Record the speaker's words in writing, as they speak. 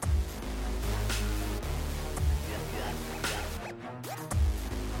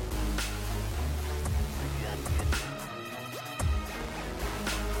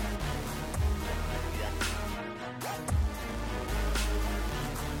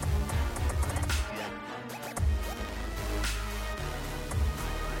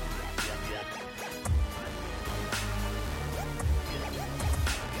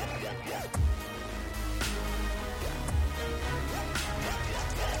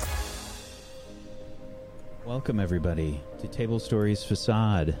Welcome, everybody, to Table Stories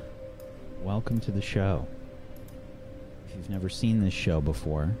Facade. Welcome to the show. If you've never seen this show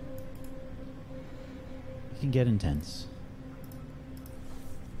before, it can get intense.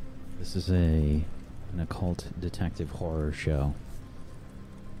 This is an occult detective horror show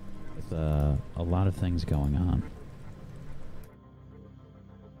with a lot of things going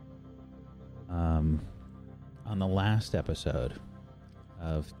on. On the last episode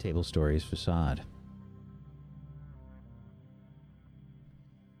of Table Stories Facade,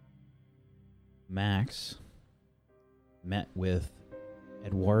 Max met with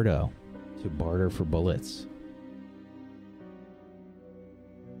Eduardo to barter for bullets.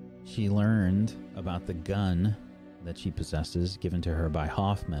 She learned about the gun that she possesses, given to her by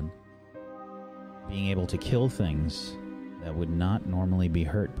Hoffman, being able to kill things that would not normally be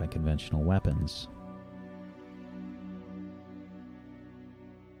hurt by conventional weapons.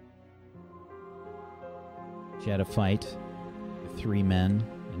 She had a fight with 3 men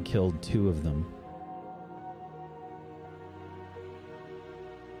and killed 2 of them.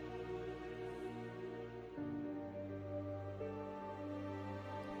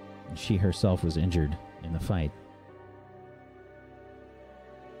 And she herself was injured in the fight.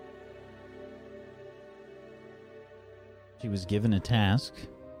 She was given a task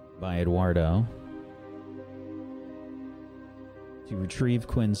by Eduardo to retrieve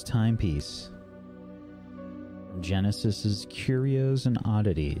Quinn's timepiece from Genesis's Curios and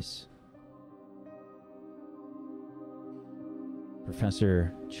Oddities.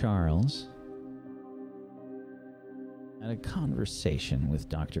 Professor Charles had a conversation with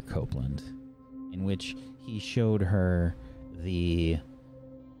Dr. Copeland in which he showed her the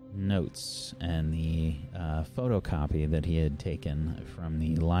notes and the photocopy that he had taken from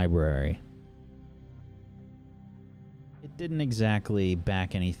the library. It didn't exactly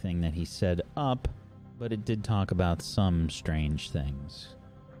back anything that he said up, but it did talk about some strange things.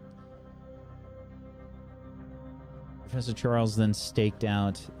 Professor Charles then staked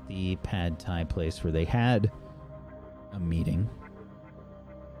out the pad thai place where they had a meeting,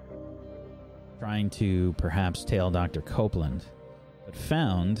 trying to perhaps tail Dr. Copeland, but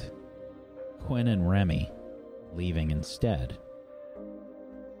found Quinn and Remy leaving instead.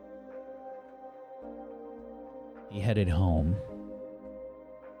 He headed home,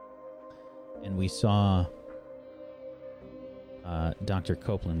 and we saw Dr.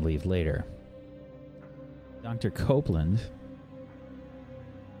 Copeland leave later. Dr. Copeland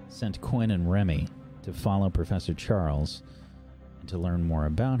sent Quinn and Remy to follow Professor Charles and to learn more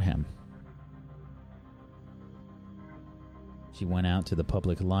about him. She went out to the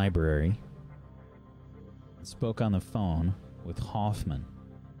public library and spoke on the phone with Hoffman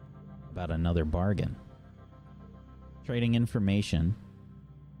about another bargain, trading information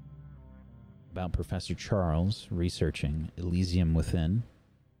about Professor Charles researching Elysium Within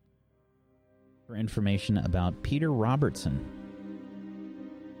for information about Peter Robertson,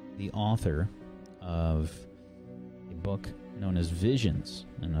 the author of a book known as Visions,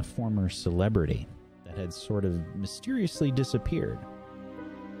 and a former celebrity that had sort of mysteriously disappeared.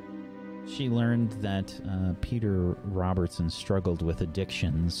 She learned that Peter Robertson struggled with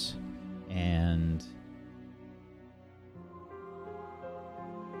addictions and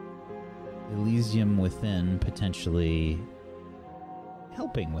Elysium Within potentially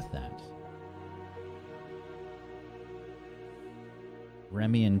helping with that.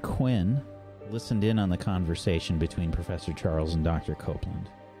 Remy and Quinn listened in on the conversation between Professor Charles and Dr. Copeland,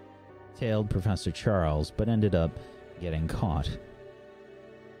 tailed Professor Charles, but ended up getting caught.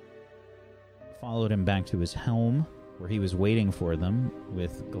 Followed him back to his home, where he was waiting for them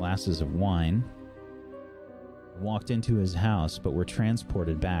with glasses of wine. Walked into his house, but were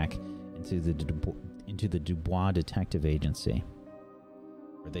transported back into the Dubois Detective Agency,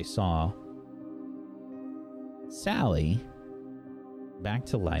 where they saw Sally back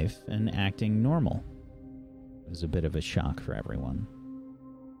to life and acting normal. It was a bit of a shock for everyone.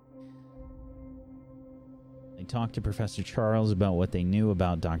 They talked to Professor Charles about what they knew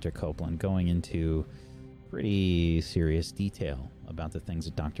about Dr. Copeland, going into pretty serious detail about the things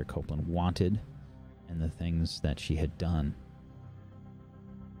that Dr. Copeland wanted and the things that she had done.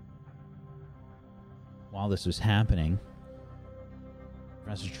 While this was happening,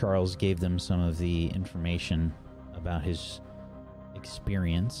 Professor Charles gave them some of the information about his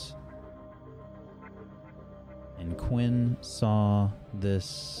experience, and Quinn saw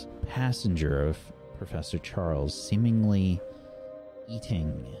this passenger of Professor Charles seemingly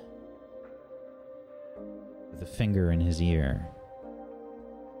eating with a finger in his ear.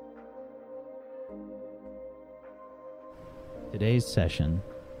 Today's session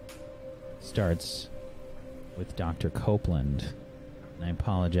starts with Dr. Copeland. And I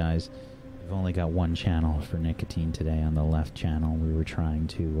apologize. We've only got one channel for nicotine today on the left channel. We were trying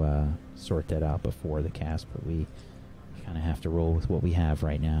to sort that out before the cast, but we kind of have to roll with what we have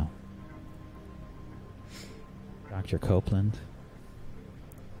right now. Dr. Copeland?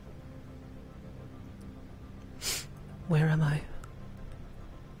 Where am I?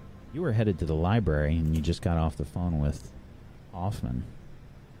 You were headed to the library and you just got off the phone with Hoffman.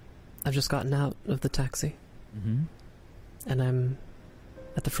 I've just gotten out of the taxi. Mm-hmm. And I'm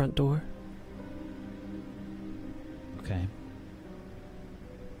at the front door. Okay.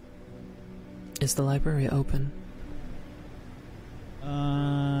 Is the library open?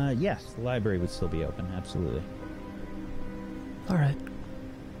 Yes, the library would still be open, absolutely. Alright.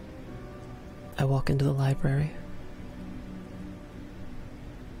 I walk into the library.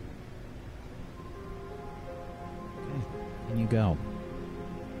 Okay. In you go.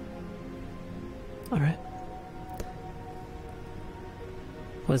 Alright.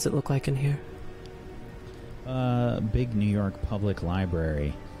 What does it look like in here? Big New York Public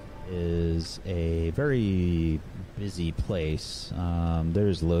Library is a very busy place.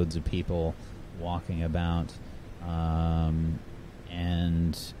 There's loads of people walking about,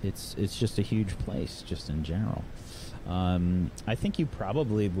 and it's just a huge place, just in general. I think you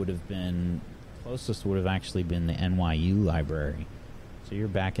probably would have been closest would have actually been the NYU library. So you're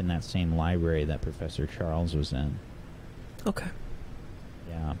back in that same library that Professor Charles was in. Okay.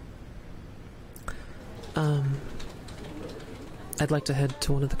 Yeah. I'd like to head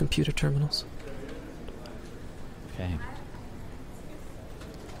to one of the computer terminals. Okay.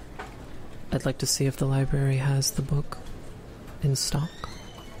 I'd like to see if the library has the book in stock.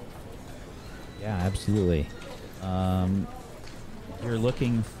 Yeah, absolutely. You're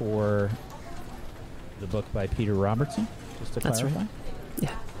looking for the book by Peter Robertson, just to That's clarify? right.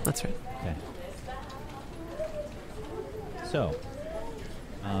 Yeah, that's right. Okay. So,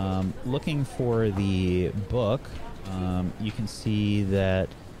 looking for the book, you can see that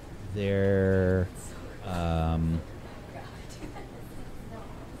there... actually,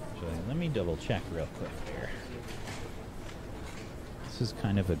 let me double check real quick here. This is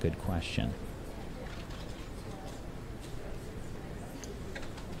kind of a good question.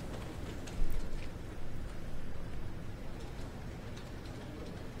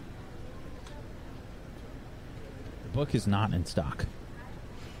 The book is not in stock.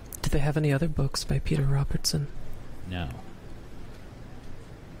 Do they have any other books by Peter Robertson? No.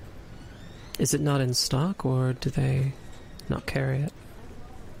 Is it not in stock, or do they not carry it?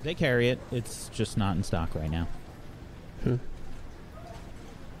 They carry it. It's just not in stock right now.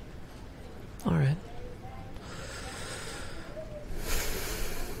 Alright.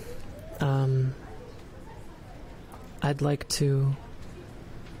 I'd like to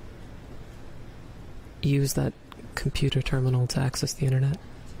use that computer terminal to access the internet.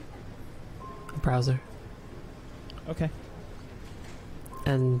 A browser. Okay.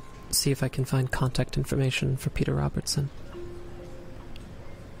 And see if I can find contact information for Peter Robertson.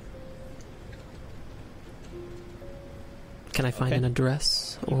 Can I find an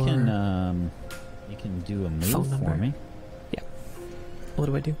address or you can do a move phone number for me. Yeah. What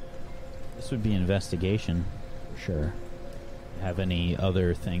do I do? This would be investigation, for sure. Have any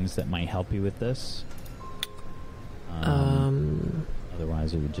other things that might help you with this?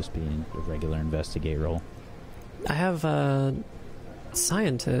 Otherwise, it would just be a regular investigate roll. I have a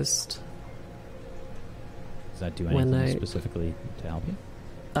scientist. Does that do anything specifically to help you?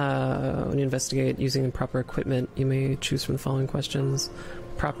 When you investigate using the proper equipment, you may choose from the following questions.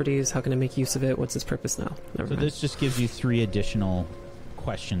 Properties, how can I make use of it? What's its purpose now? Never mind. This just gives you 3 additional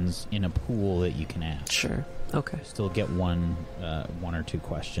questions in a pool that you can ask. Sure. Okay. Still get one or 2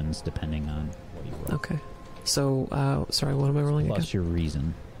 questions depending on what you roll. Okay. So, sorry, what am I rolling again? Plus your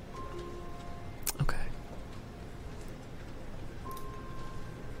reason. Okay.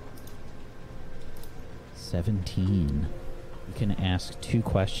 $17. You can ask 2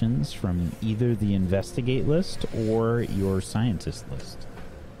 questions from either the investigate list or your scientist list.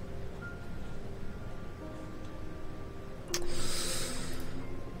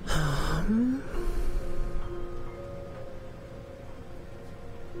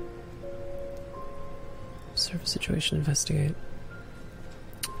 Observe a situation, investigate.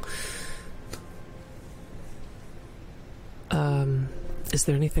 Is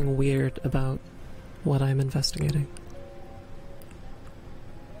there anything weird about what I'm investigating?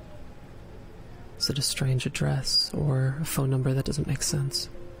 Is it a strange address or a phone number that doesn't make sense?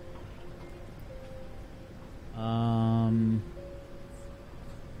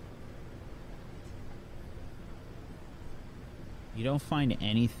 You don't find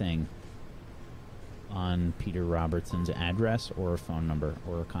anything on Peter Robertson's address or a phone number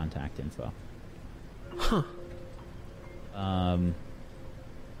or contact info. Huh.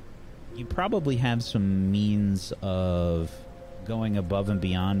 You probably have some means of going above and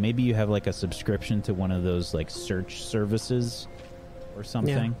beyond. Maybe you have like a subscription to one of those like search services or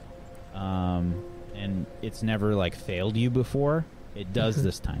something. Yeah. And it's never like failed you before. It does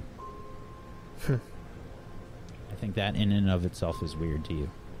this time. I think that in and of itself is weird to you.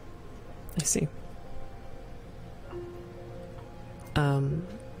 I see.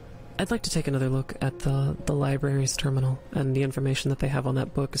 I'd like to take another look at the library's terminal and the information that they have on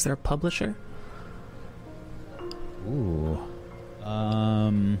that book. Is there a publisher? Ooh.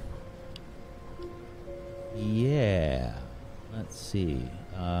 Yeah. Let's see.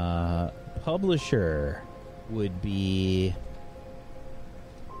 Publisher would be...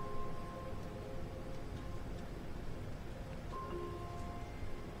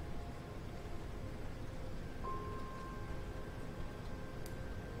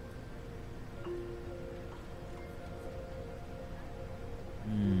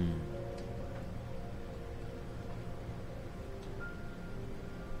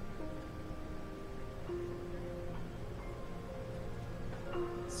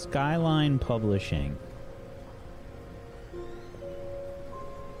 Skyline Publishing.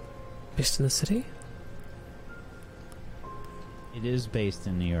 Based in the city? It is based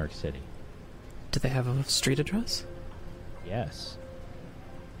in New York City. Do they have a street address? Yes.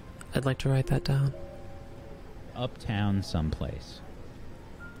 I'd like to write that down. Uptown someplace.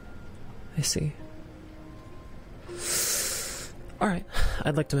 I see. Alright,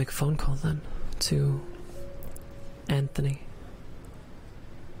 I'd like to make a phone call then to Anthony.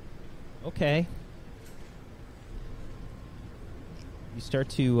 Okay. You start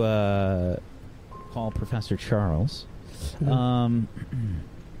to call Professor Charles. Mm-hmm.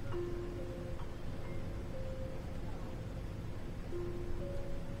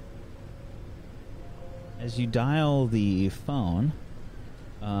 As you dial the phone,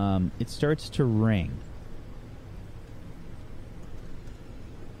 it starts to ring.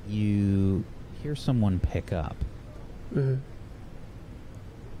 You hear someone pick up. Mm-hmm.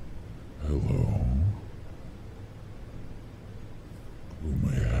 Hello. Who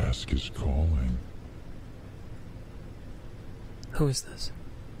may I ask is calling? Who is this?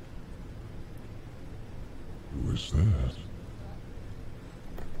 Who is this?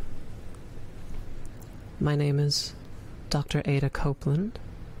 My name is Dr. Ada Copeland.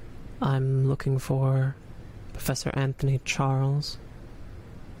 I'm looking for Professor Anthony Charles.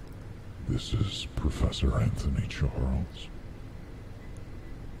 This is Professor Anthony Charles.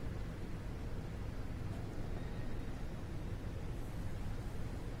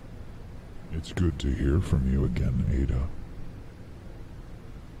 It's good to hear from you again, Ada.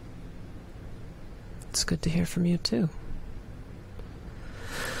 It's good to hear from you, too.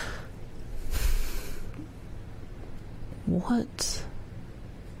 What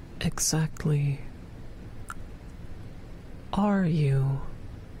exactly are you?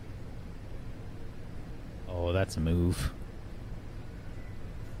 Oh, that's a move.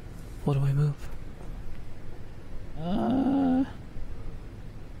 What do I move?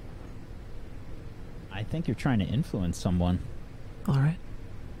 I think you're trying to influence someone. All right.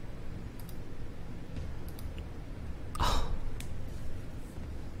 I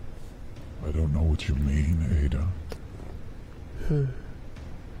don't know what you mean, Ada.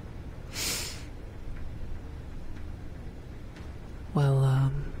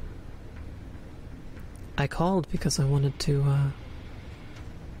 Well, I called because I wanted to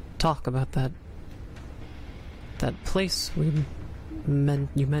talk about that place you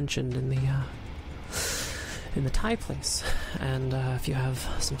mentioned in the Thai place, and if you have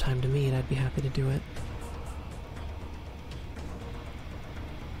some time to meet, I'd be happy to do it.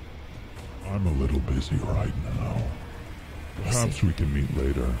 I'm a little busy right now. Perhaps we can meet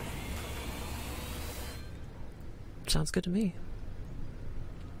later. Sounds good to me.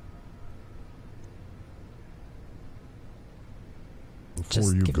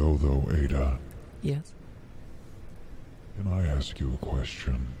 Before you go, though, Ada. Yes? Can I ask you a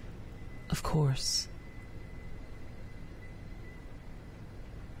question? Of course.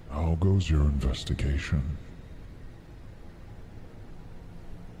 How goes your investigation?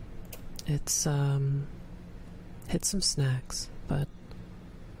 It's, hit some snacks, but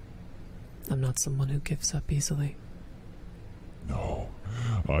I'm not someone who gives up easily. No,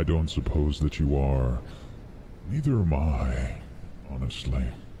 I don't suppose that you are. Neither am I, honestly.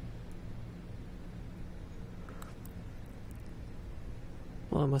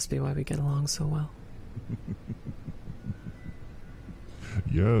 Well, it must be why we get along so well.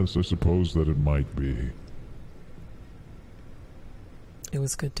 Yes, I suppose that it might be. It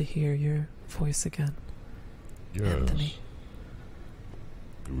was good to hear your voice again, Yes. Anthony.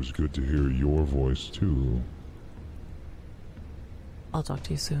 It was good to hear your voice, too. I'll talk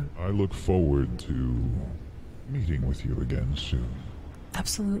to you soon. I look forward to meeting with you again soon.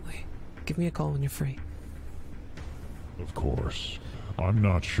 Absolutely. Give me a call when you're free. Of course. I'm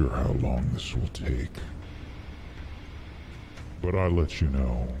not sure how long this will take. But I'll let you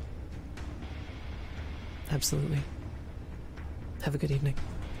know. Absolutely. Have a good evening.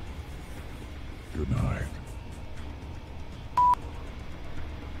 Good night.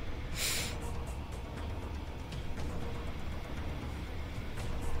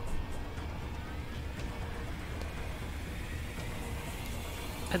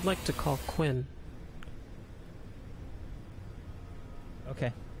 I'd like to call Quinn.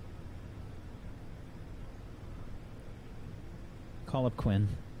 Okay. Call up Quinn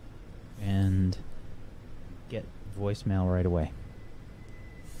and get voicemail right away.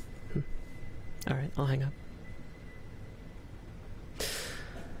 All right, I'll hang up.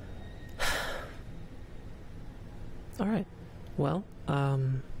 All right. Well, I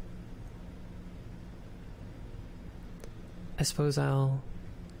suppose I'll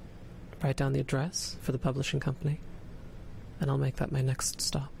write down the address for the publishing company, and I'll make that my next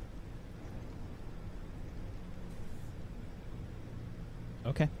stop.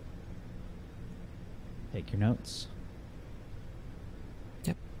 Okay. Take your notes.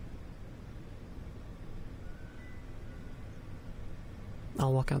 Yep.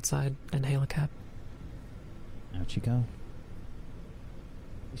 I'll walk outside and hail a cab. Out you go.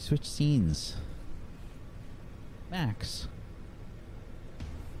 We switch scenes. Max.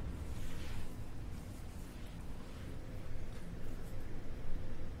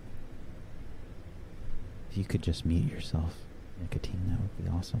 If you could just mute yourself, Nicotine, that would be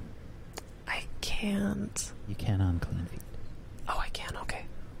awesome. I can't. You can on Clean Feed. Oh, I can, okay.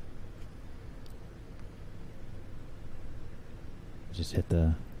 Just hit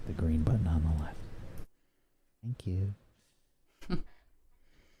the green button on the left. Thank you.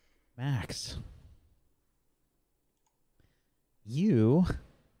 Max. You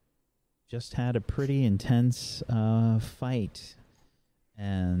just had a pretty intense fight.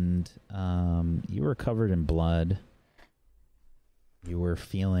 And you were covered in blood. You were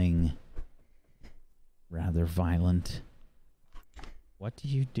feeling rather violent. What do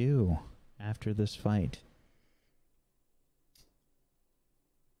you do after this fight?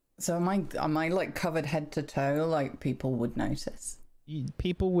 So am I like covered head to toe, like people would notice?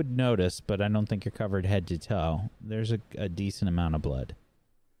 People would notice, but I don't think you're covered head to toe. There's a decent amount of blood.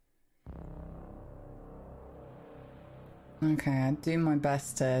 Okay, I do my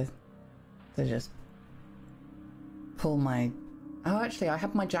best to just pull my... Oh, actually, I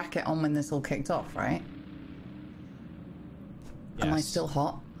had my jacket on when this all kicked off, right? Yes. Am I still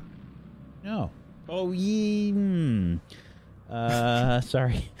hot? No. Oh,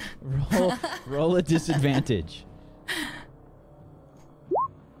 sorry. Roll a disadvantage.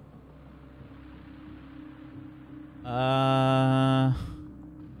 Sorry,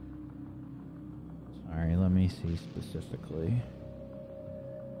 let me see specifically.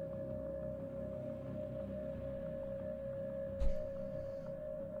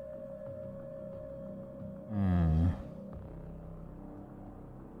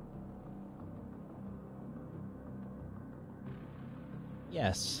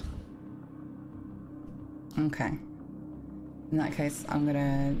 Yes. Okay. In that case, I'm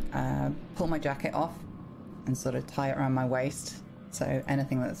gonna pull my jacket off and sort of tie it around my waist, so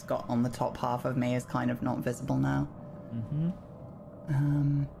anything that's got on the top half of me is kind of not visible now. Mm-hmm.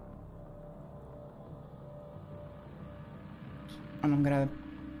 And I'm gonna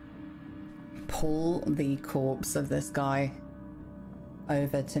pull the corpse of this guy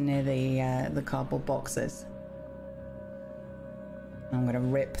over to near the cardboard boxes. I'm gonna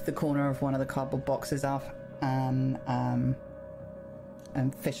rip the corner of one of the cardboard boxes off and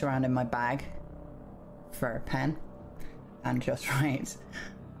fish around in my bag for a pen and just write,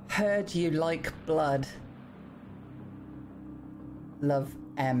 "Heard you like blood. Love,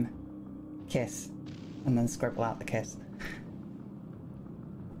 M. Kiss." And then scribble out the kiss.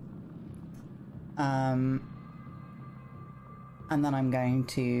 And then I'm going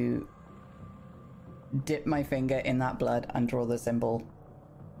to dip my finger in that blood and draw the symbol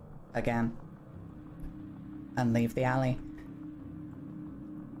again and leave the alley.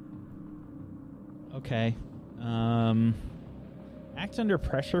 Okay. Act under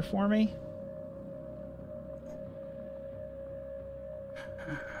pressure for me.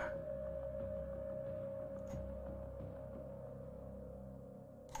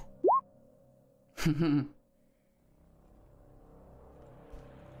 Okay.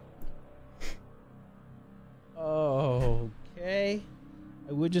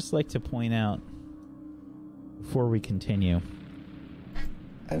 I would just like to point out, before we continue,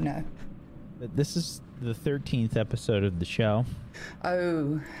 Oh no. that this is the 13th episode of the show.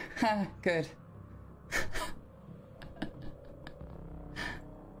 Oh, good.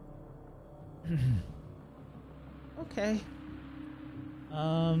 Okay.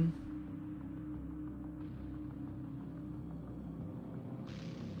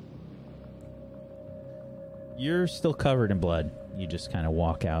 You're still covered in blood. You just kind of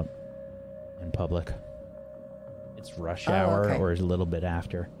walk out in public. It's rush hour, okay. or a little bit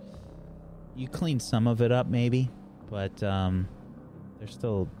after. You clean some of it up, maybe, but there's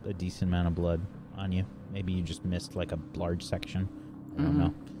still a decent amount of blood on you. Maybe you just missed like a large section. I don't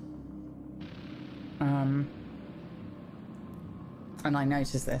know. And I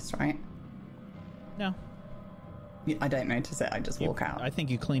notice this, right? No. I don't notice it. I just walk out. I think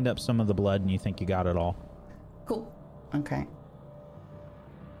you cleaned up some of the blood and you think you got it all. Cool. Okay.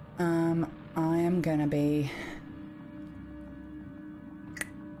 I am gonna be...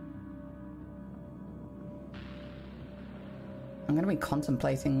 I'm gonna be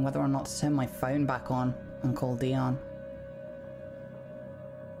contemplating whether or not to turn my phone back on and call Dion.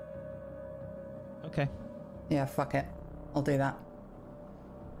 Okay. Yeah, fuck it. I'll do that.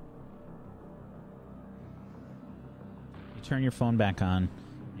 You turn your phone back on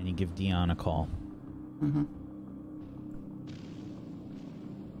and you give Dion a call. Mm-hmm.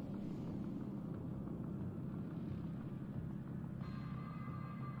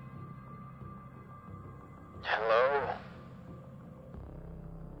 Hello?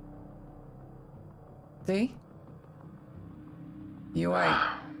 D? You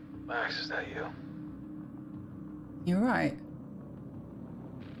right? Max, is that you? You right?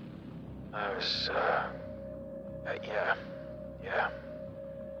 I was, yeah.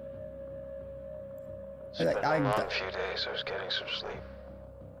 It's been a long few days. I was getting some sleep.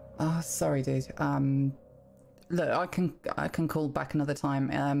 Oh, sorry, dude. Look, I can call back another time.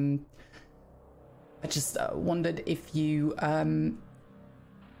 I just wondered if you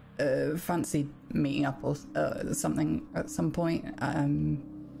fancied meeting up or something at some point.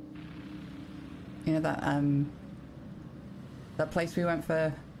 You know that place we went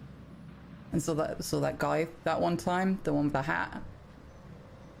for and saw that guy that one time, the one with the hat.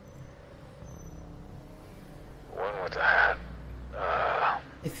 One with the hat.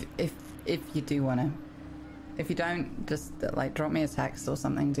 If you do wanna, if you don't, just like drop me a text or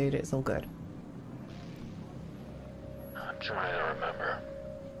something, dude. It's all good. I'm trying to remember.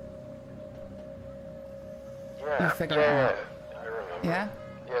 You figure it out. I remember. Yeah?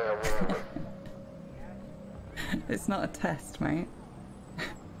 Yeah, I remember. It's not a test, mate.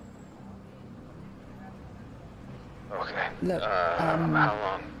 Okay. Look, how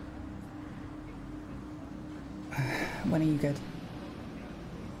long? when are you good?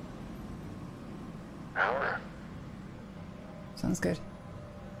 Hour? Sounds good.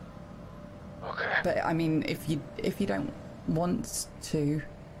 Okay. But I mean, if you don't want to,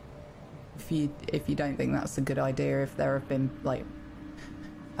 if you don't think that's a good idea, if there have been like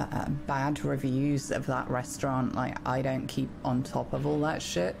bad reviews of that restaurant, like I don't keep on top of all that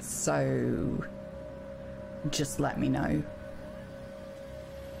shit, so just let me know.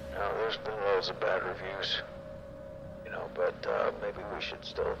 No, there's been loads of bad reviews, you know, but maybe we should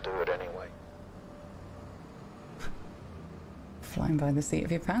still do it anyway. Flying by the seat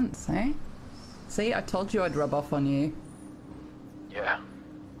of your pants, eh? See, I told you I'd rub off on you. Yeah.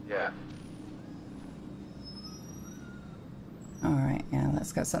 Alright, yeah,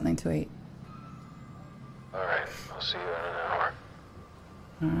 let's get something to eat. Alright, I'll see you in an hour.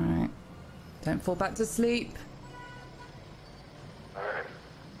 Alright. Don't fall back to sleep. Alright.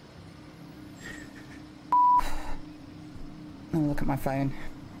 I'll look at my phone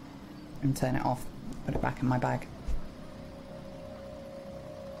and turn it off. Put it back in my bag.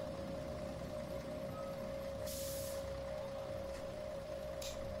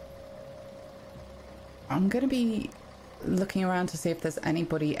 I'm gonna be looking around to see if there's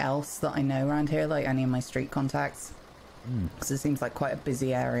anybody else that I know around here, like any of my street contacts. Because it seems like quite a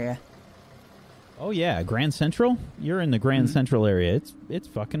busy area. Oh yeah, Grand Central? You're in the Grand Central area. It's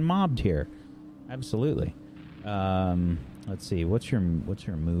fucking mobbed here. Absolutely. Let's see. What's your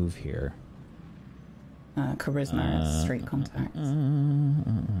move here? Charisma, street contacts.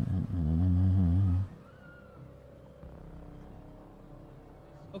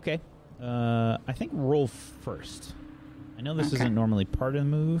 Okay. I think roll first. I know this Okay. isn't normally part of the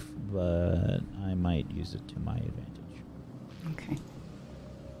move, but I might use it to my advantage. Okay.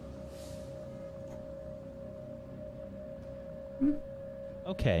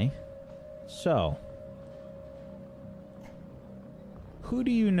 Okay. So, who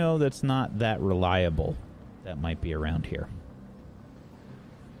do you know that's not that reliable that might be around here?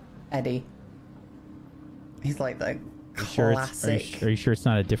 Eddie. He's like the Are classic. you sure it's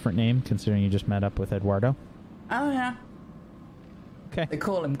not a different name, considering you just met up with Eduardo? Oh, yeah. Okay. They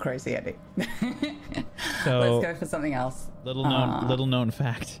call him Crazy Eddie. So, let's go for something else. Little known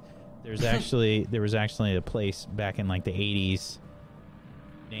fact. There was actually a place back in like the 80s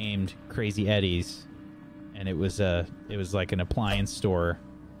named Crazy Eddie's, and it was like an appliance store,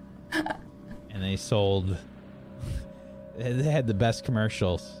 and they had the best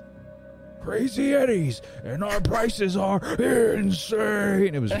commercials. Crazy Eddie's, and our prices are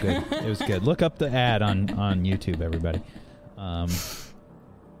insane. It was good. It was good. Look up the ad on YouTube, everybody. But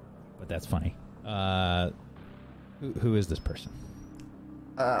that's funny. Who is this person?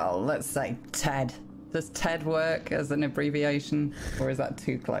 Oh, let's say Ted. Does Ted work as an abbreviation, or is that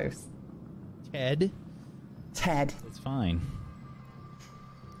too close? Ted? Ted. It's fine.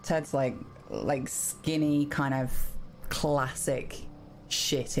 Ted's like skinny, kind of classic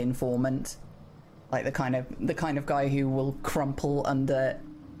shit informant. Like the kind of guy who will crumple under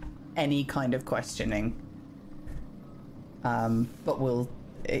any kind of questioning. But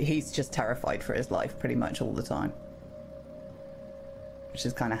he's just terrified for his life pretty much all the time. Which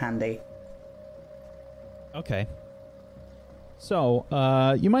is kind of handy. Okay. So,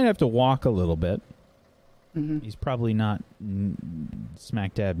 you might have to walk a little bit. Mm-hmm. He's probably not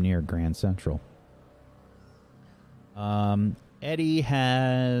smack dab near Grand Central. Eddie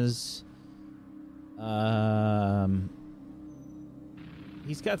has...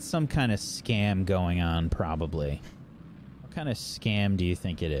 he's got some kind of scam going on, probably. What kind of scam do you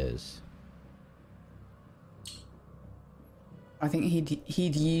think it is? I think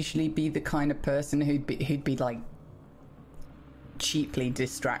he'd usually be the kind of person who'd be like cheaply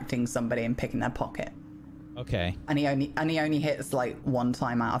distracting somebody and picking their pocket. Okay. And he only hits like 1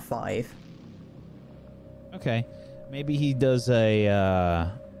 time out of 5. Okay. Maybe he does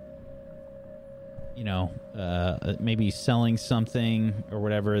a maybe selling something or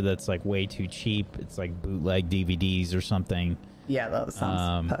whatever that's like way too cheap. It's like bootleg DVDs or something. Yeah, that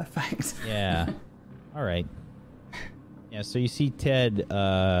sounds perfect. Yeah. All right. Yeah, so you see Ted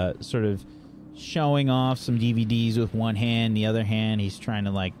sort of showing off some DVDs with one hand. The other hand, he's trying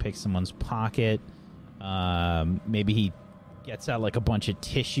to, like, pick someone's pocket. Maybe he gets out, like, a bunch of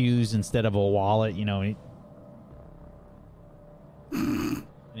tissues instead of a wallet, you know.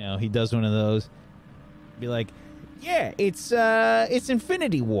 He does one of those. Be like, yeah, it's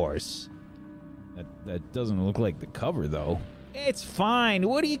Infinity Wars. That doesn't look like the cover, though. It's fine.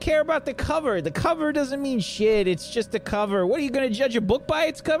 What do you care about the cover? The cover doesn't mean shit. It's just a cover. What, are you going to judge a book by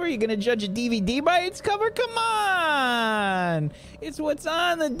its cover? You're going to judge a DVD by its cover? Come on. It's what's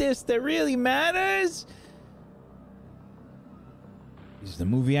on the disc that really matters. Is the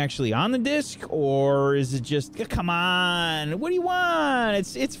movie actually on the disc, or is it just, come on, what do you want?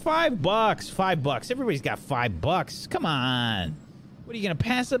 It's $5. $5. Everybody's got $5. Come on. What, are you going to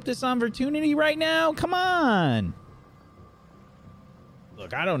pass up this opportunity right now? Come on.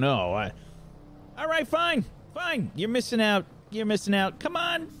 Look, I don't know. All right, fine. You're missing out. Come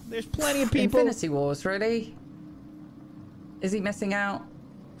on. There's plenty of people. Infinity Wars, really? Is he missing out?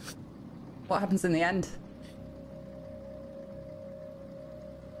 What happens in the end?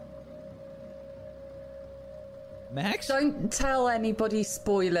 Max? Don't tell anybody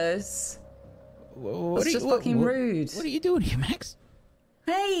spoilers. That's just fucking rude. What are you doing here, Max?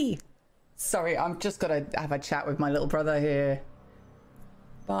 Hey! Sorry, I'm just gotta have a chat with my little brother here.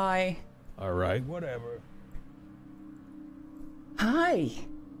 Bye. All right, whatever. Hi.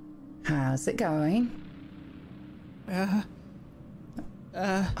 How's it going? Oh,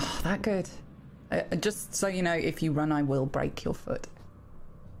 that good. Just so you know, if you run, I will break your foot.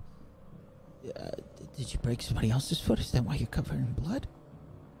 Did you break somebody else's foot? Is that why you're covered in blood?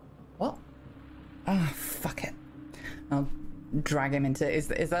 What? Oh, fuck it. I'll drag him into... Is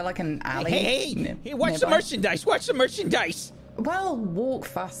there like an alley? Hey, watch the merchandise. Watch the merchandise. Well, walk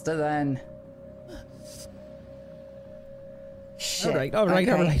faster then. Shit. All right.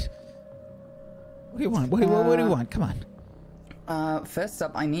 What do you want? What do you want? Come on. First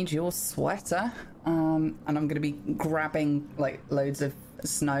up, I need your sweater. And I'm going to be grabbing, like, loads of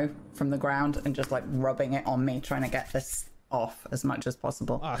snow from the ground and just, like, rubbing it on me, trying to get this off as much as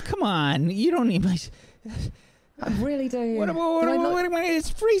possible. Oh, come on. You don't need my... I really do. What, it's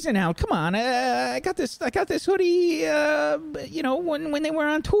freezing out. Come on. I got this hoodie, when they were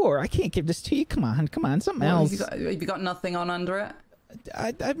on tour. I can't give this to you. Come on. Something else. Have you got nothing on under it?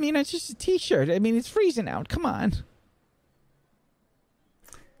 I mean, it's just a t-shirt. I mean, it's freezing out. Come on.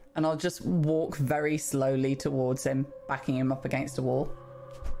 And I'll just walk very slowly towards him, backing him up against a wall.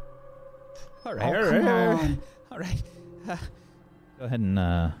 All right, all right. Go ahead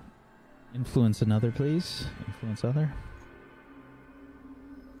and influence another, please. Influence other.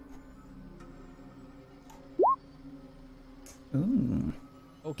 Ooh.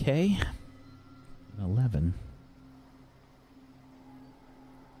 Okay. 11.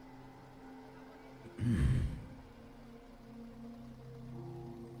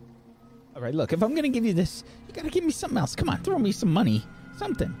 All right, look, if I'm going to give you this, you got to give me something else. Come on, throw me some money.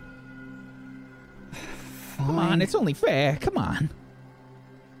 Something. Fine. Come on, it's only fair. Come on.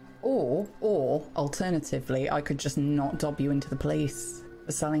 Or, alternatively, I could just not dob you into the police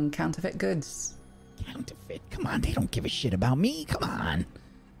for selling counterfeit goods. Counterfeit? Come on, they don't give a shit about me. Come on.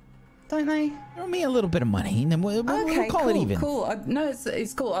 Don't they? Throw me a little bit of money, and then we'll call cool, it even. Cool. No,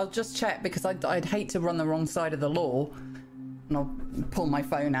 it's cool. I'll just check because I'd hate to run the wrong side of the law. And I'll pull my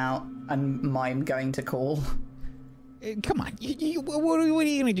phone out and mime going to call. Come on. What are you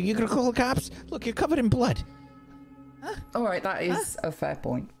going to do? You're going to call the cops? Look, you're covered in blood. Huh? All right, that is a fair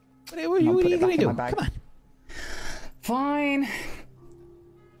point. What are you going to do? Come on. Fine.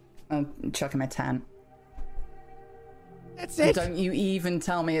 I'll chuck him a 10. That's it. Don't you even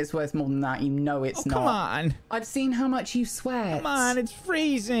tell me it's worth more than that. You know it's not. Come on. I've seen how much you sweat. Come on, it's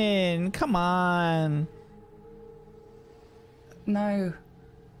freezing. Come on. No,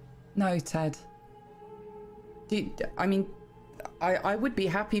 Ted. I would be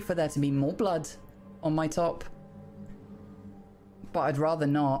happy for there to be more blood on my top. But I'd rather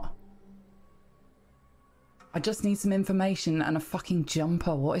not. I just need some information and a fucking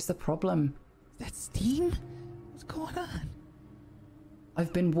jumper. What is the problem? Is that steam? What's going on?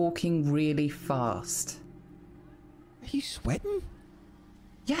 I've been walking really fast. Are you sweating?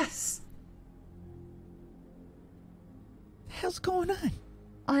 Yes. What the hell's going on?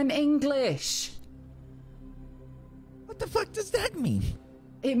 I'm English. What the fuck does that mean?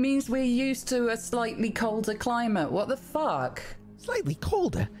 It means we're used to a slightly colder climate. What the fuck? Slightly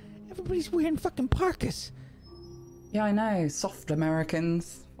colder? Everybody's wearing fucking parkas. Yeah, I know. Soft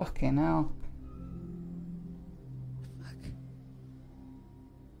Americans. Fucking hell. Fuck.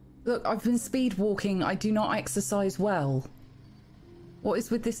 Look, I've been speed walking. I do not exercise well. What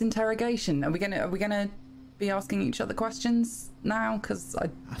is with this interrogation? Are we gonna be asking each other questions now? Because I.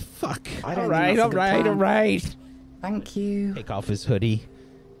 Fuck. I don't All think that's a good right. plan. Thank you. Take off his hoodie.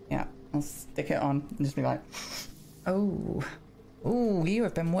 Yeah, I'll stick it on and just be like, oh, you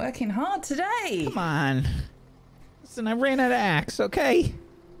have been working hard today. Come on. Listen, I ran out of axe, okay?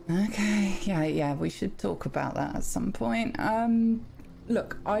 Okay, yeah, we should talk about that at some point.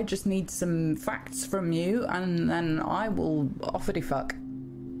 Look, I just need some facts from you, and then I will offer the fuck.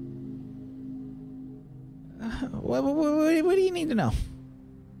 What do you need to know?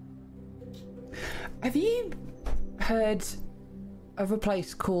 Have you heard of a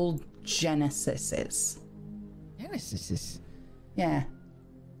place called Genesis's? Genesis? Yeah.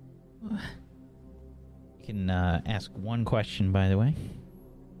 You can ask one question, by the way.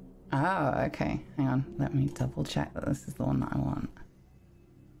 Oh, okay. Hang on. Let me double check that this is the one that I want.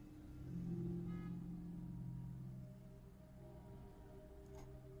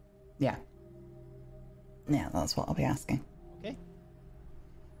 Yeah. Yeah, that's what I'll be asking. Okay.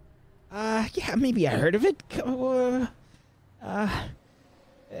 Yeah, maybe I heard of it. You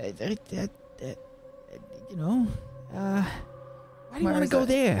know, why do you want to go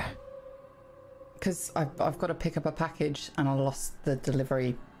there? Because I've got to pick up a package and I lost the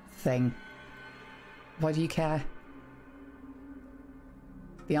delivery thing. Why do you care?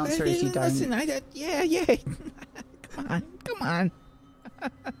 The answer is you don't. Listen, yeah. Come on.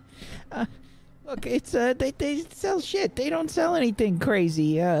 Look, it's they sell shit. They don't sell anything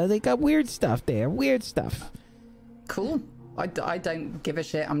crazy. They got weird stuff there. Weird stuff. Cool. I don't give a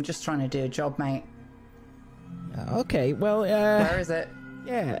shit. I'm just trying to do a job, mate. Okay. Well. Where is it?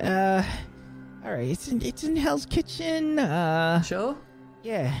 Yeah. All right. It's in Hell's Kitchen. Sure.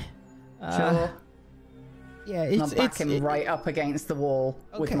 Yeah. Sure. Yeah. I'm backing right up against the wall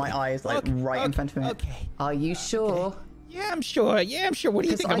with my eyes in front of me. Okay. Are you sure? Okay. Yeah, I'm sure. What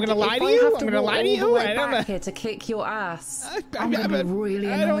do you think? I'm gonna lie to you? I'm gonna lie to you? I don't know. Here to kick your ass. I'm gonna be really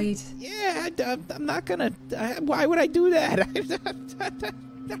annoyed. I'm not gonna. Why would I do that? I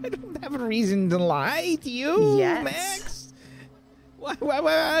don't have a reason to lie to you, yes. Max. Why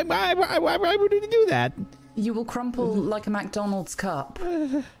would you do that? You will crumple like a McDonald's cup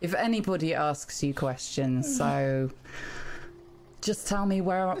if anybody asks you questions. So just tell me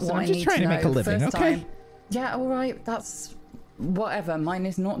what I need to know. I'm just trying to make a living, okay? Yeah, all right. That's whatever. Mine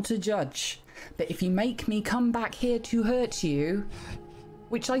is not to judge. But if you make me come back here to hurt you,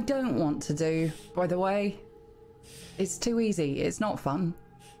 which I don't want to do, by the way. It's too easy. It's not fun.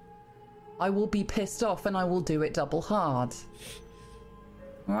 I will be pissed off and I will do it double hard.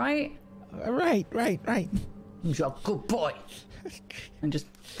 Right? Right. You're a good boy. And just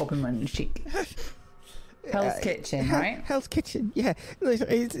pop him on the cheek. Hell's Kitchen, right? Hell's Kitchen, yeah. Listen,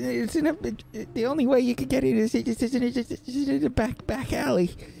 it's in the only way you can get in is in a back alley.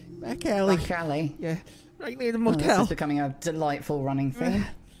 Back alley. Back alley. Yeah, right near the Oh, motel. this is becoming a delightful running theme.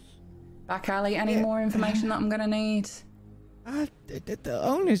 Back alley. Any more information that I'm going to need? The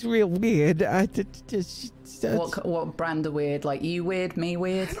owner's real weird. What brand of weird? Like you weird, me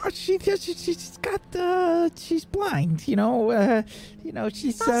weird? She's got she's blind. You know.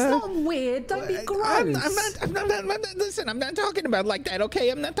 She's. That's not weird. Don't be gross. I'm not. Listen, I'm not talking about like that. Okay,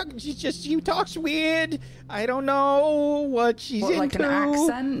 I'm not talking. She talks weird. I don't know what she's into. Like an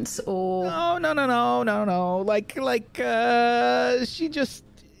accent or? No. Like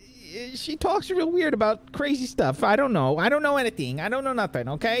she talks real weird about crazy stuff. I don't know anything. I don't know nothing,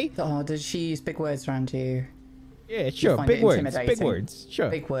 okay? Oh, does she use big words around you? Yeah, sure. Big words. Sure.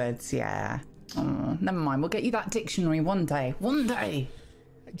 Big words, yeah. Oh, never mind. We'll get you that dictionary one day. One day.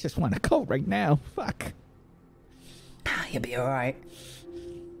 I just want to go right now. Fuck. You'll be alright.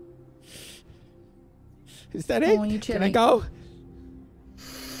 Is that it? Oh, you Can I go?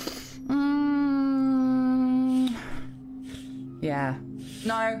 Yeah.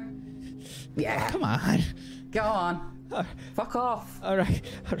 No. Yeah. Come on. Go on. Fuck off. All right.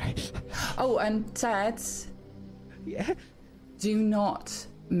 Oh, and Ted. Yeah. Do not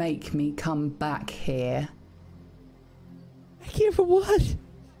make me come back here. Back here for what?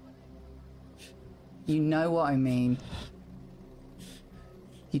 You know what I mean.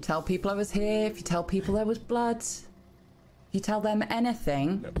 You tell people I was here, if you tell people there was blood, if you tell them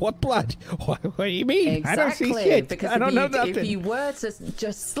anything. What blood? What do you mean? Exactly, I don't see shit. Because I don't know nothing. If you were to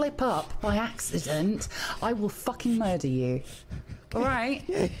just slip up by accident, I will fucking murder you. All right?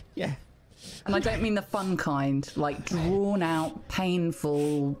 Yeah. And I don't mean the fun kind, like drawn out,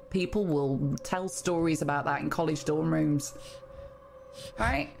 painful. People will tell stories about that in college dorm rooms. All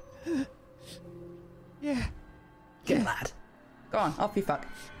right? Yeah. Good lad. Go on, off you fuck.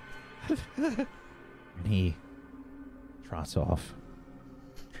 And he trots off.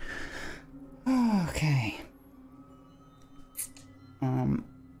 Okay.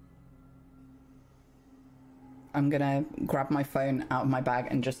 I'm gonna grab my phone out of my bag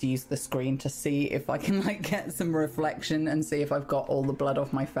and just use the screen to see if I can like get some reflection and see if I've got all the blood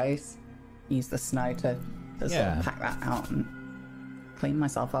off my face. Use the snow to sort of pack that out and clean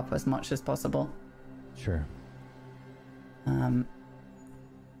myself up as much as possible. Sure. And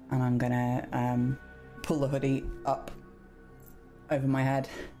I'm gonna pull the hoodie up over my head.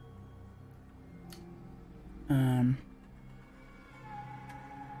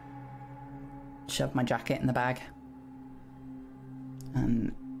 Shove my jacket in the bag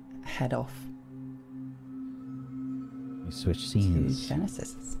and head off. We switch To scenes.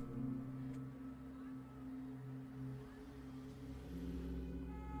 Genesis.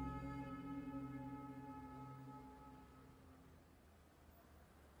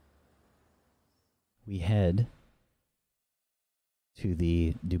 We head to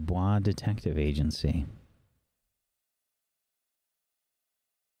the Dubois Detective Agency,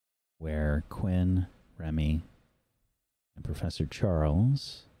 where Quinn, Remy, and Professor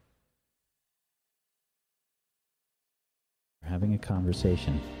Charles are having a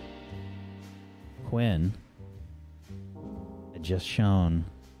conversation. Quinn had just shown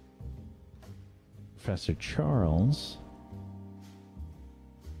Professor Charles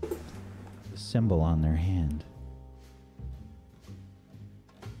the symbol on their hand.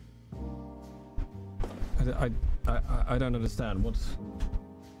 I don't understand.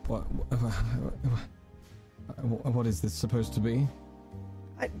 What is this supposed to be?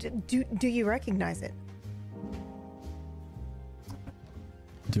 Do you recognize it?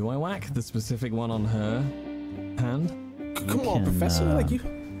 Do I whack the specific one on her hand? Come on, Professor. Like you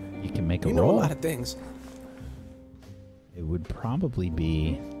can make a you know roll. a lot of things. It would probably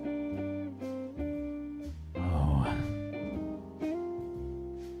be.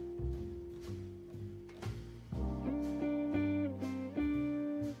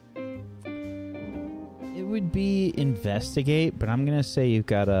 Would be investigate, but I'm gonna say you've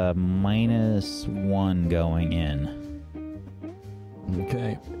got a -1 going in.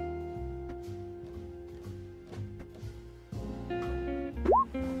 Okay.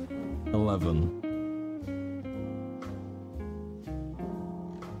 $11.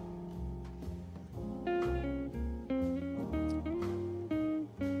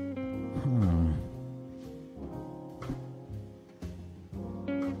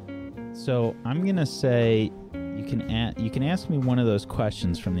 So I'm gonna say you can ask me one of those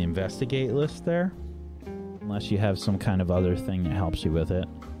questions from the investigate list there, unless you have some kind of other thing that helps you with it.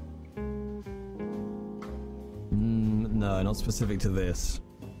 No, not specific to this.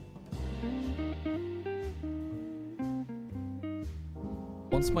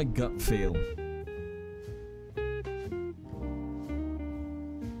 What's my gut feel?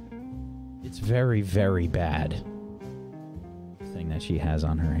 It's very, very bad. Thing that she has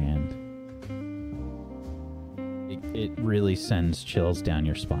on her hand. It really sends chills down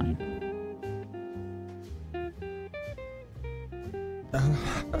your spine.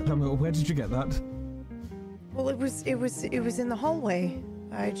 Where did you get that? Well, it was in the hallway.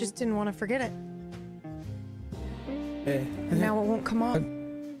 I just didn't want to forget it. And now it won't come off.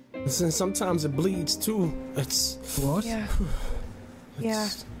 Listen, sometimes it bleeds too. It's what? Yeah. Yeah.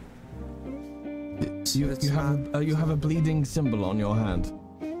 You have a bleeding symbol on your hand.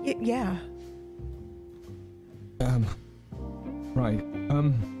 Yeah. Right. I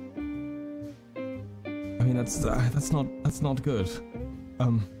mean that's not good.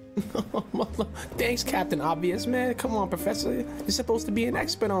 Thanks, Captain Obvious, man. Come on, Professor. You're supposed to be an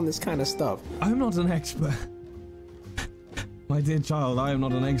expert on this kind of stuff. I'm not an expert. My dear child, I am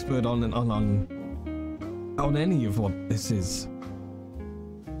not an expert on any of what this is.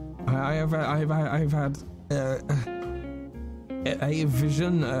 I've had a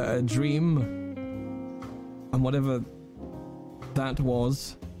vision, a dream, and whatever that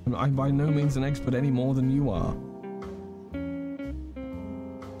was. I'm by no means an expert any more than you are.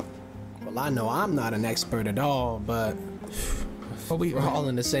 Well, I know I'm not an expert at all, but we're all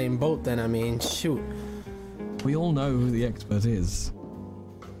in the same boat then. I mean, shoot. We all know who the expert is.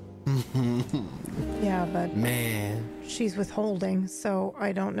 Yeah, but man, she's withholding, so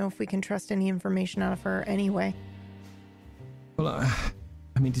I don't know if we can trust any information out of her anyway. Well,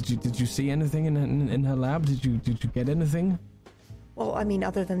 I mean, did you see anything in her lab? Did you get anything? Well, I mean,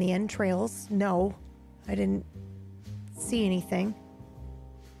 other than the entrails, no, I didn't see anything.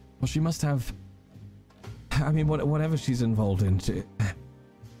 Well, she must have. I mean, whatever she's involved in,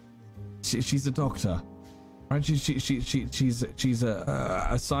 she's a doctor, right? She's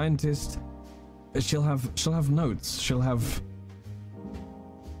a scientist. She'll have notes. She'll have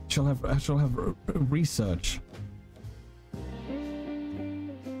research.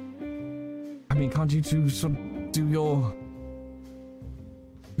 I mean, can't you two sort of do your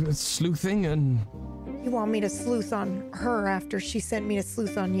sleuthing and? You want me to sleuth on her after she sent me to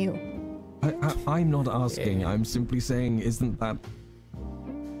sleuth on you? I'm not asking. I'm simply saying, isn't that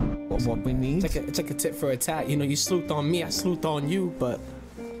what we need? It's like a tit for a tat. You know, you sleuth on me, I sleuth on you, but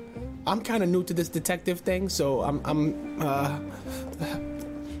I'm kind of new to this detective thing, so I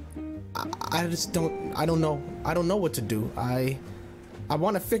don't know what to do. I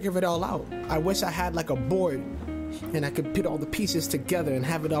want to figure it all out. I wish I had like a board and I could put all the pieces together and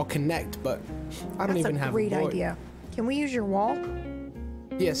have it all connect, but I don't even have a board. That's a great idea. Can we use your wall?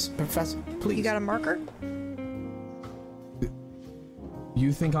 Yes, Professor, please. You got a marker?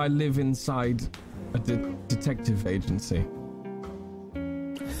 You think I live inside a detective agency?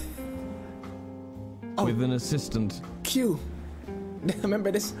 Oh, with an assistant. Q.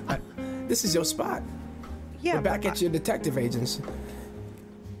 Remember this? This is your spot. Yeah. We're back at your detective agency.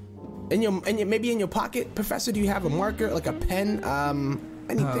 Maybe in your pocket, Professor, do you have a marker, like a pen,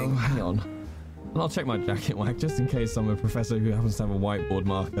 anything? Oh, hang on. And I'll check my jacket, Whack, just in case I'm a professor who happens to have a whiteboard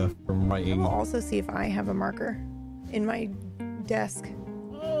marker from writing. I'll also see if I have a marker in my desk.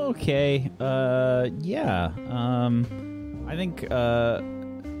 Okay. Yeah. I think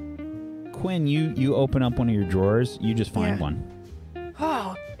Quinn, you open up one of your drawers. You just find one.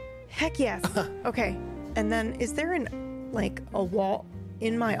 Oh, heck yes. Okay. And then, is there a wall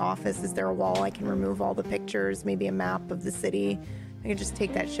in my office? Is there a wall I can remove all the pictures? Maybe a map of the city. I can just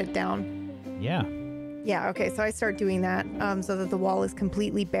take that shit down. Yeah. Yeah, okay, so I start doing that so that the wall is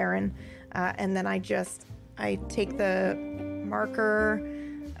completely barren. And then I take the marker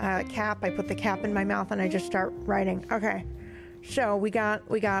cap, I put the cap in my mouth, and I just start writing. Okay, so we got,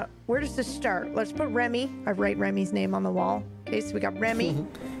 where does this start? Let's put Remy. I write Remy's name on the wall. Okay, so we got Remy.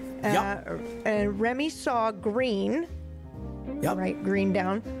 And Remy saw green. Yep. Write green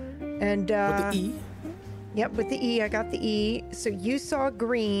down. And with the E. Yep, with the E, I got the E. So you saw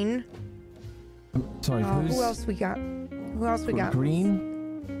green. Sorry, who else we got?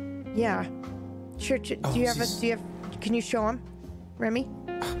 Green? Yeah. Sure. Can you show him, Remy?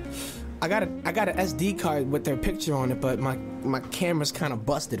 I got an SD card with their picture on it, but my camera's kind of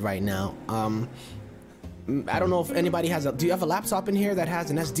busted right now. I don't know if anybody has do you have a laptop in here that has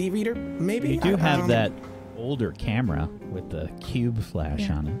an SD reader? Maybe? You do have that older camera with the cube flash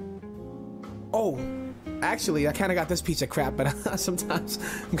on it. Oh, actually, I kind of got this piece of crap, but sometimes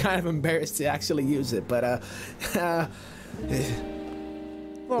I'm kind of embarrassed to actually use it. But Well,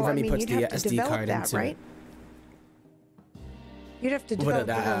 I Remy mean, puts you'd the have to SD develop card that, into right? You'd have to develop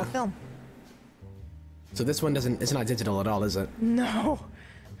the whole film. So this one doesn't. It's not digital at all, is it? No.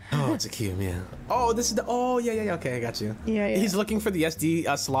 Oh, it's a cube, yeah. Oh, this is the. Oh, yeah. Okay, I got you. Yeah. He's looking for the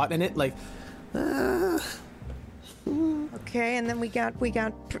SD slot in it, like. Okay, and then we got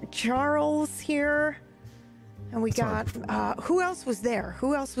Charles here, and we got who else was there?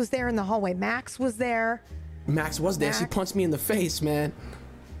 Who else was there in the hallway? Max was there. Max was there. She punched me in the face, man.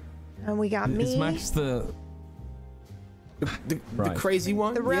 And we got me. Is Max the crazy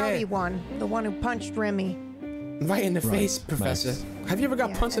one? The rowdy one. The one who punched Remy. Right in the face, Professor. Max. Have you ever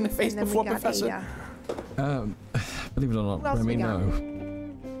got punched in the face before, Professor? Believe it or not, Remy, no.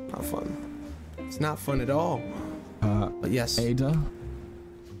 Not fun. It's not fun at all. But yes. Ada?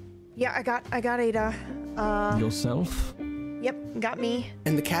 Yeah, I got Ada. Yourself? Yep, got me.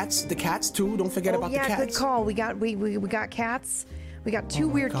 And the cats too. Don't forget about the cats. Yeah, good call. We got cats. We got two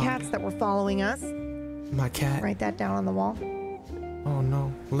weird cats that were following us. My cat. Write that down on the wall. Oh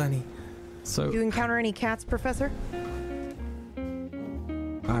no, Lenny. So do you encounter any cats, Professor?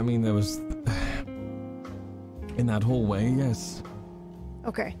 I mean, there was in that hallway, yes.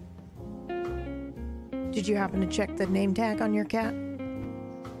 Okay. Did you happen to check the name tag on your cat?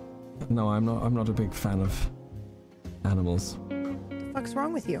 No, I'm not a big fan of animals. What the fuck's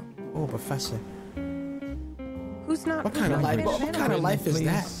wrong with you? Oh, Professor. Who's not? What kind of life? What kind of life is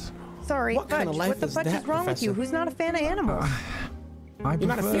that? Sorry, what kind of life what the is fudge that, is wrong with you? Professor? Who's not a fan of animals? You're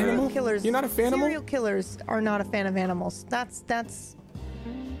not a fan of animals? Killers. You're not a fan of Serial killers are not a fan of animals. That's you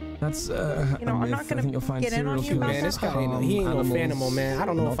know, I'm not gonna get in on you about man, this guy he ain't no fanimal, man. I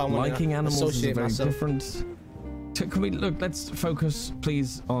don't know if I want liking to animals associate is very myself. different. Can we look? Let's focus,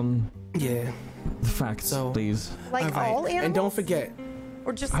 please, on the facts, please. like all animals. And don't forget,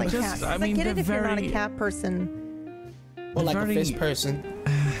 or just like cats. I get it if you're not a cat person. Or like a fish person.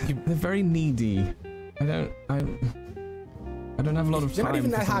 They're very needy. I don't have a lot of time. You're not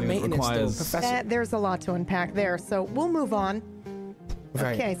even that high for something maintenance, though, requires... Professor. There's a lot to unpack there, so we'll move on.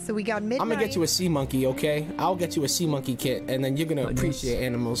 Right. Okay, so we got midnight. I'm gonna get you a sea monkey, okay? I'll get you a sea monkey kit, and then you're gonna appreciate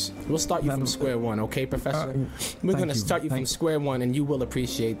animals. We'll start you from square one, okay, Professor? We're gonna start you from square one, and you will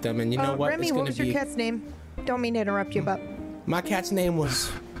appreciate them. And you know what? Remy, it's what gonna was be. your cat's name? Don't mean to interrupt you, but My cat's name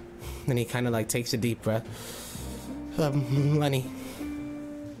was. And he kind of like takes a deep breath. Lenny.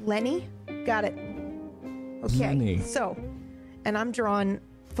 Lenny? Got it. Okay, Lenny. so, and I'm drawing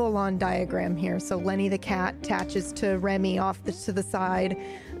full-on diagram here. So Lenny the cat attaches to Remy off to the side.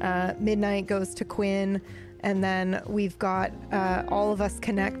 Midnight goes to Quinn. And then we've got all of us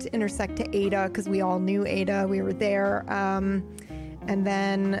intersect to Ada because we all knew Ada. We were there. And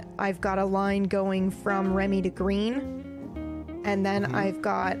then I've got a line going from Remy to Green. And then I've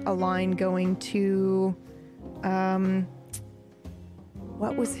got a line going to...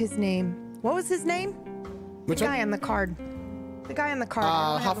 what was his name? Which the one? guy on the card. The guy on the card.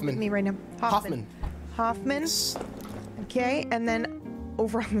 I don't have it with Hoffman. me right now. Hoffman. Okay, and then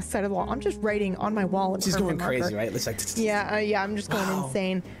over on the side of the wall. I'm just writing on my wall. She's going crazy, right? It's like. Yeah, I'm just going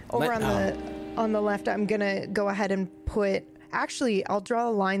insane. Over on the left, I'm gonna go ahead and put. Actually, I'll draw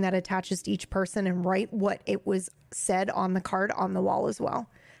a line that attaches to each person and write what it was said on the card on the wall as well.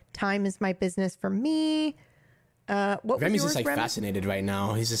 Time is my business for me. What was Remy's yours, just like Remy? fascinated right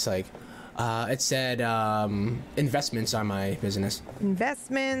now. He's just like, it said, investments are my business.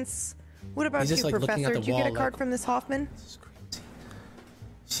 Investments. What about He's just, you, like, looking at Professor? the Did you get a wall, card like- from this Hoffman?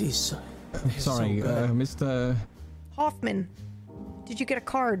 She's so. Sorry, Mr. Hoffman. Did you get a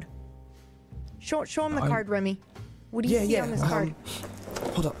card? Show him the card, Remy. What do you see on this card?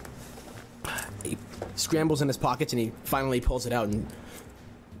 Hold up. He scrambles in his pockets and he finally pulls it out, and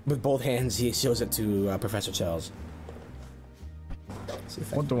with both hands he shows it to Professor Charles.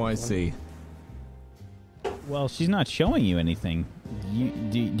 What do I see? Well, she's not showing you anything.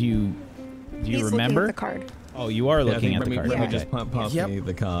 Do you He's remember? looking at the card. Oh, you are looking at the card. Remy Okay. just passed me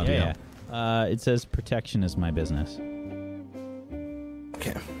the card. Yeah. It says protection is my business.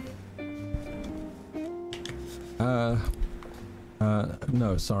 Okay.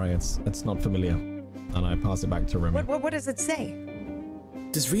 No, sorry, it's not familiar. And I pass it back to Remy. What does it say?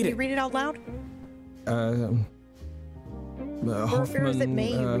 Just read Can it. you read it out loud? Hoffman, or is it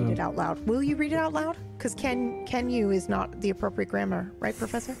may you read it out loud? Will you read it out loud? Because can you is not the appropriate grammar, right,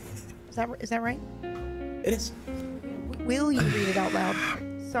 Professor? Is that right? It is. Will you read it out loud?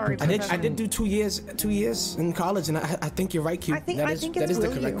 Sorry, I Professor. did do 2 years in college, and I think you're right, Q. I think that it's is the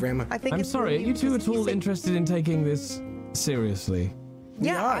will correct you. grammar. I think I'm it's sorry, will are you two at all say- interested in taking this seriously?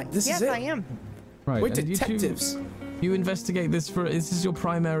 Yeah, This yes, is it. I am. Right. We're and detectives. You investigate this for. Is this your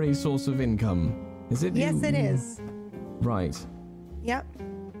primary source of income? Is it? Yes, it is. Right. Yep.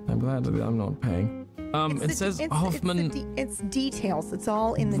 I'm glad that I'm not paying. It says Hoffman. It's details. It's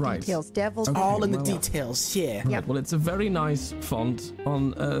all in the Right. details. Devil's Okay, All in the well- details. Yeah. Right, Yep. well, it's a very nice font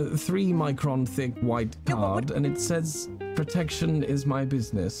on a 3-micron thick white Yeah, but card, and it says "Protection is my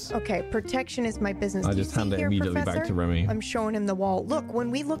business." Okay, protection is my business. I Do you just see hand it here, immediately back Professor? to Remy. I'm showing him the wall. Look,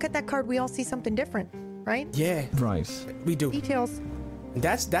 when we look at that card, we all see something different, right? Yeah, Right. we do. Details.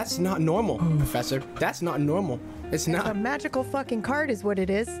 That's not normal, Professor. That's not normal. It's A not. magical fucking card is what it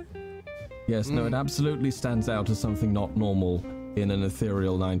is. Yes, no, it absolutely stands out as something not normal in an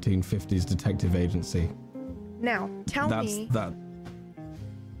ethereal 1950s detective agency. Now, tell That's me that.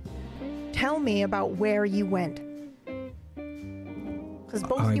 Tell me about where you went. Because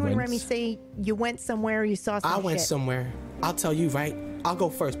both I you and went- Remy say you went somewhere, you saw some I went shit. somewhere. I'll tell you, right? I'll go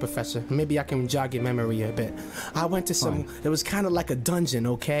first, Professor. Maybe I can jog your memory a bit. I went to some. Fine. It was kind of like a dungeon,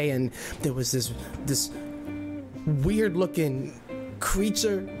 okay? And there was this weird-looking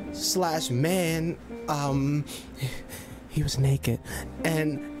creature/man. He was naked,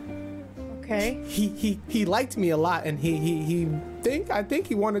 and Okay. he liked me a lot, and I think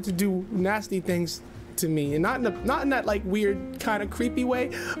he wanted to do nasty things to me, and not in that like weird kind of creepy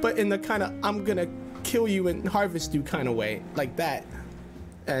way, but in the kind of I'm gonna kill you and harvest you kind of way, like that.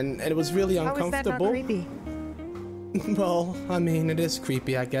 And it was really How is that uncomfortable. not creepy? Well, I mean, it is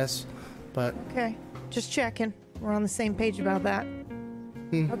creepy, I guess, but Okay. Just checking. We're on the same page about that.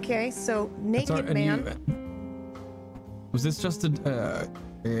 Okay, so naked Sorry, and man. was this just a?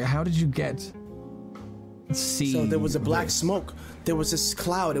 How did you get? See. so there was a black this? smoke. There was this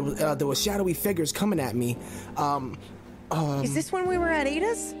cloud. It was there were shadowy figures coming at me. Is this when we were at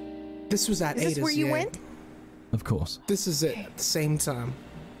Ada's? This was at Is this Ada's, where you yeah. went? Of course. This is it at the same time.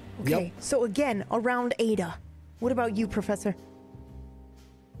 Okay. Yep. So again, around Ada. What about you, Professor?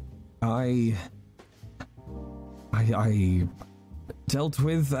 I dealt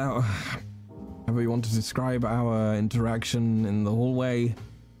with our, however you want to describe our interaction in the hallway,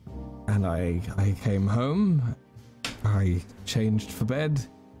 and I came home, I changed for bed,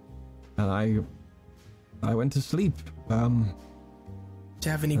 and I went to sleep. Do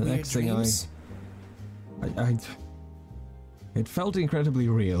you have any The weird next thing dreams? It felt incredibly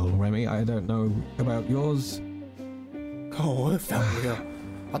real, Remy. I don't know about yours. Oh, it felt real.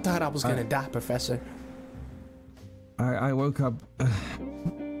 I thought I was gonna die, Professor. I woke up.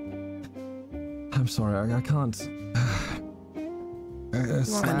 I'm sorry, I can't.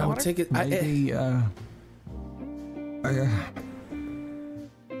 want I know. water? Take it. Maybe a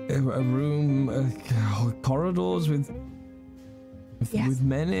room, corridors with Yes.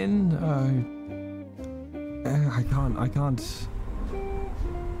 men in. I can't.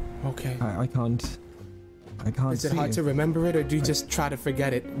 Okay. I can't. Is it see hard to remember it, or do you just try to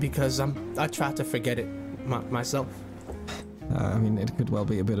forget it? Because I try to forget it myself. I mean, it could well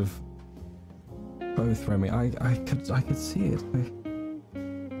be a bit of both, Remy. I could see it.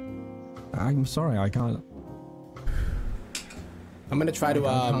 I'm sorry, I can't. I'm gonna try I to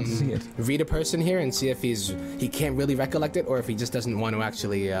can't see it. read a person here and see if he can't really recollect it, or if he just doesn't want to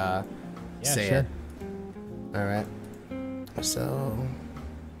actually say sure. it. All right. So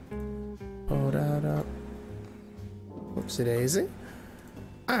hold that up. Oopsie daisy.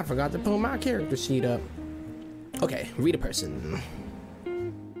 I forgot to pull my character sheet up. Okay, read a person.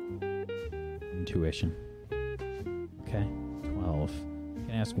 Intuition. Okay, 12. You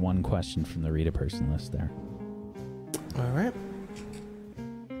can ask one question from the read a person list there. All right.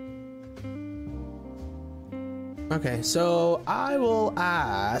 Okay, so I will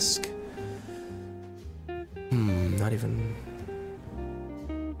ask. Not even.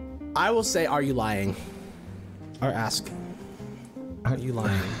 I will say, "Are you lying?" Or ask, "Are you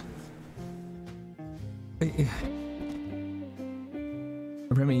lying?"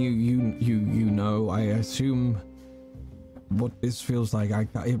 Remy, you know. I assume what this feels like.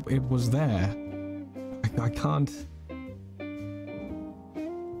 It was there. I can't.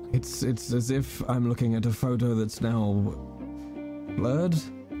 It's as if I'm looking at a photo that's now blurred.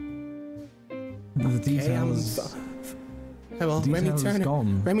 The details. Well, the Remy details Turner.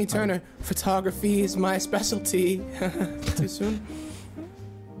 gone. Remy Turner. Photography is my specialty. Too soon.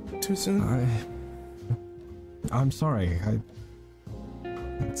 Too soon. I'm sorry.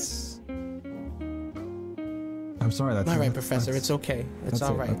 I'm sorry. That's All right, Professor. It's okay. It's that's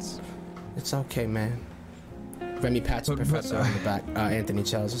all it, right. that's- It's okay, man. Remy pats the But- Professor on the back. Anthony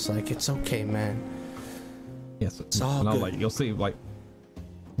Chell's just like, "It's okay, man." Yes, It's all and I'll, good. like, you'll see, like,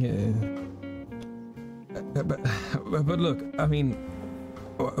 yeah. But look, I mean,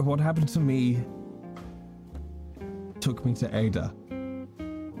 What happened to me took me to Ada.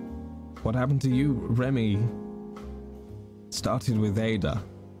 What happened to you, Remy, started with Ada.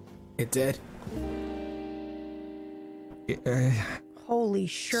 It did. Holy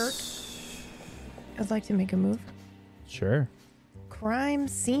shirt. I'd like to make a move. Sure. Crime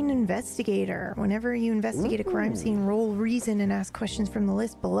scene investigator. Whenever you investigate a crime scene, roll reason and ask questions from the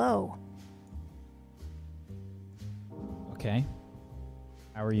list below. Okay.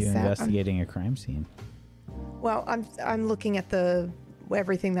 How are you Is that- investigating a crime scene? Well, I'm looking at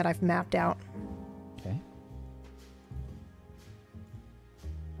everything that I've mapped out. Okay.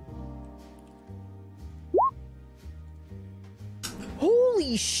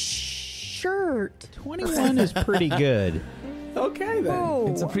 Holy shirt. 21 is pretty good. Okay, then. Whoa.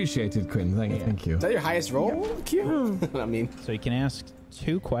 It's appreciated, Quinn. Thank you. Is that your highest roll? Q? I mean, So you can ask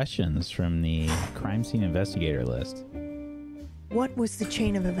 2 questions from the crime scene investigator list. What was the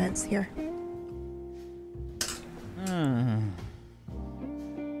chain of events here?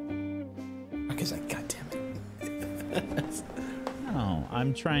 because goddamn it. No,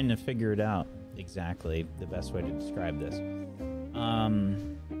 I'm trying to figure it out exactly the best way to describe this.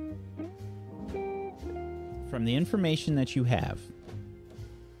 From the information that you have,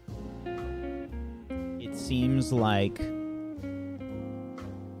 it seems like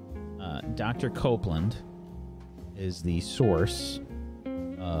Dr. Copeland is the source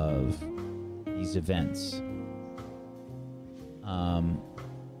of these events. From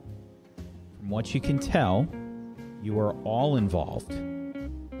what you can tell, you are all involved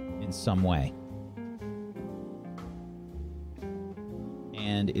in some way.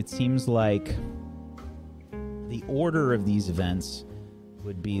 And it seems like the order of these events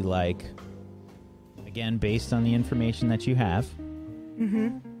would be like, again, based on the information that you have,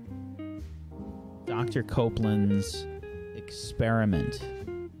 Dr. Copeland's experiment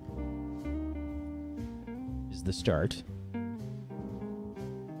is the start.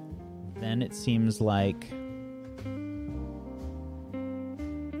 Then it seems like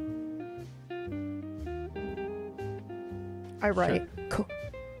I write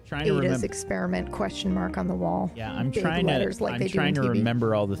trying to Ada's remember. experiment question mark on the wall. Yeah, I'm Big trying letters to. like I'm they do trying in to TV.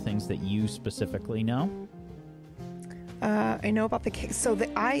 remember all the things that you specifically know. I know about the case. So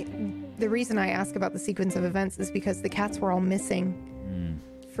the reason I ask about the sequence of events is because the cats were all missing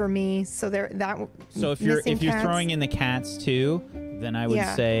for me. So So if you're cats, throwing in the cats too, then I would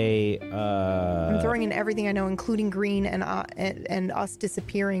Yeah. say I'm throwing in everything I know, including Green and us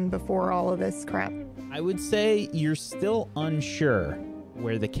disappearing before all of this crap. I would say you're still unsure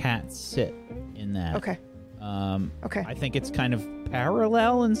where the cats sit in that. Okay. Okay. I think it's kind of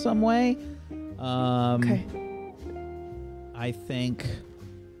parallel in some way. Okay. I think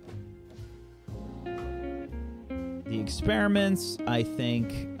the experiments, I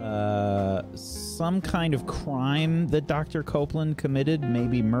think some kind of crime that Dr. Copeland committed,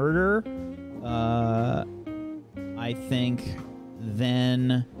 maybe murder. I think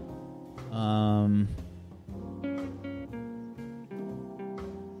then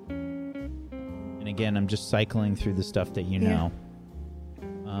and again, I'm just cycling through the stuff that you know.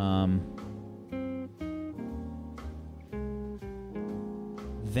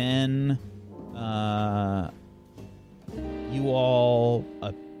 Then you all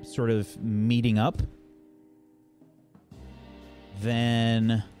sort of meeting up.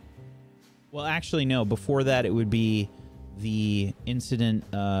 Then, well, actually, no. Before that, it would be the incident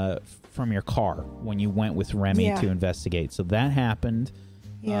from your car when you went with Remy to investigate. So that happened.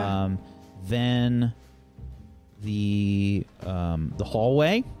 Yeah. Then the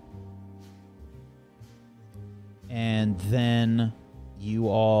hallway, and then you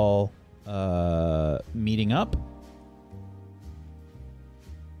all meeting up,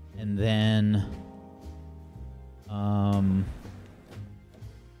 and then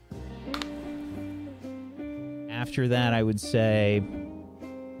after that, I would say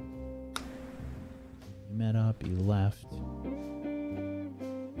you met up, you left.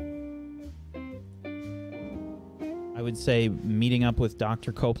 I would say meeting up with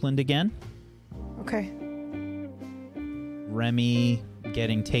Dr. Copeland again. Okay. Remy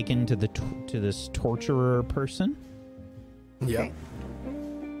getting taken to this torturer person. Yep.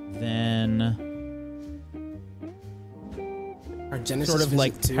 Then Our Genesis sort of visit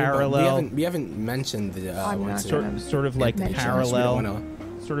like too, but parallel. We haven't mentioned the I'm ones not that- gonna- Sort of like mention. parallel. We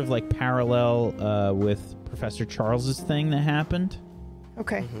don't Sort of like parallel with Professor Charles's thing that happened.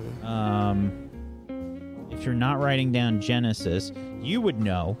 Okay. If you're not writing down Genesis, you would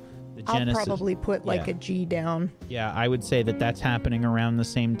know the I'll Genesis. probably put like yeah. a G down. Yeah, I would say that that's happening around the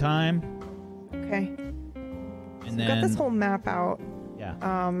same time. Okay. And We've then got this whole map out.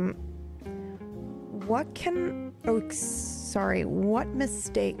 Yeah. What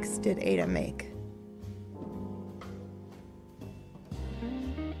mistakes did Ada make?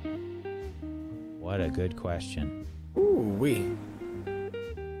 What a good question. Ooh, wee.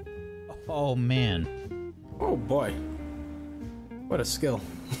 Oh, man. Oh, boy. What a skill.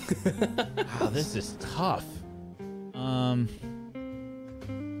 Wow, this is tough.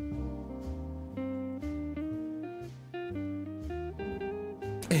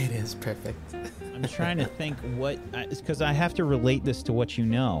 It is perfect. I'm trying to think what... Because I have to relate this to what you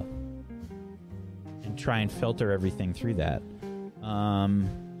know. And try and filter everything through that.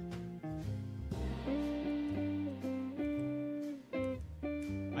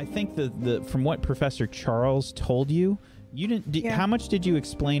 I think the from what Professor Charles told you, you didn't. Yeah. How much did you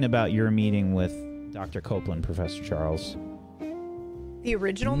explain about your meeting with Dr. Copeland, Professor Charles? The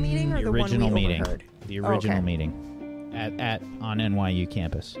original meeting or The the original one we meeting. overheard? The original okay. meeting on NYU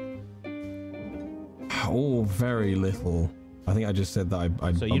campus. Oh, very little. I think I just said that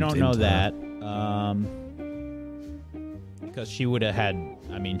I So you bumped don't know into her. that, because she would have had.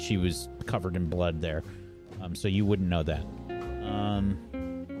 I mean, she was covered in blood there, so you wouldn't know that.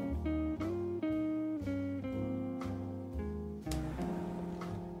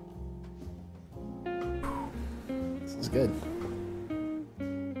 This is good.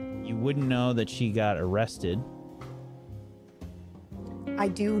 You wouldn't know that she got arrested. I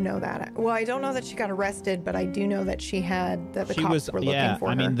do know that. Well, I don't know that she got arrested, but I do know that she had that the cops were looking for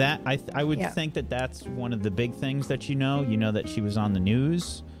her. I mean that I would Yeah. think that that's one of the big things that you know. You know that she was on the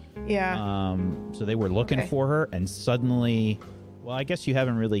news. Yeah. So they were looking Okay. for her, and suddenly, well, I guess you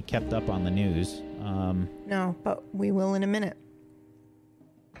haven't really kept up on the news. No, but we will in a minute.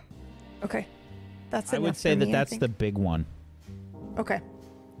 Okay. That's I enough would say for that me, I that's think. the big one. Okay.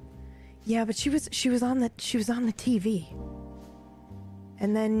 Yeah, but she was on the TV.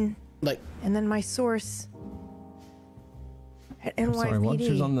 And then my source at I'm NYPD. sorry, what?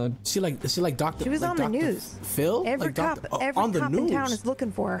 She was on the... Is she like Dr. She was like on the Dr. news. Phil? Every Like cop, Dr. every on the cop news. in town is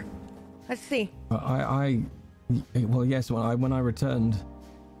looking for her. Let's see. Well, yes. When I returned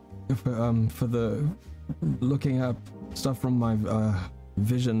for the looking up stuff from my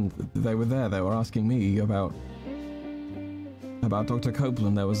vision, they were there. They were asking me about Dr.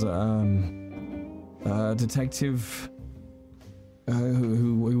 Copeland. There was a detective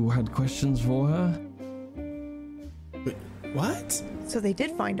who had questions for her. What? So they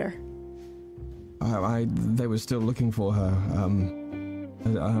did find her. They were still looking for her.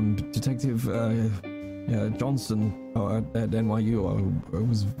 Detective Johnson at NYU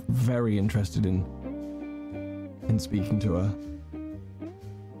was very interested in speaking to her.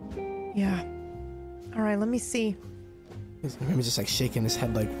 Yeah. All right, let me see. Maybe just like shaking his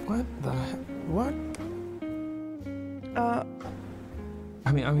head like, what the what?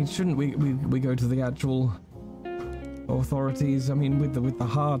 I mean, shouldn't we go to the actual authorities? I mean, with the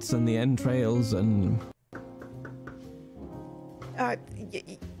hearts and the entrails and.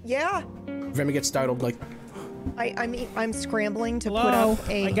 Yeah. Remy gets startled like, I mean, I'm scrambling to Hello, put up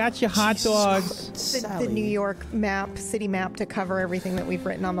a I got you hot dogs. the New York map, city map, to cover everything that we've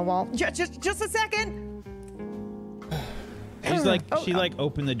written on the wall. Just a second. She's like Oh, she like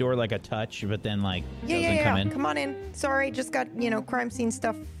opened the door like a touch, but then like Yeah, doesn't come in. Come on in. Sorry, just got crime scene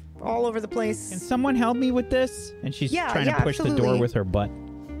stuff all over the place. Can someone help me with this? And she's Yeah, trying to push the door absolutely. with her butt.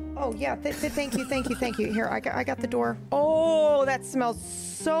 Oh yeah, thank you. Here, I got the door. Oh, that smells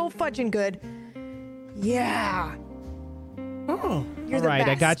so fudging good. Yeah. oh, You're All the right,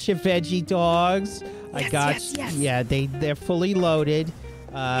 I best. got you veggie dogs. I Yes, got yes. yeah, they're fully loaded.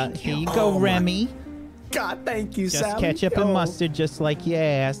 Here you go, Oh, my Remy. God, thank you, Just Sally. ketchup Yo. and mustard, just like you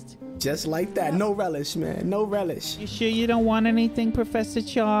asked. Just like that. No relish, man. No relish. You sure you don't want anything, Professor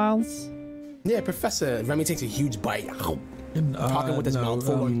Charles? Yeah, Professor. Remy takes a huge bite. Talking with his mouth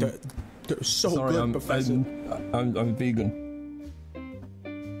full. Like, they're so Sorry, good, Professor. I'm vegan.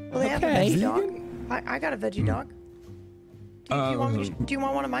 Well, they have a Okay. veggie dog. I got a veggie dog. Do you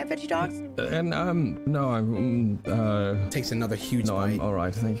want one of my veggie dogs? No, I'm Takes another huge no, bite. I'm all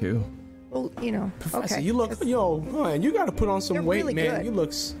right, thank you. Well, Professor, okay. you look, man, you gotta put on some They're weight, really man. good. You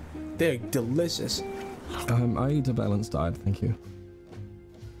look, they're delicious. I eat a balanced diet, thank you.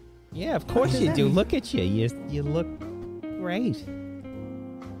 Yeah, of course does you that do. mean? Look at you. You look great.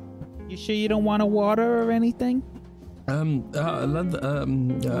 You sure you don't want a water or anything? You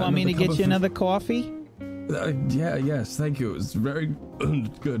Want me to get you another coffee? Yes, thank you. It's very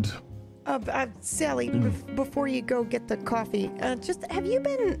good. Sally, before you go get the coffee, just have you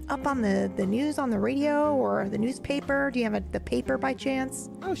been up on the news on the radio or the newspaper? Do you have the paper by chance?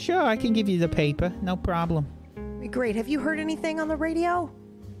 Oh, sure. I can give you the paper. No problem. Great. Have you heard anything on the radio?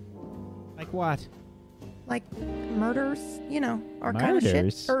 Like what? Like murders, or kind of shit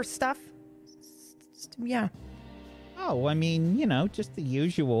Murders? or stuff. Yeah. Oh, I mean, just the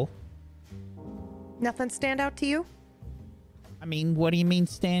usual. Nothing stand out to you? I mean, what do you mean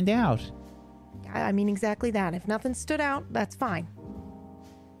stand out? I mean exactly that. If nothing stood out, that's fine.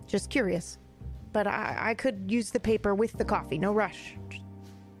 Just curious. But I could use the paper with the coffee. No rush.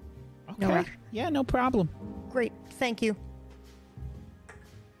 Okay. No rush. Yeah, no problem. Great. Thank you.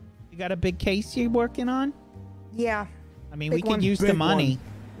 You got a big case you're working on? Yeah. I mean, Big we could one. use the Big money.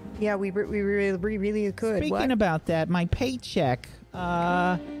 Yeah, we really could. Speaking What? about that, my paycheck.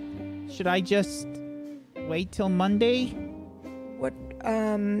 Should I just wait till Monday? What?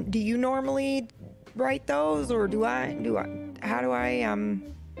 Do you normally write those, or do I? How do I?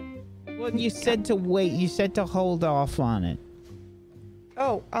 Well, you said to wait. You said to hold off on it.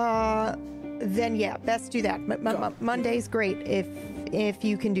 Oh, then yeah, best do that. Monday's great if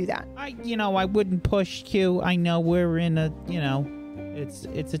you can do that. I wouldn't push Q. I know we're in a,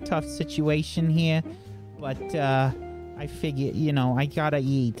 it's a tough situation here, but I figure, I gotta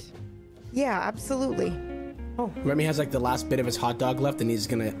eat. Yeah, absolutely. Oh, Remy has like the last bit of his hot dog left, and he's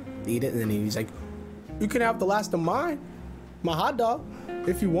gonna eat it, and then he's like, "You can have the last of my hot dog,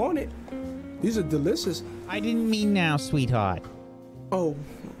 if you want it. These are delicious." I didn't mean now, sweetheart. Oh,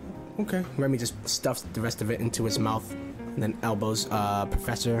 okay. Remy just stuffs the rest of it into his mouth, and then elbows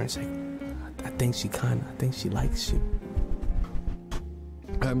Professor. And it's like, I think she likes you.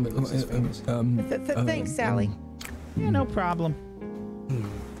 Thanks, Sally. Yeah, no problem.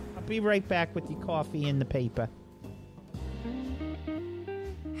 I'll be right back with your coffee and the paper.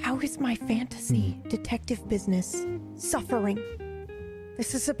 How is my fantasy detective business suffering?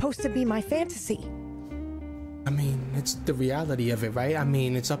 This is supposed to be my fantasy. I mean, it's the reality of it, right? I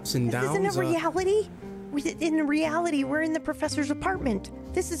mean, it's ups and downs. This isn't a reality. In reality, we're in the professor's apartment.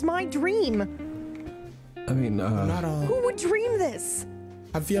 This is my dream. I mean, Not all. Who would dream this?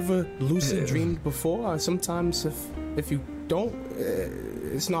 Have you ever lucid dreamed before? Sometimes if you don't,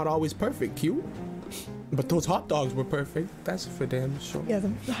 it's not always perfect, Q. But those hot dogs were perfect. That's for damn sure. Yeah,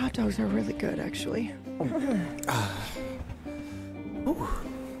 the hot dogs are really good, actually.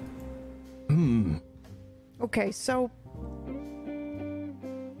 Okay, so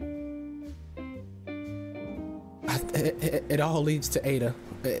It all leads to Ada.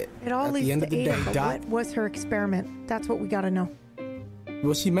 it all At leads the end to of the Ada, day, but Dot. what was her experiment? That's what we gotta know.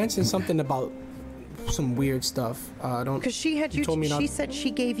 Well, she mentioned something about some weird stuff. I don't. Because she had you. told me not. She said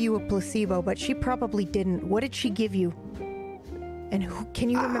she gave you a placebo, but she probably didn't. What did she give you? And who, can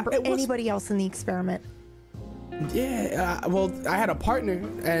you remember it was- anybody else in the experiment? Yeah. Well, I had a partner,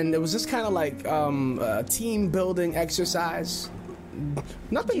 and it was just kind of like a team building exercise. Do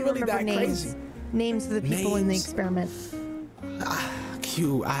Nothing you really remember that names? crazy. Names of the people in the Names? experiment.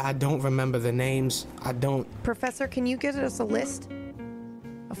 Q. I don't remember the names. I don't. Professor, can you give us a list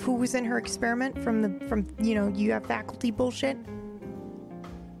of who was in her experiment from you have faculty bullshit?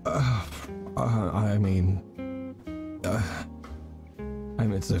 I mean,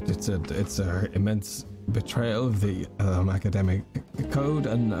 it's a immense betrayal of the academic code,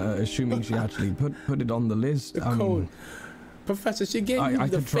 and assuming she actually put it on the list. The code. Professor, she gave you I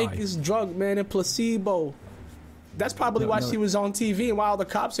the could try. fakest drug, man, a placebo. That's probably why she was on TV and why all the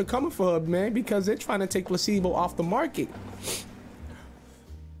cops are coming for her, man, because they're trying to take placebo off the market.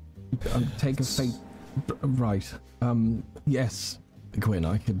 Take a fake. Right. Yes, Gwen,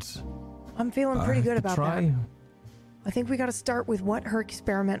 I could. I'm feeling pretty good about try. that. I think we got to start with what her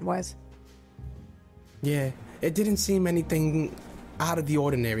experiment was. Yeah, it didn't seem anything out of the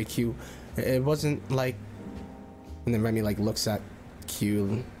ordinary, Q. It wasn't like. And then Remy looks at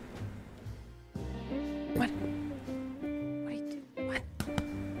Q. What? What do you do? What?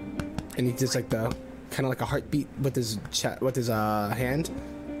 And he just kind of like a heartbeat with his hand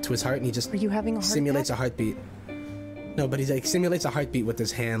to his heart, and he just Are you having a heart simulates attack? a heartbeat. No, but he's simulates a heartbeat with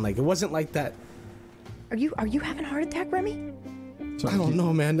his hand. Like it wasn't like that. Are you having a heart attack, Remy? Sorry, I don't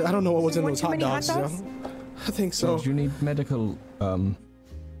know, man. I don't know what was in One those too hot many hot dogs. dogs? I think so. Do you need medical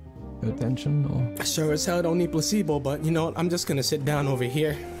attention or? Sure as hell don't need placebo, but you know what? I'm just gonna sit down over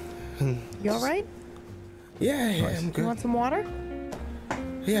here. You all right? Yeah, I'm You good. want some water?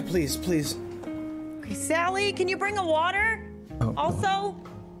 Yeah, please. Okay, Sally, can you bring a water? Oh, Also,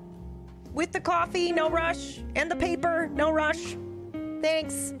 with the coffee, no rush, and the paper, no rush.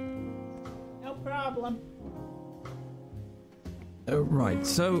 Thanks. No problem. Right.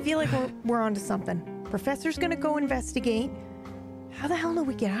 So. I feel like we're onto something. Professor's gonna go investigate. How the hell do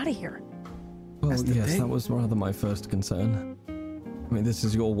we get out of here? Well, That's the yes, thing. that was rather my first concern. I mean, this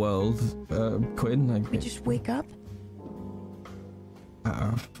is your world, Quinn. We just wake up?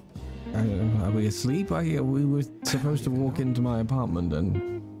 Are we asleep? We were supposed to walk into my apartment,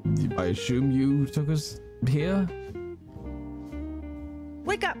 and I assume you took us here?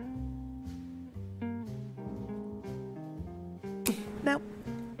 Wake up! No.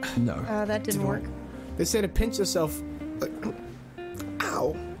 No. That didn't work. They say to pinch yourself.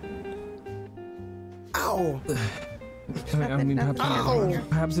 Ow. Ow. I mean,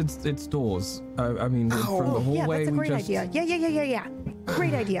 perhaps it's doors. I mean, from the hallway. Yeah, that's a great idea. Yeah.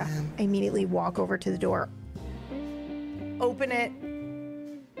 Great idea. I immediately walk over to the door. Open it.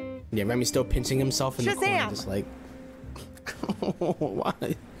 Yeah, Remy's still pinching himself in the corner, Shazam! just like.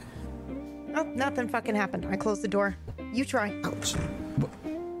 Why? Oh, nothing fucking happened. I closed the door. You try. Ouch.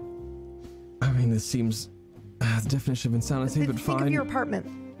 I mean, this seems the definition of insanity, but fine. Think of your apartment.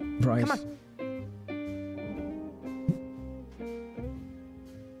 Right. Come on.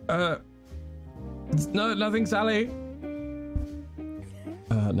 No, nothing, Sally.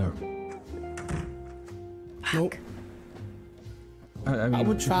 No. Nope. I mean, I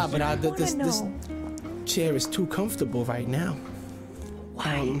would try, but this know. chair is too comfortable right now.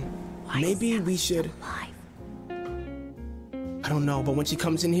 Why? Maybe we should. I don't know, but when she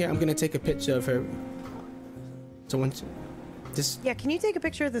comes in here, I'm gonna take a picture of her. So when this. Yeah, can you take a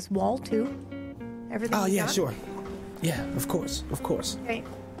picture of this wall too? Everything. Oh you yeah, got? sure. Yeah, of course. Okay.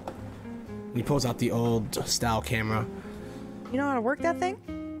 He pulls out the old style camera. You know how to work that thing?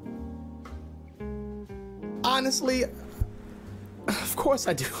 Honestly, of course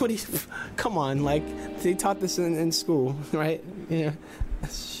I do. Come on, like they taught this in school, right? Yeah.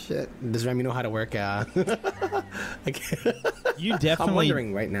 Shit. Does Remy know how to work? You definitely. I'm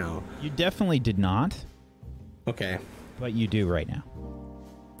wondering right now. You definitely did not. Okay. But you do right now.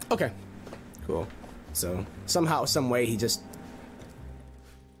 Okay. Cool. So somehow, some way, he just.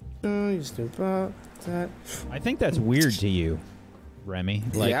 Just about that. I think that's weird to you, Remy.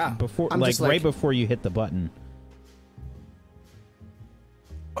 Like, yeah. Before, I'm like just right before you hit the button.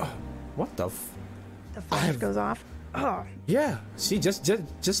 What the? The flash goes off. Oh. Yeah. See,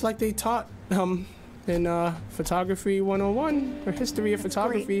 just like they taught in photography 101 or history of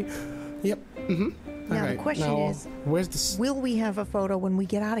photography. Great. Yep. Mm-hmm. Now the question is, where's the? Will we have a photo when we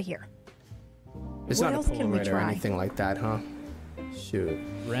get out of here? It's what not else a can we Polaroid or try? anything like that, huh? Shoot.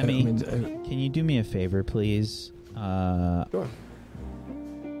 Remy, can you do me a favor, please? Sure.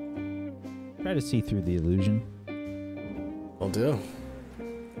 Try to see through the illusion. Will do.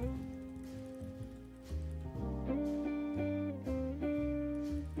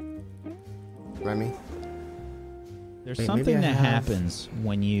 Remy? There's Wait, something maybe I that have- happens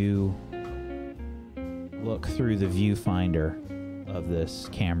when you look through the viewfinder of this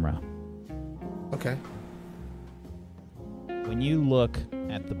camera. Okay. When you look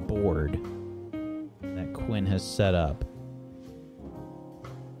at the board that Quinn has set up,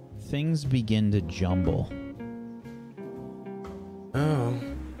 things begin to jumble. Oh.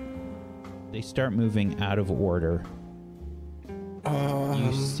 They start moving out of order.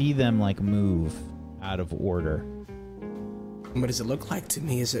 You see them like move out of order. What does it look like to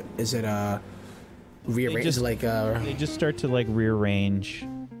me? Is it rearranged just- like They just start to like rearrange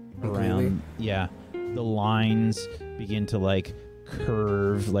around. Yeah. The lines begin to like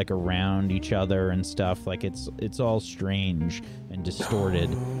curve like around each other and stuff. Like it's all strange and distorted.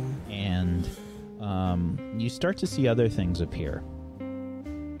 And you start to see other things appear.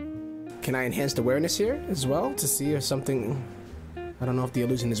 Can I enhance the awareness here as well to see if something? I don't know if the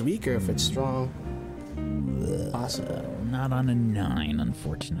illusion is weak or if it's strong. Possible. Not on a 9,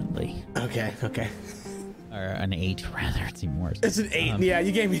 unfortunately. Okay. Or an 8, rather. It's even worse. It's an 8. Yeah,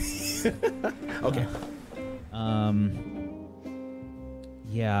 you gave me. Okay.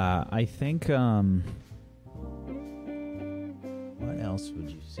 Yeah, I think, what else would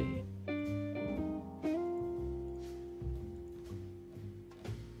you see?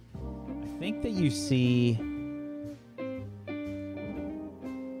 I think that you see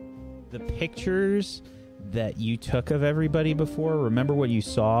the pictures that you took of everybody before. Remember what you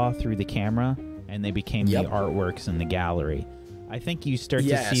saw through the camera? And they became the artworks in the gallery. I think you start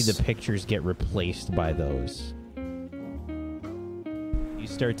to see the pictures get replaced by those. You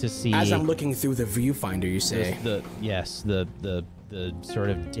start to see, as I'm looking through the viewfinder, you say. the sort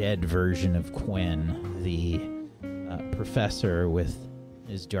of dead version of Quinn, the professor with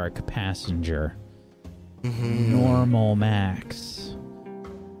his dark passenger, normal Max,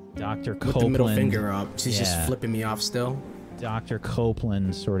 Dr. Copeland. With the middle finger up. She's just flipping me off still. Dr.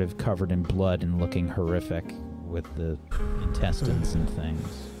 Copeland sort of covered in blood and looking horrific with the intestines and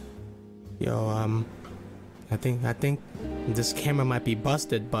things. Yo, I think this camera might be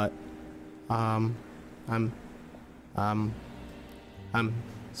busted, but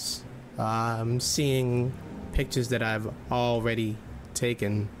I'm seeing pictures that I've already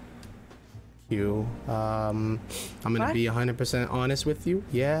taken. You, I'm gonna be 100% honest with you.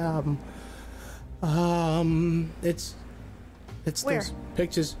 Yeah, it's Where? those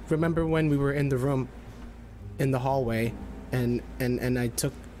pictures. Remember when we were in the room, in the hallway, and I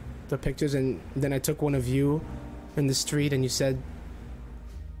took the pictures, and then I took one of you in the street, and you said,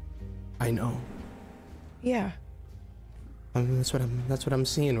 "I know." Yeah. That's what I'm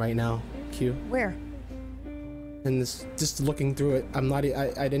seeing right now. Q. Where? And this, just looking through it, I'm not.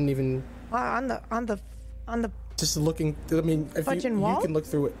 I didn't even. On the. Just looking. I mean, if Fudging you wall? can look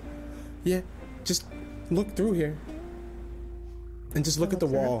through it. Yeah, just look through here. And just look at the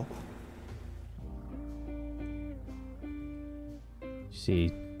look through wall. You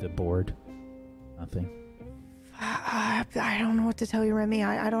see the board? Nothing. I don't know what to tell you, Remy.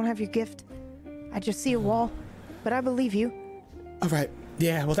 I don't have your gift. I just see a wall, but I believe you. All right.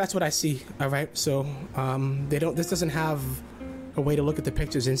 Yeah. Well, that's what I see. All right. So, they don't. This doesn't have a way to look at the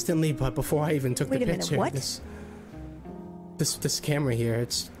pictures instantly. But before I even took Wait the a minute, picture, what? this camera here.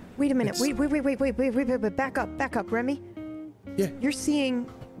 It's. Wait a minute. It's- Wait. Back up, Remy. Yeah. You're seeing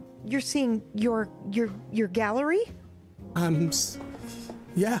your gallery?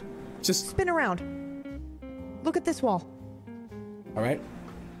 Yeah. Just. Spin around. Look at this wall. All right.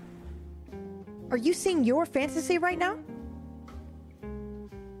 Are you seeing your fantasy right now?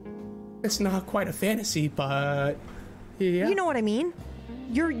 It's not quite a fantasy, but yeah. You know what I mean?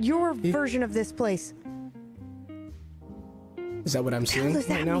 Your version of this place. Is that what I'm seeing does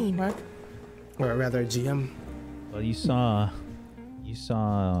that right now, mean? Mark? Or rather, GM. Well, you saw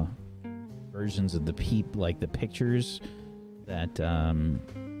versions of the the pictures that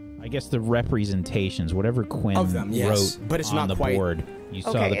I guess the representations, whatever Quinn Of them, yes. wrote But it's on not the quite- board. You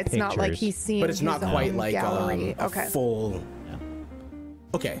saw Okay, the it's pictures. not like he's seeing But it's not his quite own like gallery. a Okay. full. Yeah.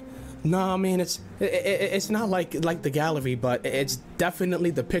 Okay. No, I mean it's not like the gallery, but it's definitely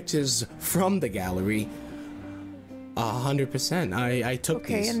the pictures from the gallery. 100%. I took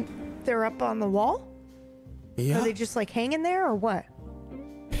Okay, these. and they're up on the wall? Yeah. Are they just like hanging there or what?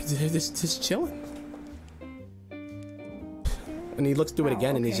 They're just chilling. And he looks through it Oh,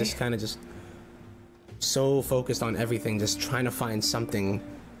 again, and he's okay. just kind of just so focused on everything, just trying to find something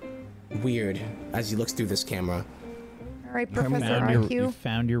weird as he looks through this camera. All right, You Professor found you RQ,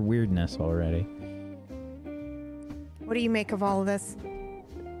 found your weirdness already. what do you make of all of this?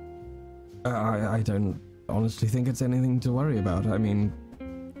 I don't honestly think it's anything to worry about. I mean,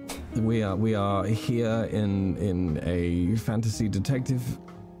 we are here in a fantasy detective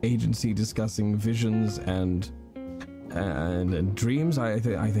agency discussing visions and dreams. I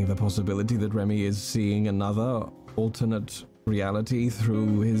think the possibility that Remy is seeing another alternate reality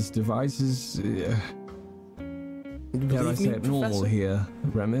through his devices. Dare I say it, normal here,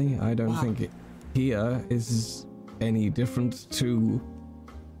 Remy. I don't think here is any different to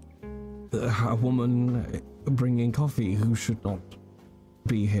a woman bringing coffee who should not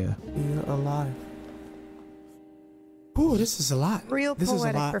be here. You're alive. Ooh, this is a lot. Real This is a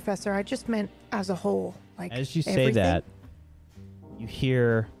poetic, lot. Professor. I just meant as a whole. Like As you say everything. that, you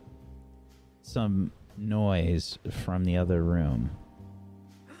hear some noise from the other room.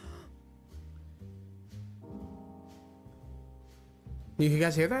 You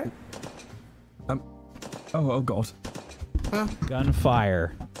guys hear that? Oh God.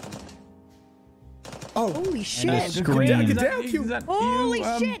 Gunfire. Oh, Holy And a shit! scream. get down, Q. Holy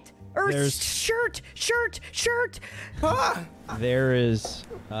shit! there's- Shirt! There is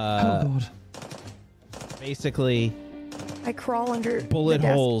Oh God. basically I crawl under bullet the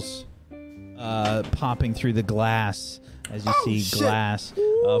desk. holes popping through the glass as you see shit. glass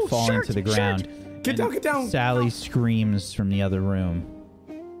Ooh, falling shirt, to the shirt. ground. Get down, get down. Sally screams from the other room.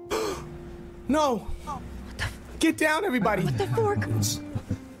 No. Get down, everybody. The fork.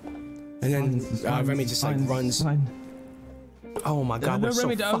 And then Remy just like runs. Fine. Oh my God, No, we're so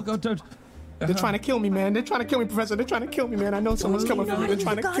Remy, fucked. don't. They're trying to kill me, man. They're trying to kill me, Professor. They're trying to kill me, man. I know someone's coming for me. They're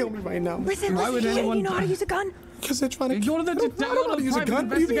trying to kill me right now. Listen, Why would listen, anyone- you know how to use a gun? Because they're trying to kill You're the I don't know how to use a gun.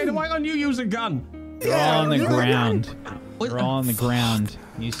 What do you mean? investigator. Why can't you use a gun? They're all on the you got a ground. They're all on the ground.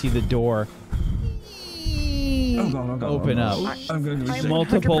 You see the door Oh God. open up. I'm going to I'm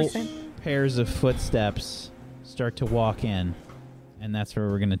Multiple 100%. pairs of footsteps start to walk in, and that's where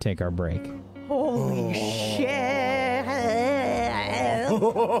we're going to take our break. Holy shit!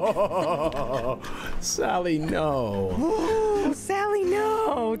 Sally, no. Oh, Sally, I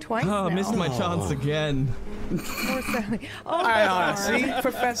know. Twice Oh, now. missed my chance again. Poor Sally. Oh, I sorry. see,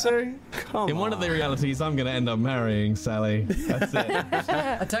 Professor. Come In one of the realities, I'm going to end up marrying Sally. That's it.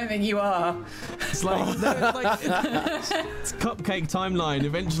 I don't think you are. It's like, it's cupcake timeline.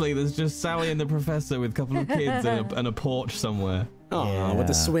 Eventually, there's just Sally and the professor with a couple of kids and a porch somewhere. Oh, with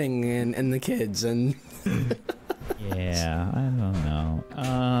the swing and the kids and. Yeah, I don't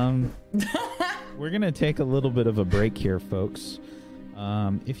know. We're going to take a little bit of a break here, folks.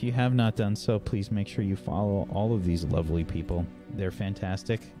 If you have not done so, please make sure you follow all of these lovely people. They're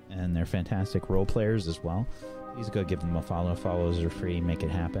fantastic, and they're fantastic role players as well. Please go give them a follow. Follows are free. Make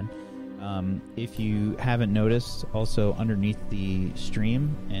it happen. If you haven't noticed, also underneath the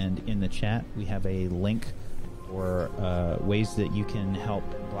stream and in the chat, we have a link for ways that you can help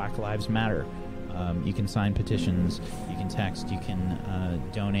Black Lives Matter. You can sign petitions, you can text, you can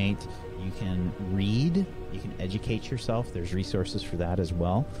donate, you can read, you can educate yourself. There's resources for that as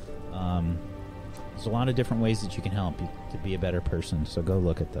well. There's a lot of different ways that you can help to be a better person, so go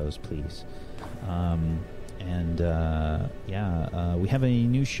look at those, please. We have a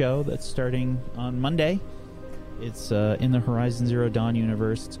new show that's starting on Monday. It's in the Horizon Zero Dawn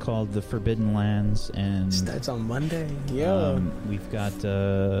universe. It's called The Forbidden Lands, and Starts on Monday. Yeah. We've got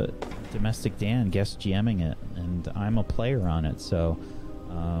Domestic Dan guest GMing it, and I'm a player on it. So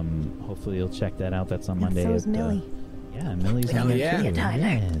hopefully you'll check that out. That's on Monday. So is Millie. Yeah, Millie's on Hell there yeah. too. Amelia Tyler.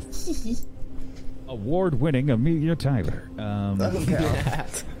 Yes. Award-winning Amelia Tyler.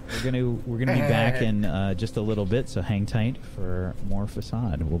 We're gonna be back in just a little bit, so hang tight for more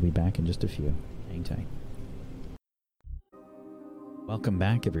Facade. We'll be back in just a few. Hang tight. Welcome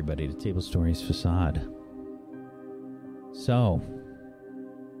back, everybody, to Table Stories Facade. So,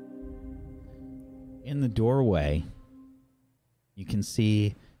 in the doorway, you can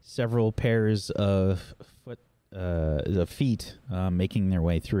see several pairs of feet making their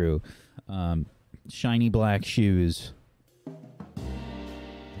way through. Shiny black shoes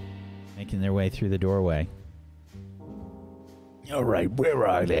making their way through the doorway. All right, where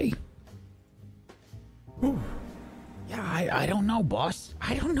are they? Whew. Yeah, I don't know, boss.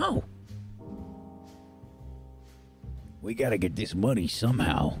 I don't know. We gotta get this money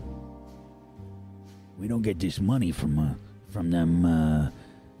somehow. We don't get this money from them,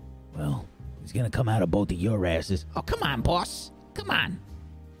 well, it's gonna come out of both of your asses. Oh, come on, boss. Come on.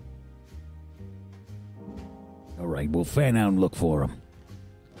 All right, we'll fan out and look for them.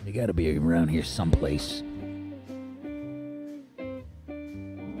 They gotta be around here someplace.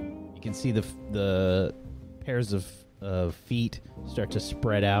 You can see the pairs of feet start to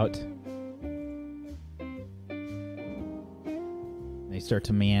spread out. They start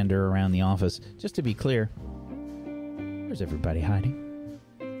to meander around the office. Just to be clear, where's everybody hiding?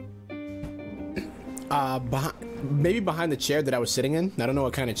 Maybe behind the chair that I was sitting in. I don't know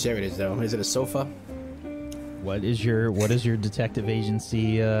what kind of chair it is though. Is it a sofa? What is your detective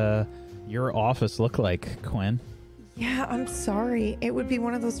agency your office look like, Quinn? Yeah, I'm sorry. It would be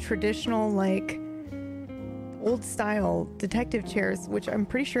one of those traditional, like, old style detective chairs, which I'm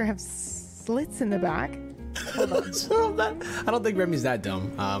pretty sure have slits in the back. Hold on. I don't think Remy's that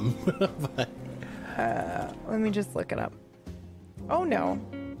dumb. But Let me just look it up. Oh no.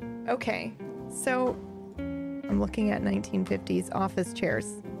 Okay. So I'm looking at 1950s office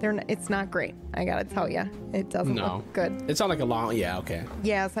chairs. It's not great. I gotta tell you, it doesn't look good. it's not like a long. Yeah, okay.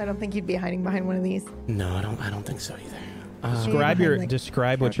 Yes, I don't think you'd be hiding behind one of these. No, I don't think so either.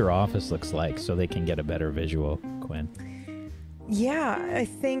 Describe what your office looks like so they can get a better visual, Quinn. Yeah, I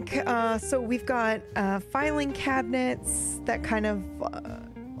think so. We've got filing cabinets that kind of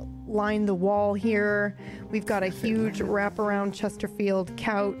line the wall here. We've got a huge wraparound Chesterfield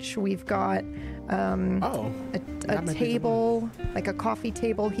couch. We've got a table, like a coffee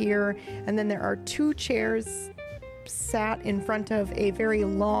table here, and then there are two chairs sat in front of a very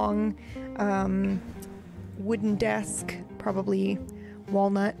long wooden desk, probably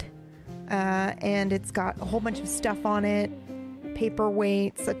walnut, and it's got a whole bunch of stuff on it.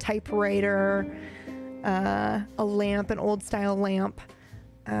 Paperweights, a typewriter, a lamp, an old style lamp,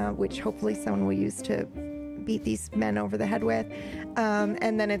 which hopefully someone will use to beat these men over the head with.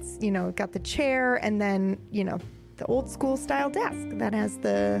 And then it's, got the chair, and then, the old school style desk that has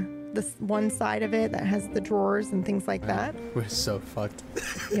the one side of it that has the drawers and things like that. We're so fucked.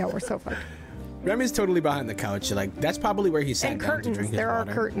 Yeah, we're so fucked. Remy's totally behind the couch. Like, that's probably where he sat And down to curtains. drink his There are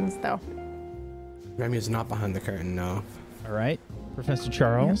water. curtains, though. Remy is not behind the curtain, no. All right, Professor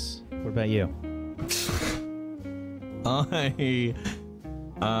Charles, what about you?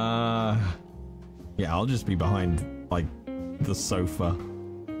 I'll just be behind, like, the sofa.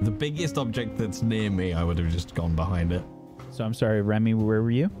 The biggest object that's near me, I would have just gone behind it. So I'm sorry, Remy, where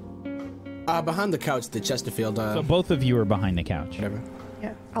were you? Behind the couch, the Chesterfield. So both of you are behind the couch. Whatever.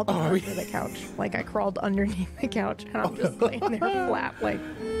 Yeah, I'll be under the couch. Like I crawled underneath the couch and I'm just laying there flat. Like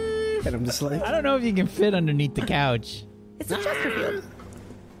And I'm just like, I don't know if you can fit underneath the couch. it's a Chesterfield.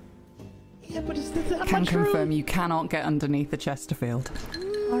 Yeah, but it's that Can much room. confirm you cannot get underneath the Chesterfield.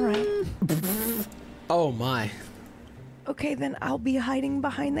 All right. oh my. Okay, then I'll be hiding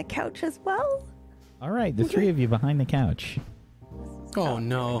behind the couch as well. All right, the three of you behind the couch. Oh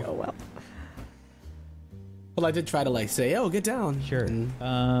no. Oh well. Well, I did try to like say, "Oh, get down." Sure.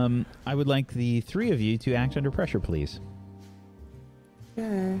 And- I would like the three of you to act under pressure, please.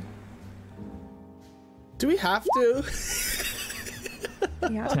 Yeah. Do we have to?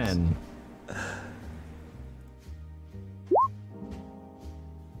 Yeah. 10.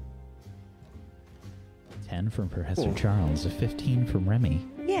 Ten from Professor Charles, a 15 from Remy.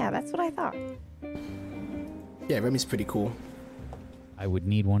 Yeah, that's what I thought. Yeah, Remy's pretty cool. I would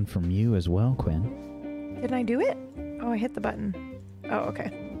need one from you as well, Quinn. Didn't I do it? Oh, I hit the button. Oh,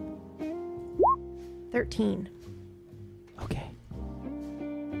 okay. 13. Okay.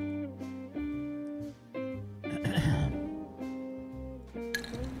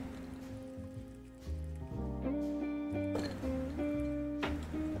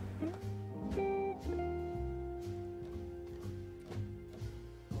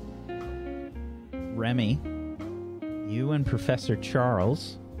 Remy, you and Professor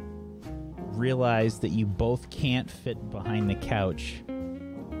Charles realize that you both can't fit behind the couch.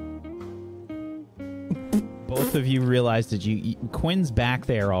 Both of you realize that Quinn's back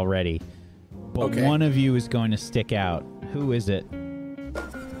there already, but Okay. one of you is going to stick out. Who is it?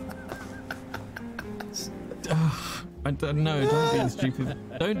 I don't know. Don't do the stupid.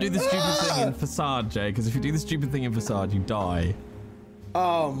 Don't do the stupid thing in facade, Jay. Because if you do the stupid thing in facade, you die.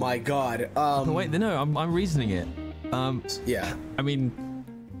 Oh my god. But wait, no, I'm reasoning it. Yeah. I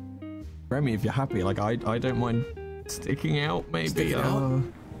mean, Remy, if you're happy, like I don't mind sticking out. Maybe. Sticking out?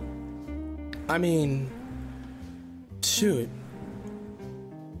 I mean, shoot.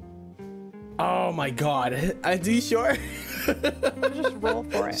 Oh my god. Are you sure? Just roll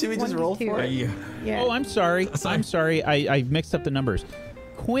for it. Should we just roll for it? Yeah. Oh, I'm sorry. I'm sorry. I mixed up the numbers.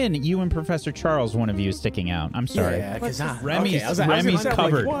 Quinn, you and Professor Charles, one of you is sticking out. I'm sorry. Yeah, because Remmy's, okay, I was Remmy's like,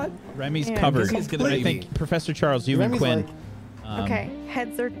 covered. what? Remmy's Yeah, covered. this is gonna I be- think Professor Charles, you Remmy's and Quinn. like- Okay,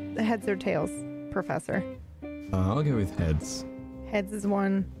 heads or tails, Professor. I'll go with heads. Heads is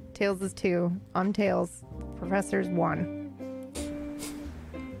 1, tails is 2. I'm tails. Professor's 1.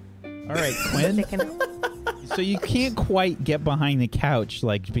 All right, Quinn. Sticking out. So you can't quite get behind the couch,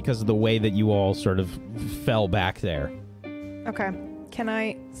 like because of the way that you all sort of fell back there. Okay. Can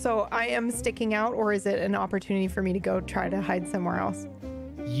I? So I am sticking out, or is it an opportunity for me to go try to hide somewhere else?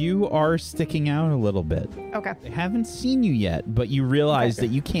 You are sticking out a little bit. Okay. They haven't seen you yet, but you realize Okay.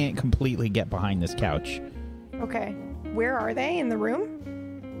 that you can't completely get behind this couch. Okay. Where are they in the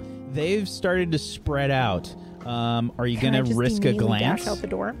room? They've started to spread out. Are you Can going I to just risk a immediately glance? dash out the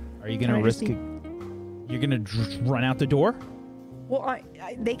door? Are you Can going I to just risk You're going to run out the door? Well,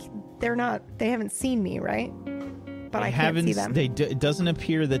 they're not. They haven't seen me, right? But They I can't haven't, see them. it doesn't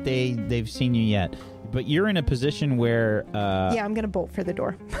appear that they've seen you yet. But you're in a position where Yeah, I'm gonna bolt for the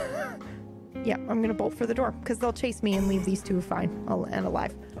door. Yeah, I'm gonna bolt for the door because they'll chase me and leave these two fine and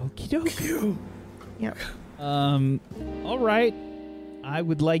alive. Okie dokie. Yeah. All right. I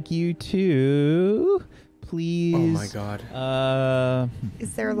would like you to please. Oh my god.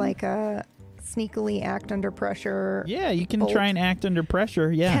 Is there like a sneakily act under pressure? Yeah, you can bolt? try and act under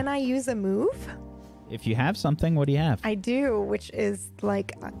pressure. Yeah. Can I use a move? If you have something, what do you have? I do, which is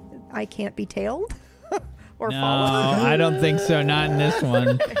like I can't be tailed or No, followed. I don't think so. Not in this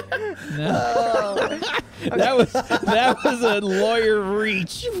one. No. That was a lawyer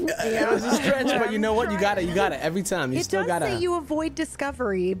reach. It was a stretch, but you know what? You got it. You got it every time. You It still does gotta. say you avoid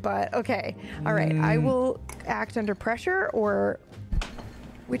discovery, but okay. All right, I will act under pressure, or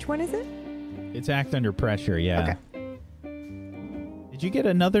which one is it? It's act under pressure. Yeah. Okay. Did you get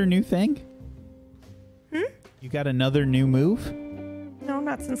another new thing? You got another new move? No,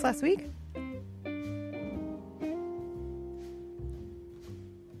 not since last week.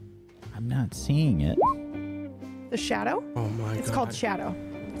 I'm not seeing it. The shadow? Oh my god. It's called shadow.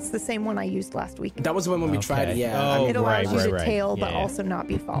 It's the same one I used last week. That was the one when we tried it. Okay. Yeah. Oh, It allows right, you to right. tail, but Yeah. also not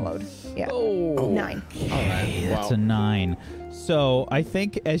be followed. Yeah. Oh. 9. Okay, that's Wow. a 9. So I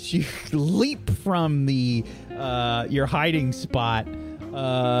think as you leap from the your hiding spot,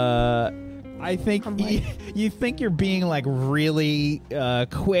 I think I'm like- you think you're being like really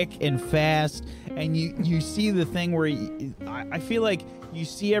quick and fast, and you see the thing where I feel like you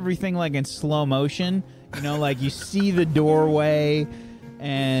see everything like in slow motion. You know, like you see the doorway,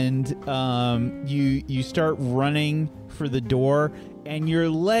 and you start running for the door, and your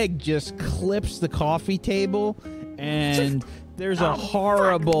leg just clips the coffee table, and there's a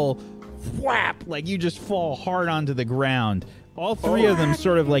horrible whap, like you just fall hard onto the ground. All three of them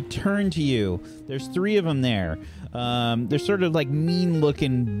sort of like turn to you. There's three of them there. They're sort of like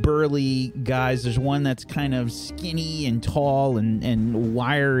mean-looking, burly guys. There's one that's kind of skinny and tall and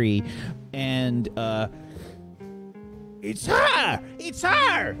wiry, and it's her! It's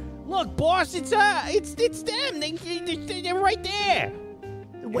her! Look, boss, it's her! It's them! They're right there!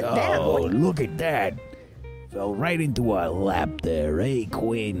 Oh, look at that! Fell right into our lap there, eh,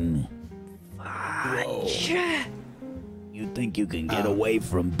 Quinn? Fudge! You think you can get away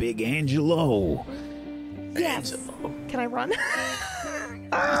from Big Angelo? Yes. Can I run?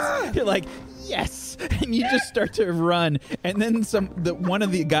 You're like, yes, and you just start to run, and then one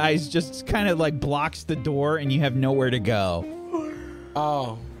of the guys just kind of like blocks the door, and you have nowhere to go.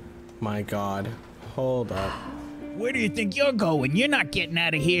 Oh, my God. Hold up. Where do you think you're going? You're not getting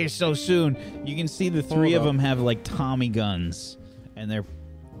out of here so soon. You can see the three of them have like Tommy guns, and they're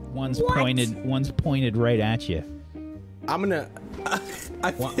one's pointed right at you. I'm gonna.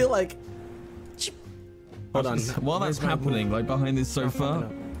 I feel like. Hold on. While that's happening, like behind this sofa,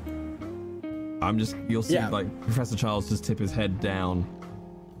 you'll see like Professor Charles just tip his head down.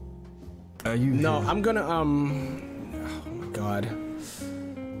 Are you? No, I'm gonna. Oh my God.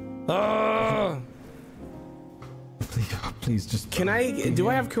 Please just. Can I? Do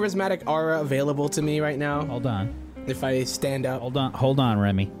I have charismatic aura available to me right now? Hold on. If I stand up. Hold on,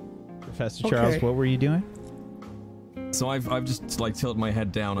 Remy. Professor Charles, what were you doing? So I've just like tilted my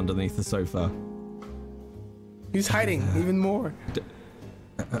head down underneath the sofa. He's hiding even more.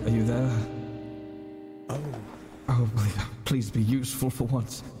 Are you there? Oh, please be useful for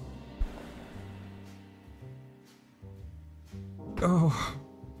once. Oh.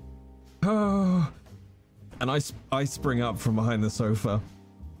 And I spring up from behind the sofa.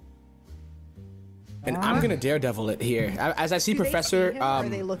 And I'm gonna daredevil it here. As I see Professor, are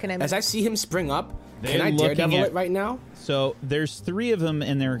they looking at me? as I see him spring up, They're can I daredevil looking it right now? So there's three of them,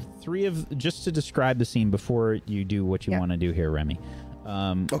 and there are three of, just to describe the scene before you do what you want to do here, Remy.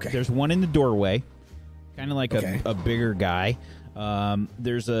 Okay. There's one in the doorway, kind of like a bigger guy.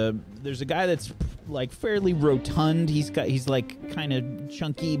 There's a guy that's like fairly rotund. He's like kind of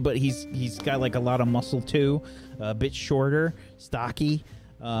chunky, but he's got like a lot of muscle too. A bit shorter, stocky.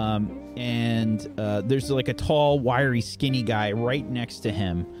 And there's like a tall, wiry, skinny guy right next to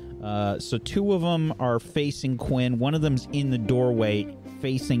him. So two of them are facing Quinn. One of them's in the doorway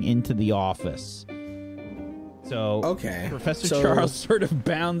facing into the office. So Professor Charles sort of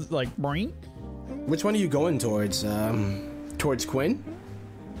bounds like boing. Which one are you going towards? Towards Quinn?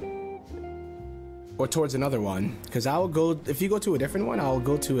 Or towards another one? Because I'll go, if you go to a different one, I'll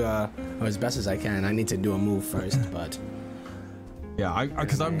go to as best as I can. I need to do a move first, but... Yeah,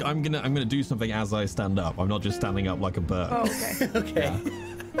 because I'm gonna do something as I stand up. I'm not just standing up like a bird. Oh, okay. Okay. Yeah.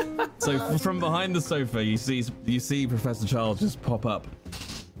 So from behind the sofa, you see Professor Charles just pop up.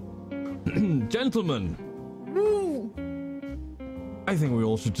 Gentlemen, I think we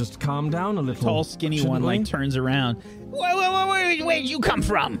all should just calm down a little. Tall, skinny one like turns around. Where'd you come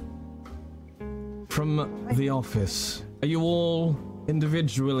from? From the office. Are you all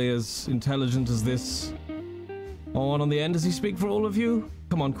individually as intelligent as this? One on the end, does he speak for all of you?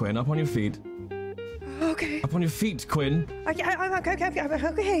 Come on, Quinn, up on your feet. Okay. Up on your feet, Quinn. I'm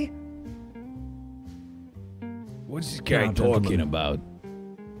okay. What's this guy talking about?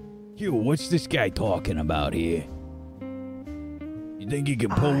 Hugh, what's this guy talking about here? You think you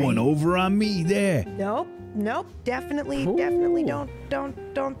can pull one over on me there? Nope. Definitely don't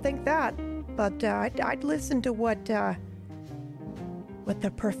think that. But I'd listen to what the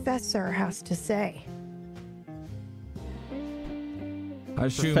professor has to say. I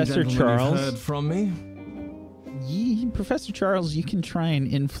assume, Professor Charles, you've heard from me. Professor Charles, you can try and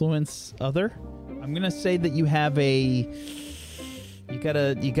influence other. I'm gonna say that you have you got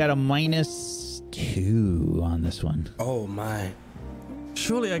a -2 on this one. Oh my!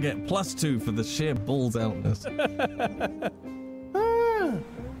 Surely I get +2 for the sheer balls outness.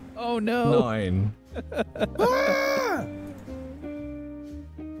 Oh no! 9.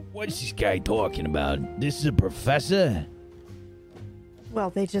 What's this guy talking about? This is a professor? Well,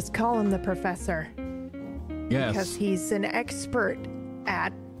 they just call him the professor. Yes. Because he's an expert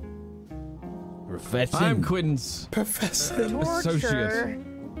at Professor. I'm Quinn's Professor torture. Associate.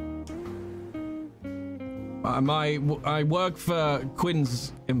 I work for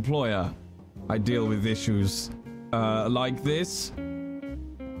Quinn's employer. I deal with issues like this.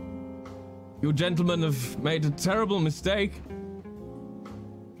 You gentlemen have made a terrible mistake.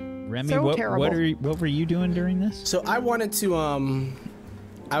 Remy, So what terrible. what were you doing during this? So I wanted to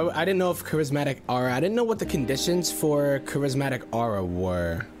I didn't know if charismatic aura. I didn't know what the conditions for charismatic aura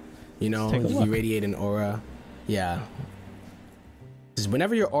were. You know, Let's take a if look. you radiate an aura. Yeah. Because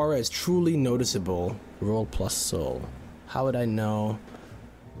whenever your aura is truly noticeable, roll plus soul. How would I know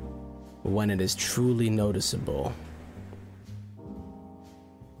when it is truly noticeable?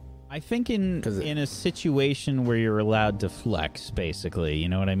 I think in a situation where you're allowed to flex, basically, you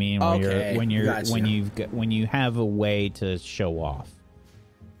know what I mean? Where Okay, gotcha. when you have a way to show off.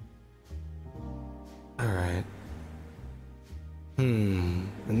 All right. In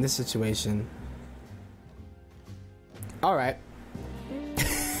this situation. All right.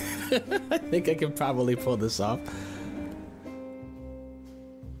 I think I can probably pull this off.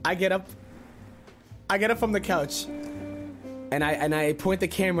 I get up from the couch, and I point the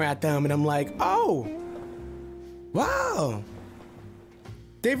camera at them, and I'm like, "Oh, wow,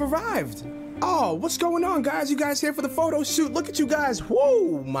 they've arrived. Oh, what's going on, guys? You guys here for the photo shoot? Look at you guys.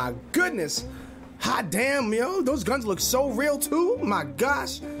 Whoa, my goodness. Hot damn, yo, those guns look so real too. My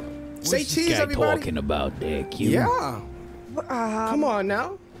gosh. Say What's cheese, this guy everybody. talking about there, Q? Yeah. Come on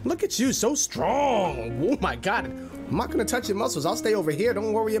now. Look at you, so strong. Oh my God. I'm not gonna touch your muscles. I'll stay over here.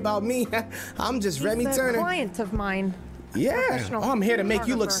 Don't worry about me. I'm just He's Remy a Turner. client of mine. Yeah. Professional Oh, I'm here to make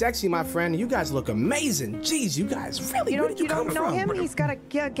you look photographer. sexy, my friend. You guys look amazing. Jeez, you guys really. You Where don't, did you you don't come know from? him? He's got a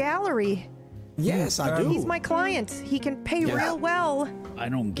gallery. Yes, I do. He's my client. He can pay Yeah. real well. I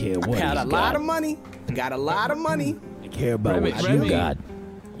don't care I what got a he's lot got. of money. Got a lot of money. I care about Remy, what Remy. you got.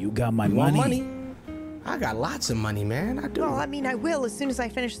 You got my You want money. money? I got lots of money, man. I do. Well, I mean, I will as soon as I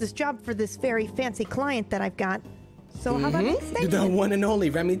finish this job for this very fancy client that I've got. So how about an You're the extension? one and only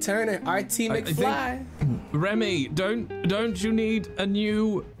Remy Turner, RT I McFly. Remy, don't you need a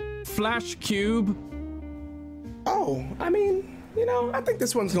new flash cube? Oh, I mean, you know, I think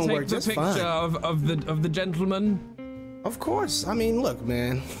this one's gonna Take work the just picture fine. of the gentleman. Of course. I mean, look,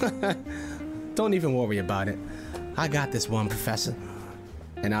 man. Don't even worry about it. I got this one, Professor.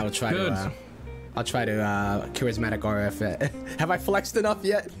 And I will try Good. to. I'll try to charismatic RF. Have I flexed enough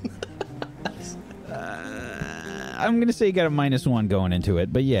yet? I'm gonna say you got a -1 going into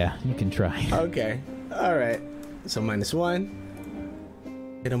it, but yeah, you can try. Okay. All right. So -1.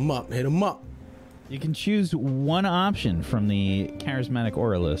 Hit him up. Hit him up. You can choose one option from the charismatic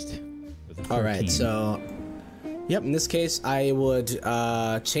aura list. with the All right. 13. So. Yep. In this case, I would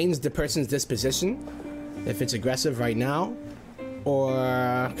change the person's disposition if it's aggressive right now,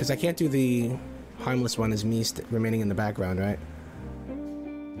 or because I can't do the harmless one as me remaining in the background, right?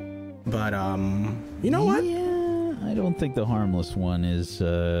 But you know what? Yeah, I don't think the harmless one is.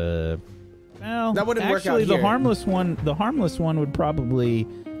 Well, That wouldn't work out actually, the here. harmless one would probably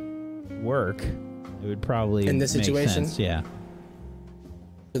work. It would probably In this make situation? sense, yeah.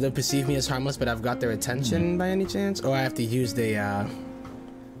 Do they perceive me as harmless, but I've got their attention by any chance? Or I have to use the,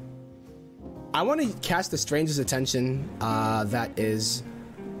 I want to cast the stranger's attention, that is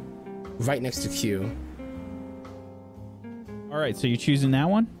right next to Q. All right, so you're choosing that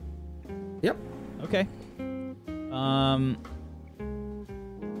one? Yep. Okay.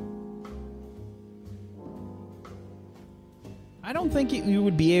 I don't think you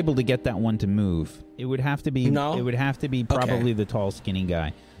would be able to get that one to move. It would have to be. No? It would have to be probably the tall, skinny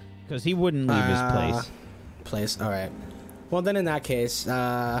guy, because he wouldn't leave his place. Place, all right. Well, then in that case,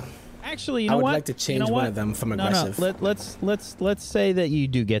 Actually, you I know would what? like to change You know one what? of them from No, aggressive. let's say that you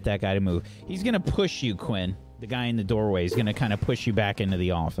do get that guy to move. He's gonna push you, Quinn. The guy in the doorway is gonna kind of push you back into the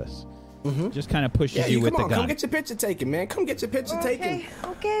office. Just kind of pushes yeah, you with come the on, gun. come get your picture taken, man. Come get your picture taken.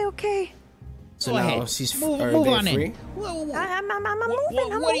 Okay. So Go now ahead. she's Move are on they in. free? I'm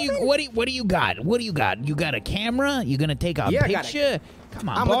moving. What do you got? What do you got? You got a camera? You gonna take a Yeah, I got picture? Come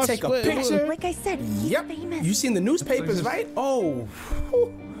on, I'm boss. gonna take a What- picture. Like I said, he's Yep. famous. You seen the newspapers, right? Oh.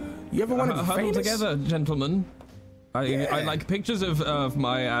 whew. You ever want to be Huddle famous? together, gentlemen. I like pictures of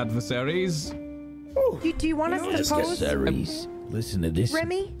my adversaries. Do you want us to pose? Adversaries. Listen to this.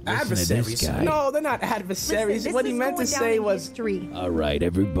 Remy? Listen to Adversaries. this guy. No, they're not adversaries. Listen, What this he is meant to going down say in was. history. All right,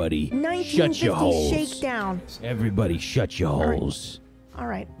 everybody, shut your 1950 holes. shakedown. Everybody, shut your holes. All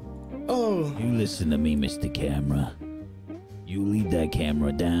right. Oh. You listen to me, Mr. Camera. You leave that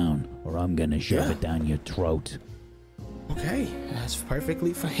camera down, or I'm gonna shove Yeah. it down your throat. Okay, that's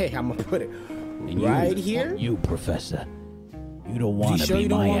perfectly fine. Hey, I'm gonna put it And right here. You, Professor. You don't want to sure be you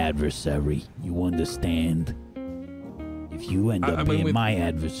don't my want- adversary. You understand? If If you end up being my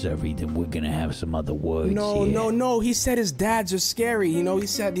adversary, then we're gonna have some other words No, here. no. He said his dads are scary. You know, he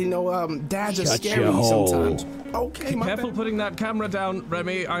said, dads are Shut scary your hole. sometimes. Okay, Be my careful bad. putting that camera down,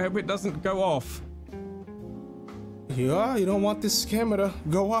 Remy. I hope it doesn't go off. Yeah, you don't want this camera to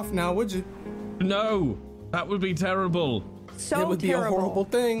go off now, would you? No, that would be terrible. So it would terrible. be a horrible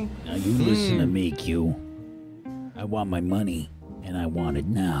thing. Now you listen to me, Q. I want my money, and I want it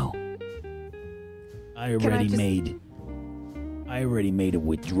now. I already made a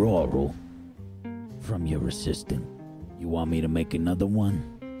withdrawal from your assistant. You want me to make another one?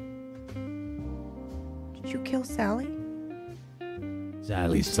 Did you kill Sally?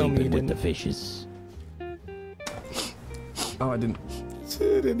 Sally's Please tell me you sleeping with the didn't. fishes. Oh, I didn't She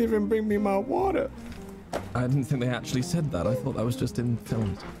didn't even bring me my water. I didn't think they actually said that. I thought that was just in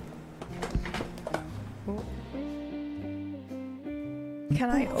films. Can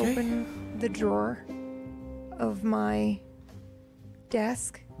I open the drawer of my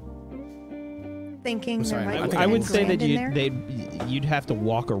desk? Thinking there might be I would $10 say that grand in there? you'd have to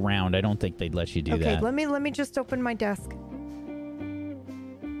walk around. I don't think they'd let you do Okay, that. let me just open my desk.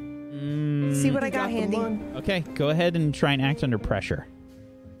 See what I got handy. Okay, go ahead and try and act under pressure.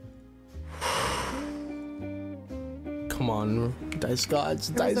 Come on, dice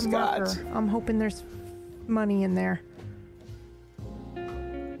gods, There's dice a gods. marker. I'm hoping there's money in there.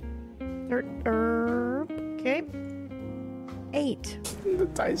 Okay. 8. The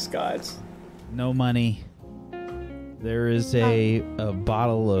dice gods. No money. There is a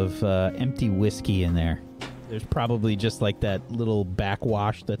bottle of empty whiskey in there. There's probably just like that little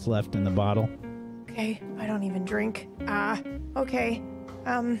backwash that's left in the bottle. Okay, I don't even drink. Okay.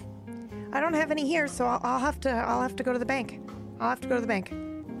 I don't have any here, so I'll have to go to the bank. I'll have to go to the bank.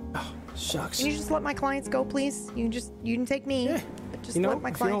 Oh, shucks. Can you just let my clients go, please? You can take me. Yeah. But just let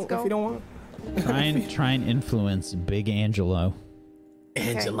my clients go. If you don't want. Try and influence Big Angelo.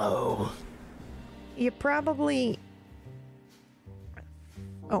 Angelo. You probably.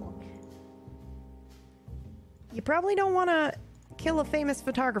 Oh. You probably don't want to kill a famous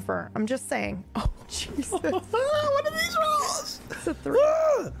photographer. I'm just saying. Oh, Jesus. What are these rolls? It's a 3.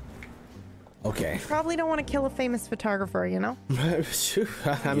 Okay. Probably don't want to kill a famous photographer, you know? I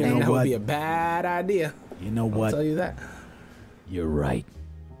mean, know that what? would be a bad idea. You know I'll what? tell you that. You're right.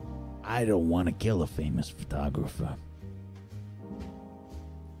 I don't want to kill a famous photographer.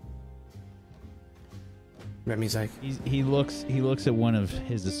 Remy's like, He looks at one of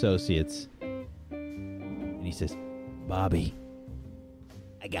his associates, and he says, Bobby.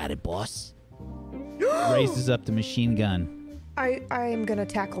 I got it, boss. raises up the machine gun. I am going to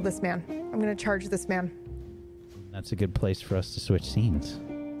tackle this man. I'm going to charge this man. That's a good place for us to switch scenes.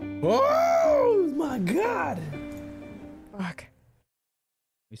 oh my God. Fuck.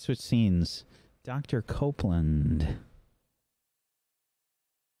 We switch scenes. Dr. Copeland.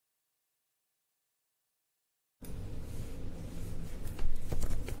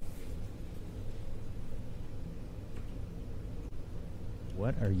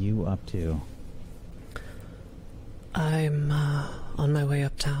 What are you up to? I'm on my way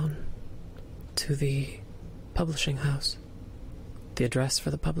uptown to the publishing house. The address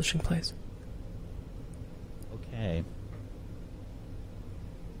for the publishing place. Okay.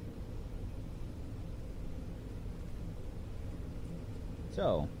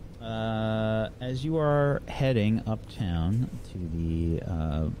 So, as you are heading uptown to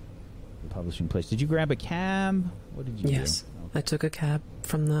the publishing place, did you grab a cab? What did you do? Yes. I took a cab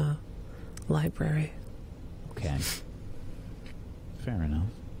from the library. Okay. Fair enough.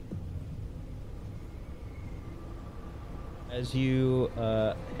 As you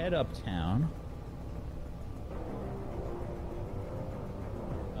head uptown,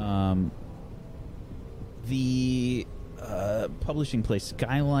 the publishing place,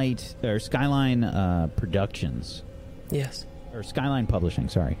 Skyline Productions. Yes. Or Skyline Publishing,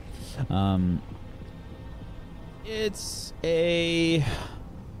 sorry. It's a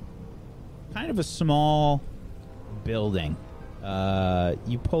kind of a small building.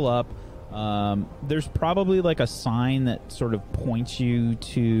 You pull up. There's probably like a sign that sort of points you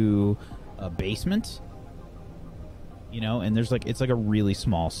to a basement. You know, and there's like, it's like a really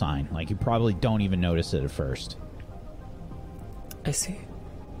small sign. Like you probably don't even notice it at first. I see.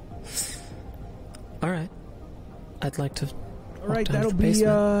 All right. I'd like to. All right, down to that'll the be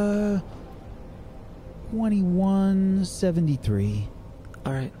basement. 2173.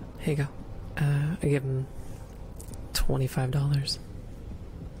 All right, here you go. I give him $25.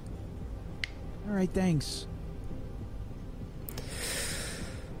 All right, thanks.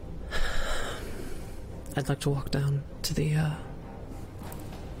 I'd like to walk down to the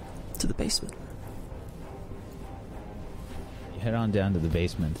basement. head on down to the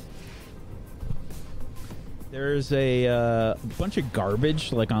basement. There's a bunch of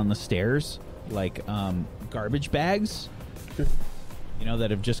garbage, like, on the stairs. Like, garbage bags, you know,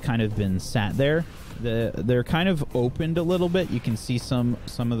 that have just kind of been sat there. They're kind of opened a little bit. You can see some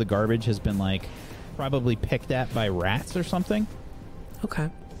of the garbage has been, like, probably picked at by rats or something. Okay.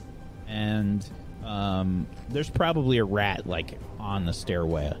 And there's probably a rat, like, on the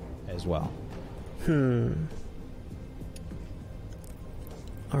stairway as well. All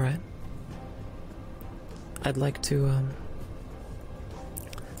right. I'd like to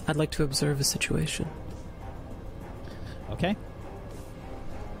observe a situation. Okay.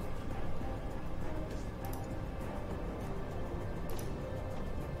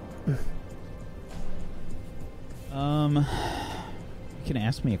 You can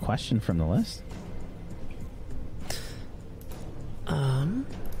ask me a question from the list.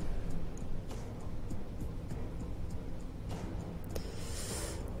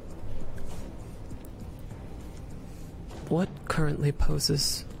 What currently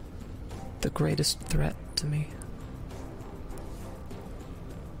poses the greatest threat to me?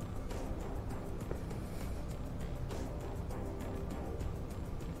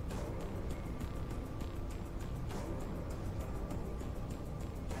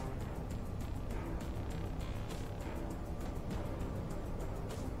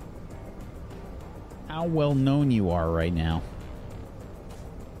 How well known you are right now.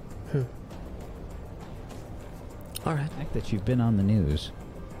 All right. The fact that you've been on the news.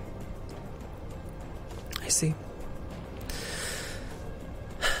 I see.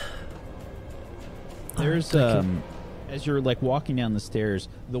 There's as you're like walking down the stairs,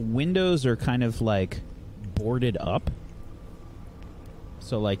 the windows are kind of like boarded up.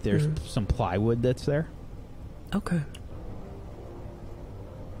 So like there's some plywood that's there. Okay.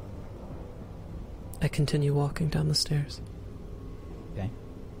 I continue walking down the stairs. Okay.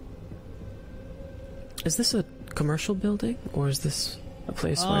 Is this a commercial building, or is this a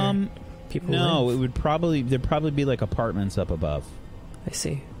place where people No, live? it would probably there'd probably be like apartments up above. I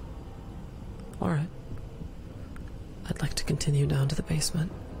see. All right. I'd like to continue down to the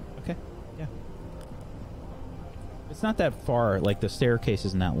basement. Okay. Yeah. It's not that far. Like the staircase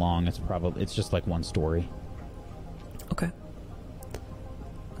isn't that long. It's just like one story. Okay.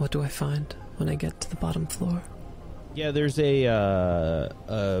 What do I find when I get to the bottom floor? Yeah, there's a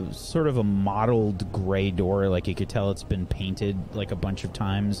sort of a mottled gray door. Like you could tell it's been painted like a bunch of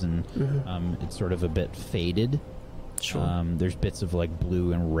times, and it's sort of a bit faded. Sure. There's bits of like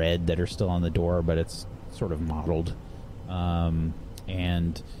blue and red that are still on the door, but it's sort of mottled.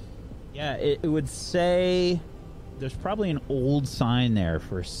 And yeah, it would say there's probably an old sign there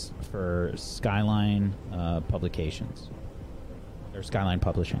for Skyline Publications or Skyline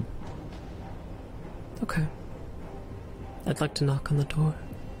Publishing. Okay. I'd like to knock on the door.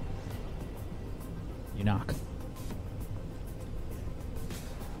 You knock.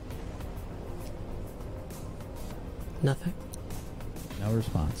 Nothing. No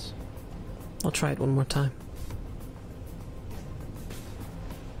response. I'll try it one more time.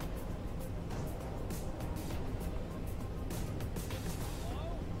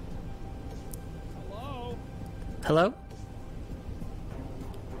 Hello?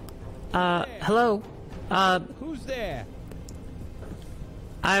 Hello? Who's there?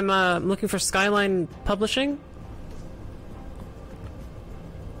 I'm looking for Skyline Publishing.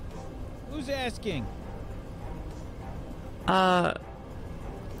 Who's asking? I'm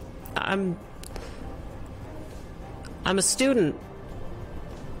a student.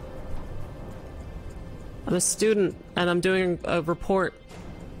 I'm a student, and I'm doing a report.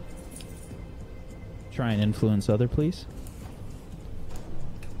 Try and influence other, please.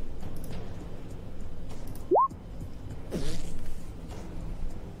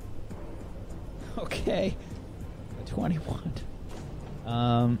 Okay. A 21.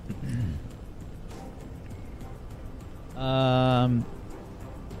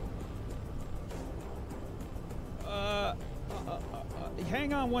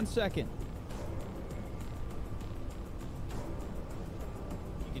 Hang on 1 second.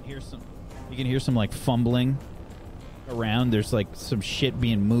 You can hear some like fumbling around. There's like some shit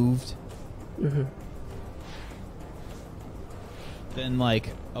being moved. Then like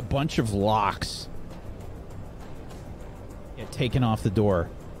a bunch of locks get taken off the door,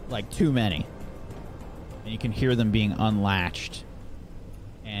 like too many, and you can hear them being unlatched,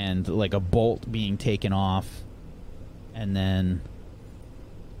 and like a bolt being taken off, and then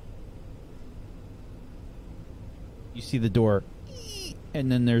you see the door, and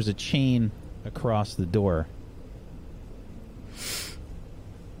then there's a chain across the door.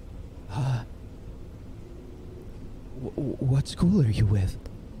 What school are you with?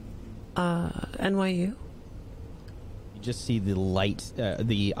 NYU. You just see the light,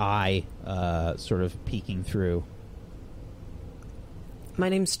 the eye, sort of peeking through. My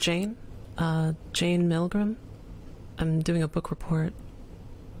name's Jane. Jane Milgram. I'm doing a book report.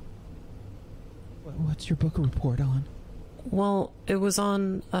 What's your book report on? Well, it was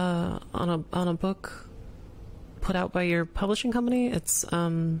on a book put out by your publishing company. It's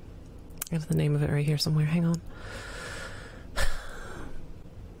I have the name of it right here somewhere. Hang on.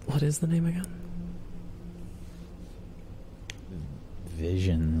 What is the name again?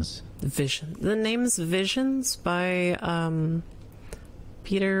 Visions. Vision. The name's Visions by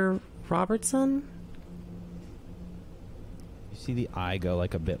Peter Robertson. You see the eye go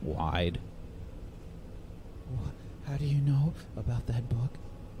like a bit wide. How do you know about that book?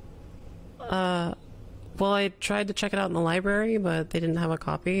 Well, I tried to check it out in the library, but they didn't have a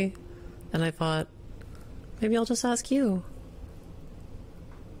copy. And I thought, maybe I'll just ask you.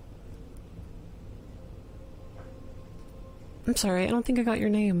 I'm sorry, I don't think I got your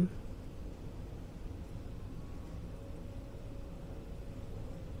name.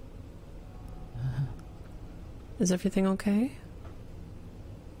 Is everything okay?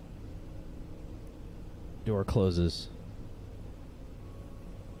 Door closes.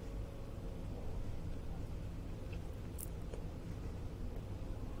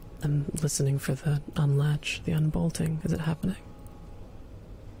 I'm listening for the unlatch, the unbolting. Is it happening?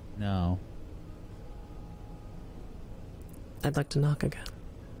 No. I'd like to knock again.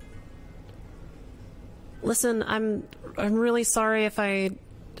 Listen, I'm really sorry if I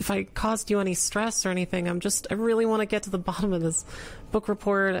caused you any stress or anything. I really want to get to the bottom of this book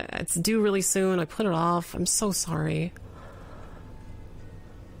report. It's due really soon. I put it off. I'm so sorry.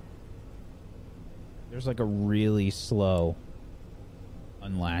 There's like a really slow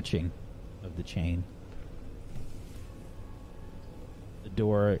unlatching of the chain. The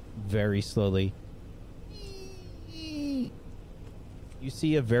door very slowly. You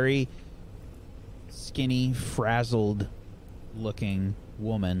see a very skinny, frazzled looking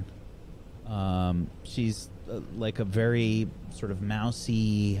woman. She's like a very sort of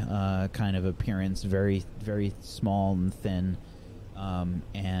mousy kind of appearance, very, very small and thin.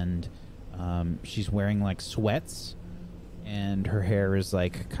 And she's wearing like sweats, and her hair is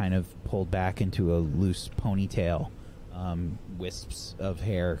like kind of pulled back into a loose ponytail, wisps of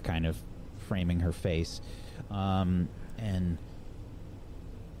hair kind of framing her face. And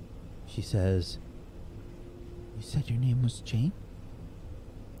she says, "You said your name was Jane?"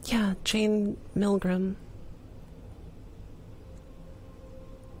 Yeah, Jane Milgram.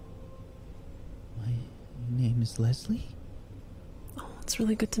 My name is Leslie. Oh, it's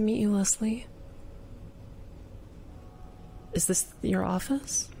really good to meet you, Leslie. Is this your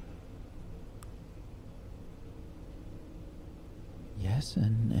office? Yes,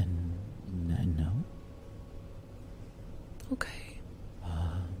 and no. Okay.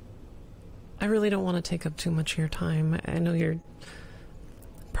 I really don't want to take up too much of your time. I know you're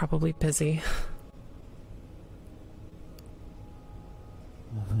probably busy.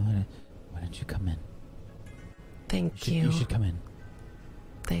 Why don't you come in? Thank you. You should come in.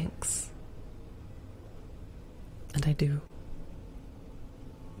 Thanks. And I do. You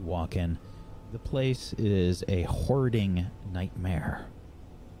walk in. The place is a hoarding nightmare.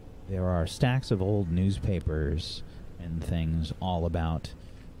 There are stacks of old newspapers and things all about.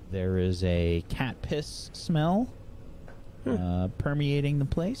 There is a cat piss smell permeating the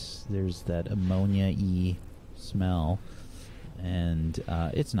place. There's that ammonia-y smell, and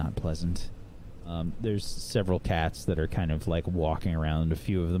it's not pleasant. There's several cats that are kind of like walking around. A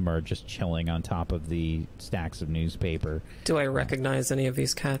few of them are just chilling on top of the stacks of newspaper. Do I recognize any of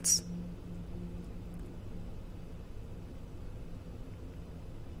these cats?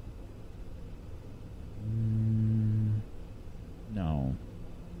 No.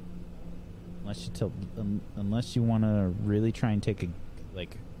 Unless you want to really try and take a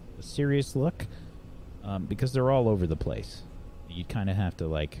serious look, because they're all over the place. You kind of have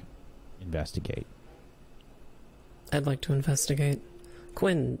to investigate. I'd like to investigate.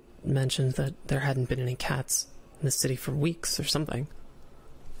 Quinn mentioned that there hadn't been any cats in the city for weeks or something.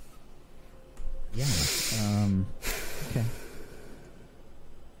 Yeah. Okay.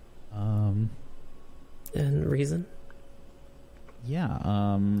 And reason?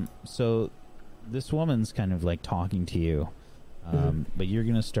 Yeah. So this woman's kind of talking to you, but you're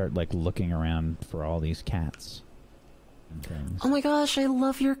gonna start looking around for all these cats and things. Oh my gosh, I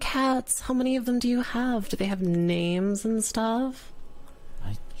love your cats. How many of them do you have? Do they have names and stuff?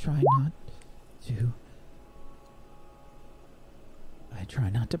 I try not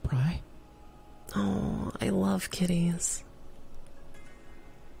to pry. Oh, I love kitties.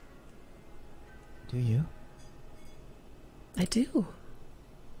 Do you? I do.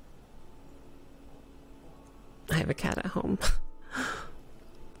 I have a cat at home.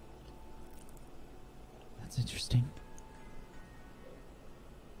 That's interesting.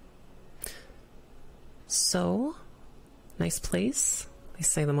 So, nice place. They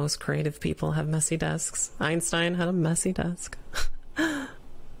say the most creative people have messy desks. Einstein had a messy desk. Did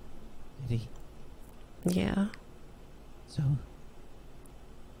he? Yeah. So,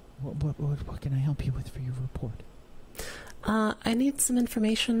 what can I help you with for your report? I need some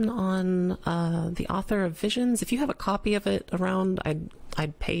information on the author of Visions. If you have a copy of it around,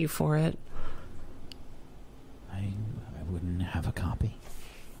 I'd pay you for it. I wouldn't have a copy.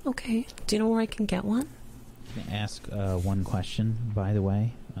 Okay. Do you know where I can get one? Can I ask one question, by the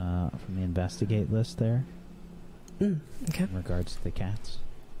way, from the investigate list there? Okay. In regards to the cats?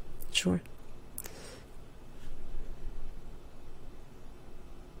 Sure.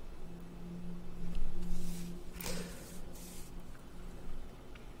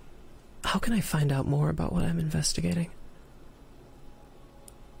 How can I find out more about what I'm investigating?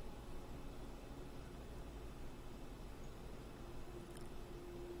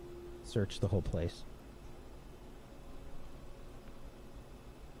 Search the whole place.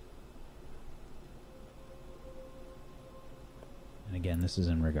 And again, this is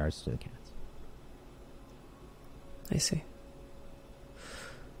in regards to the cats. I see.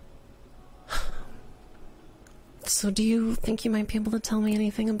 So do you think you might be able to tell me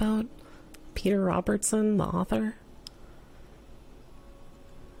anything about Peter Robertson, the author?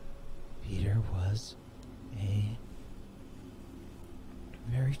 Peter was a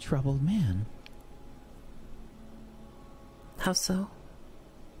very troubled man. How so?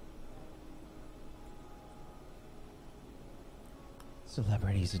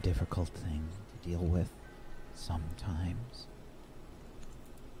 Celebrity is a difficult thing to deal with sometimes.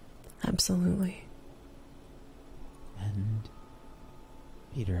 Absolutely. And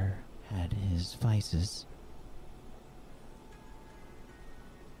Peter had his vices.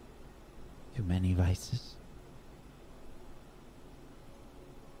 Too many vices.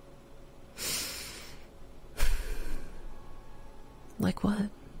 Like what?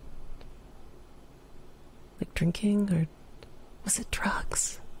 Like drinking, or was it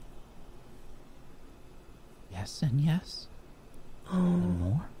drugs? Yes and yes. Oh. And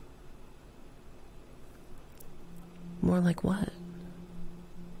more? More like what?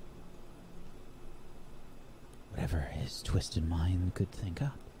 Whatever his twisted mind could think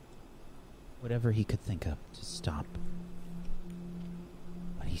up. Whatever he could think up to stop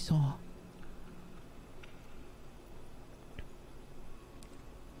what he saw.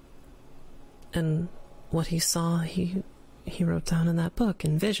 And what he saw, he wrote down in that book,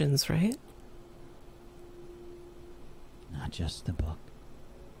 in Visions, right? Not just the book.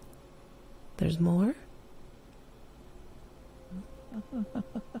 There's more?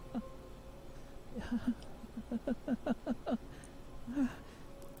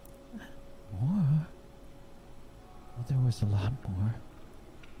 More? Well, there was a lot more.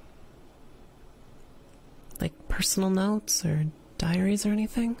 Like personal notes or diaries or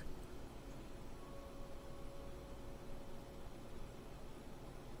anything?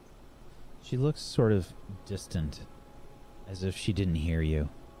 She looks sort of distant, as if she didn't hear you.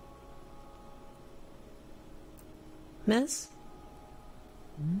 Miss?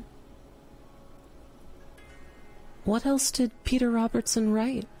 What else did Peter Robertson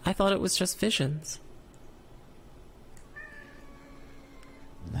write? I thought it was just Visions.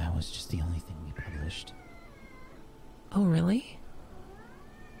 That was just the only thing we published. Oh, really?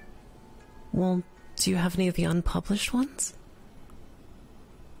 Well, do you have any of the unpublished ones?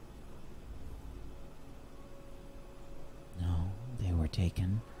 No, they were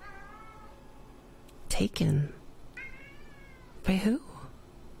taken. Taken? By who?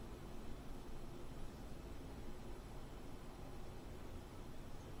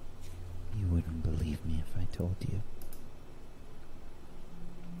 You wouldn't believe me if I told you.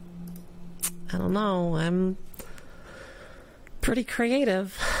 I don't know. I'm pretty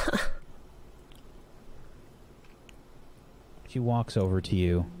creative. She walks over to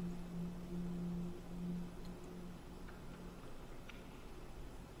you.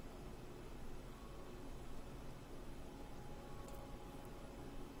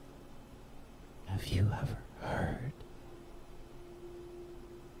 Have you ever heard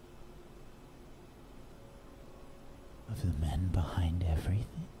of the men behind everything?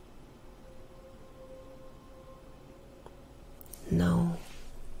 No,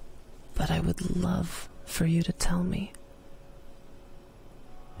 but I would love for you to tell me.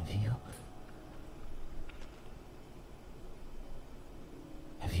 Have you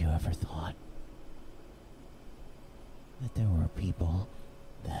ever thought that there were people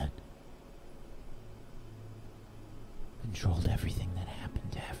that controlled everything that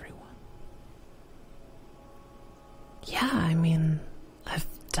happened to everyone? Yeah, I mean, I've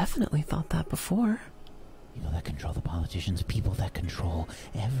definitely thought that before. People that control the politicians, people that control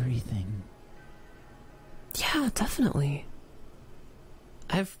everything. Yeah, definitely.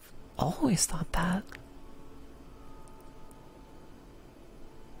 I've always thought that.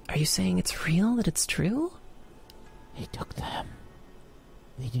 Are you saying it's real, that it's true? They took them.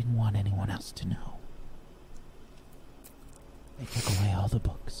 They didn't want anyone else to know. They took away all the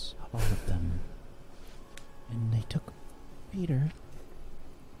books, all of them. And they took Peter.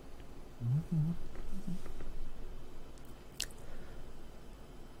 Mm-hmm.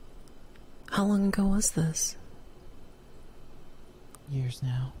 How long ago was this? Years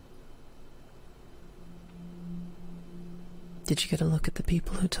now. Did you get a look at the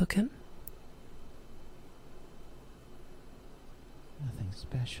people who took him? Nothing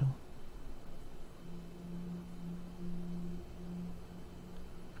special.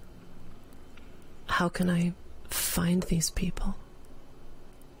 How can I find these people?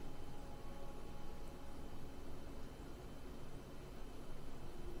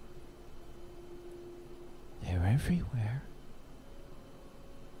 They're everywhere.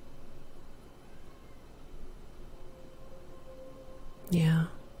 Yeah.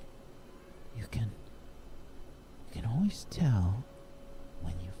 You can always tell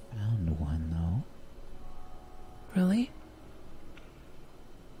when you found one, though. Really?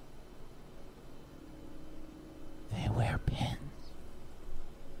 They wear pins.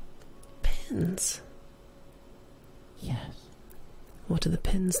 Pins? Yes. What do the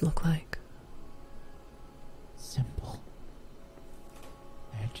pins look like? Simple.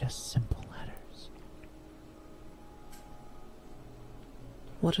 They're just simple letters.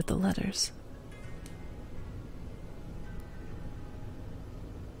 What are the letters?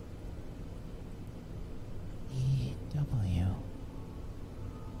 E-W.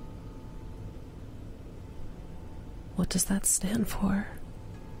 What does that stand for?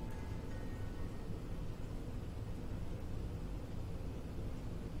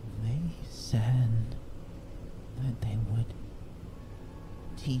 They said that they would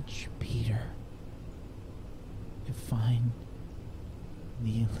teach Peter to find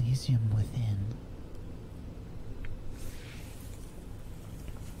the Elysium within.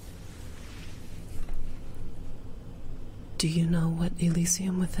 Do you know what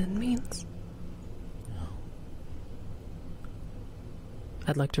Elysium within means? No.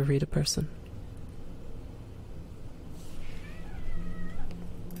 I'd like to read a person.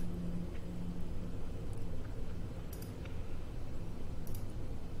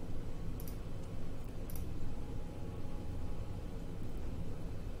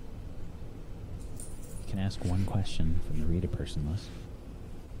 You can ask one question from the read a person list.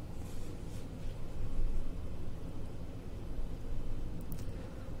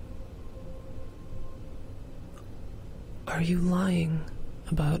 Are you lying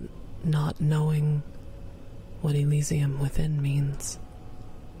about not knowing what Elysium within means?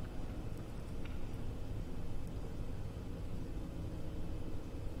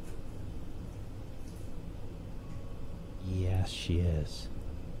 Yes, she is.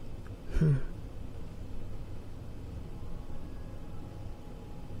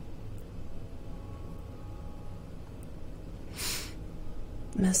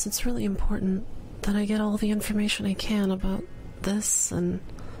 Miss, it's really important that I get all the information I can about this, and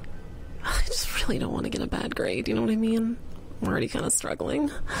I just really don't want to get a bad grade, you know what I mean? I'm already kind of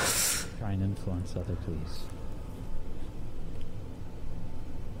struggling. Try and influence other, please.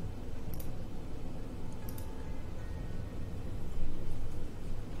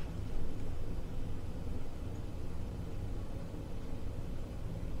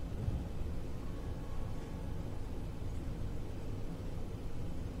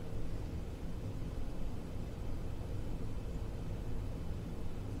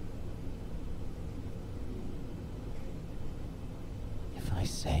 If I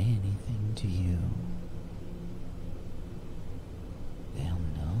say anything to you, they'll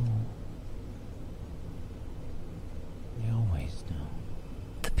know. They always know.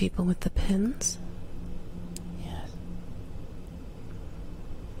 The people with the pins? Yes.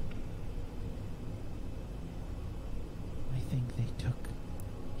 I think they took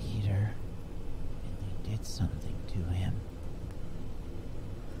Peter and they did something to him.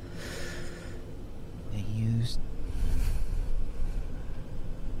 They used...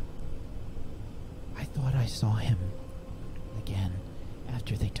 I thought I saw him again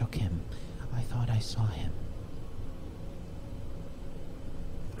after they took him. I thought I saw him.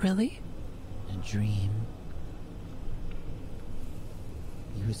 Really? In a dream,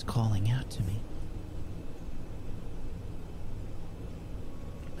 he was calling out to me.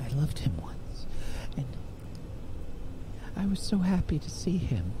 I loved him once, and I was so happy to see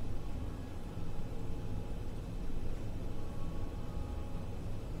him.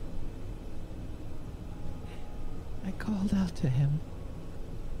 I called out to him,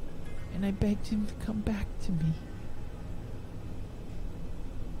 and I begged him to come back to me.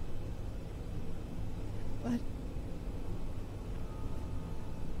 But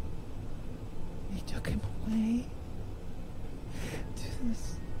he took him away to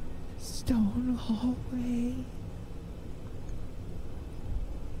this stone hallway.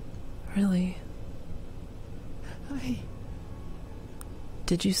 Really?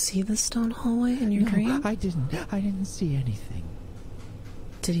 Did you see the stone hallway in your dream? I didn't see anything.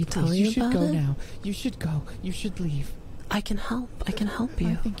 Did he tell Please, you you should about go it? now. You should go. You should leave. I can help you.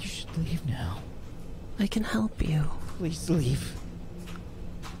 I think you should leave now. I can help you. Please leave.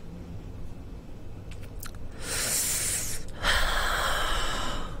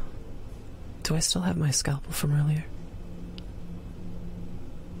 Do I still have my scalpel from earlier?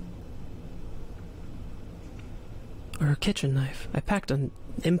 Or a kitchen knife. I packed an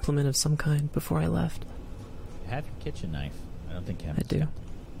implement of some kind before I left. You have your kitchen knife. I don't think you have I do.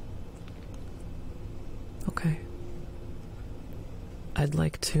 Okay. I'd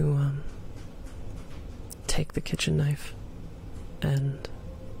like to take the kitchen knife and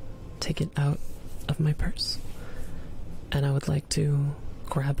take it out of my purse. And I would like to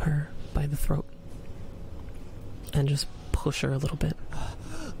grab her by the throat and just push her a little bit.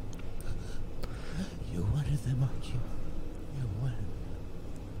 You wanted them, aren't you? You wanted.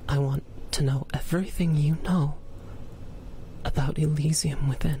 I want to know everything you know about Elysium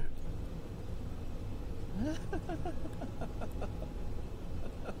Within.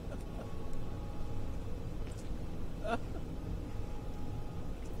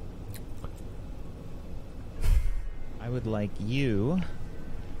 I would like you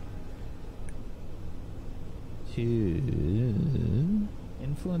to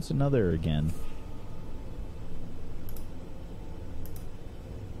influence another again.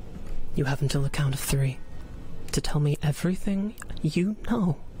 You have until the count of 3 to tell me everything you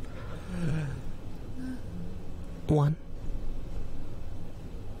know. 1,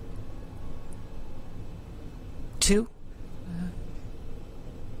 2.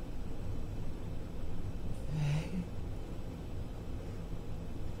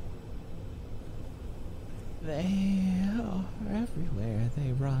 They are everywhere.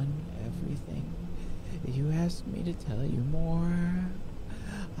 They run everything. You asked me to tell you more.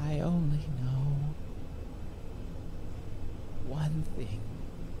 I only know one thing.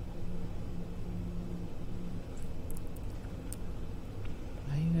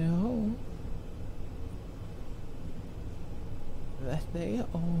 I know that they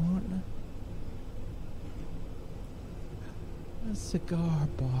own a cigar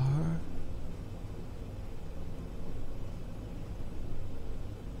bar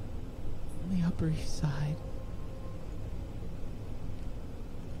on the Upper East Side.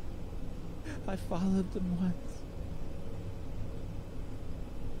 I followed them once,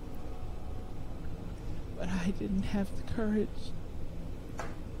 but I didn't have the courage to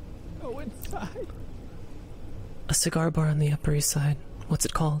go inside. A cigar bar on the Upper East Side. What's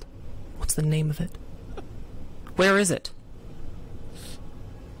it called? What's the name of it? Where is it?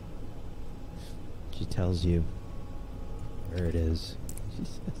 She tells you where it is. She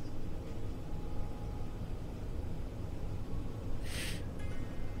says,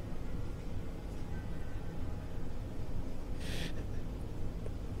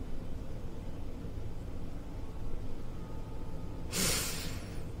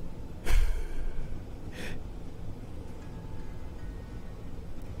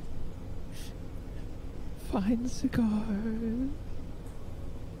 find cigars.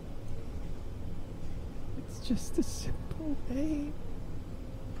 It's just a simple name.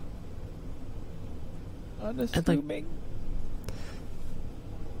 Unassuming.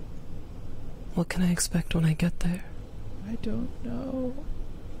 What can I expect when I get there? I don't know.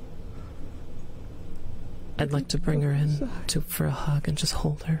 I'd like to bring her in for a hug and just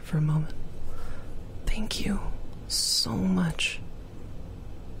hold her for a moment. Thank you so much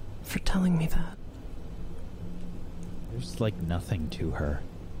for telling me that. There's like nothing to her.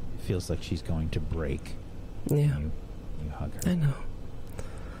 It feels like she's going to break. Yeah. You hug her. I know.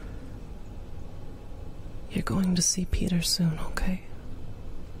 You're going to see Peter soon, okay?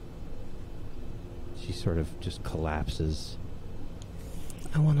 She sort of just collapses.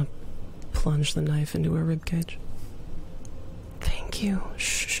 I want to plunge the knife into her ribcage. Thank Thank you.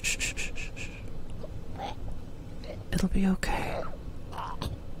 Shh, shh, shh, shh, shh, shh. It'll be okay.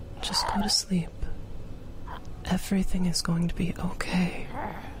 Just go to sleep. Everything is going to be okay.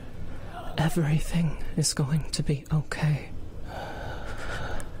 Everything is going to be okay.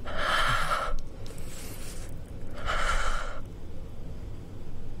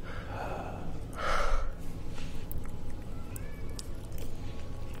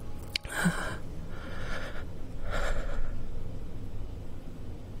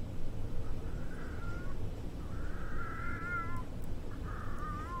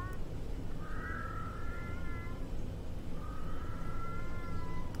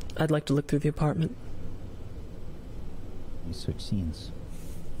 I'd like to look through the apartment. We switch scenes.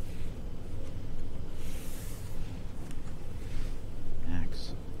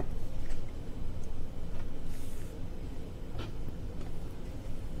 Max.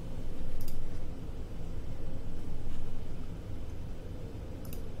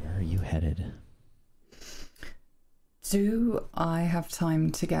 Where are you headed? Do I have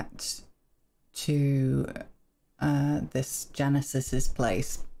time to get to this Genesis's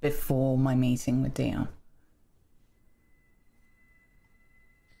place before my meeting with Dion?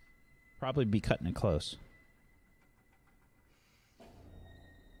 Probably be cutting it close.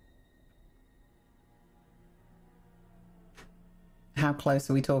 How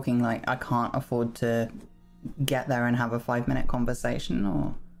close are we talking? Like, I can't afford to get there and have a 5-minute conversation,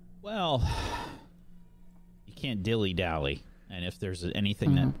 or? Well, you can't dilly-dally. And if there's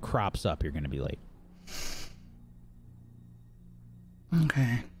anything that crops up, you're going to be late.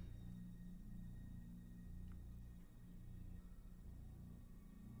 Okay.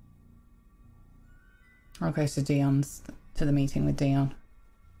 Okay, so Dion's to the meeting with Dion.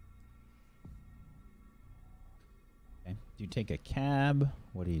 Okay. Do you take a cab?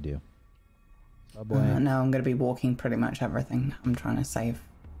 What do you do? Subway? No, I'm going to be walking pretty much everything. I'm trying to save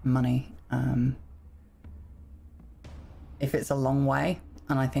money. If it's a long way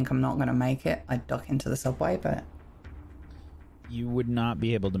and I think I'm not going to make it, I'd duck into the subway, but... You would not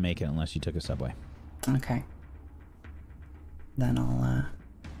be able to make it unless you took a subway. Okay. Then I'll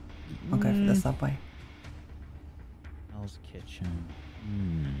go for the subway. Hell's Kitchen.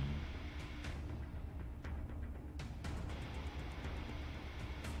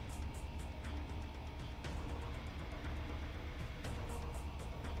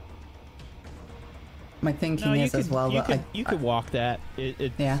 My thinking is as well that you could walk that.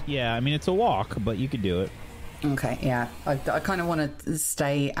 Yeah, I mean, it's a walk, but you could do it. Okay, yeah. I kind of want to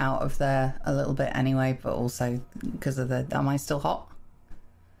stay out of there a little bit anyway, but also because of the... Am I still hot?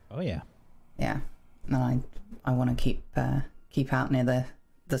 Oh, yeah. Yeah. And I want to keep out near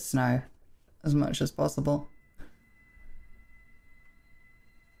the snow as much as possible.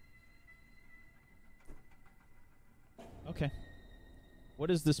 Okay.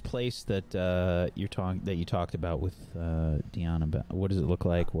 What is this place that you talked about with Dion about? What does it look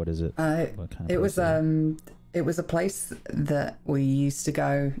like? What is it? What kind of it was a place that we used to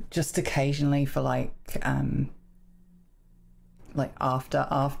go just occasionally for like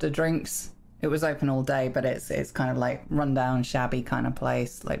after drinks. It was open all day, but it's kind of like rundown, shabby kind of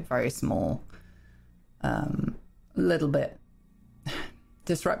place, like very small, little bit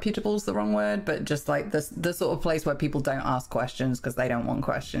disreputable is the wrong word, but just like the sort of place where people don't ask questions because they don't want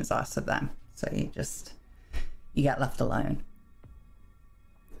questions asked of them. So you get left alone.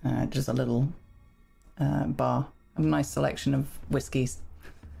 Just a little bar, a nice selection of whiskies.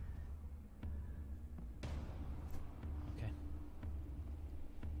 Okay.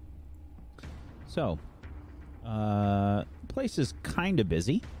 So, place is kind of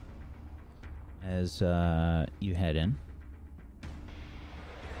busy as you head in.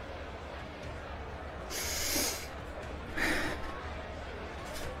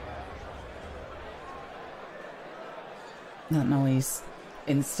 That noise,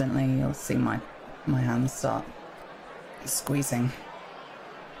 instantly you'll see my hands start squeezing,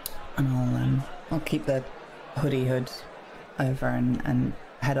 and I'll keep the hood over and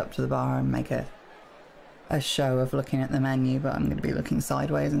head up to the bar and make a show of looking at the menu, but I'm going to be looking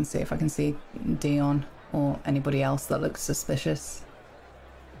sideways and see if I can see Dion or anybody else that looks suspicious.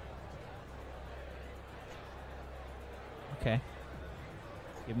 Okay.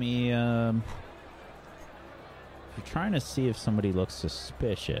 Give me if you're trying to see if somebody looks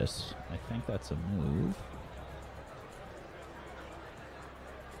suspicious, I think that's a move.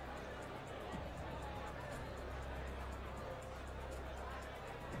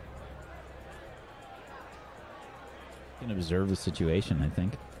 You can observe the situation, I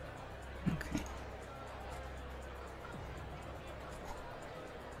think.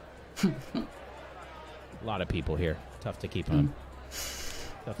 Okay. A lot of people here. Tough to keep on.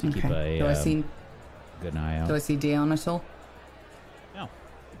 Tough to keep a Do I see? good eye out. Do I see Dion at all? No.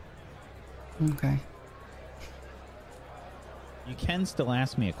 Okay. You can still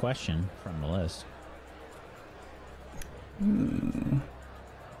ask me a question from the list.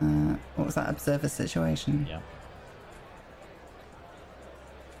 What was that? Observe a situation. Yeah.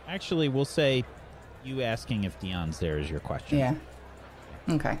 Actually, we'll say you asking if Dion's there is your question. Yeah.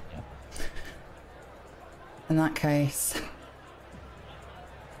 Okay. Yeah. In that case,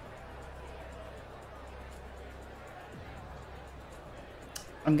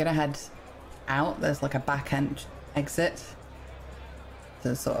 I'm gonna head out. There's like a back end exit.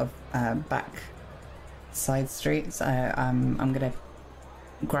 The sort of back side streets. I'm gonna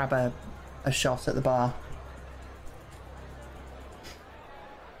grab a shot at the bar.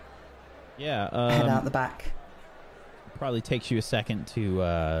 Yeah. Head out the back. Probably takes you a second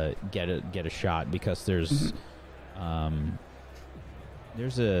to get a shot because there's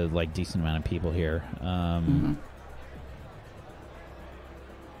there's a like decent amount of people here. You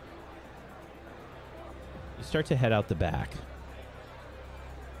start to head out the back,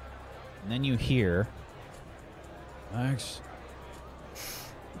 and then you hear, Max.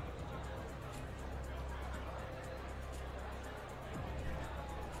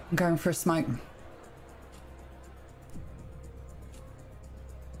 I'm going for a smoke.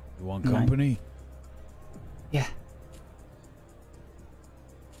 You want company? Yeah.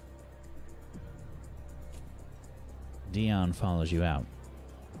 Dion follows you out.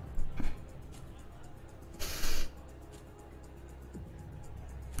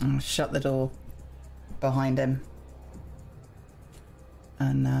 I'll shut the door behind him.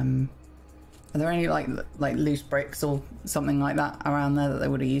 And are there any like loose bricks or something like that around there that they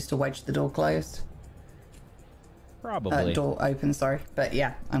would have used to wedge the door closed? Probably. Door open, sorry. But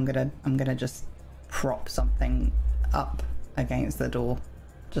yeah, I'm gonna just prop something up against the door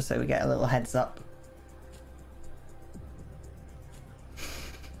just so we get a little heads up.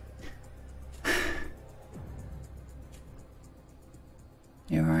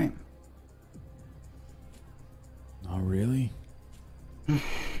 You alright? Not really.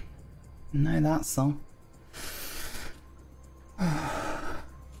 No, that's all. I'll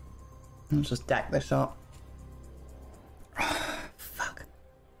just deck the shot. Fuck.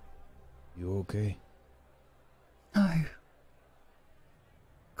 You okay? No.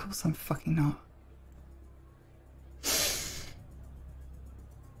 Of course I'm fucking not.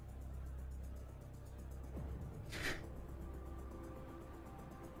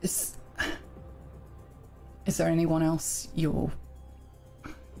 Is there anyone else you're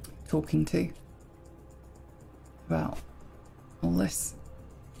talking to about all this?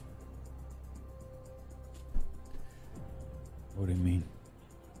 What do you mean?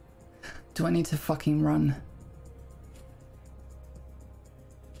 Do I need to fucking run?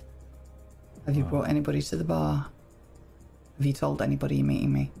 Have you brought anybody to the bar? Have you told anybody you're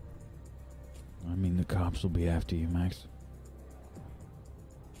meeting me? I mean, the cops will be after you, Max.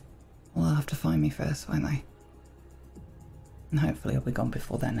 Well, they'll have to find me first, won't they? And hopefully I'll be gone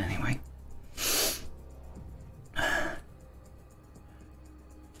before then anyway.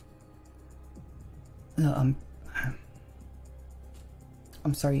 Look,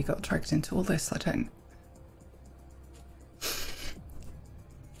 I'm sorry you got dragged into all this. I don't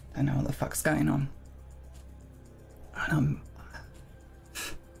know what the fuck's going on. And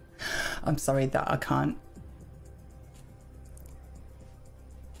I'm sorry that I can't.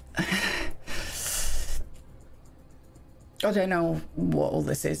 I don't know what all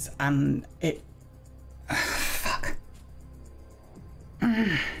this is, and it. Fuck.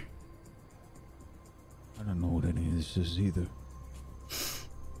 I don't know what any of this is either.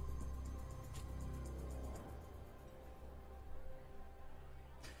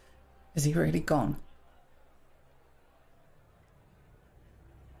 Is he really gone?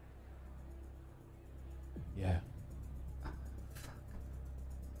 Yeah.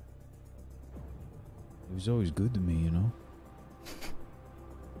 He was always good to me, you know?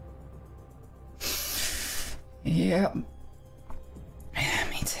 Yeah. Yeah,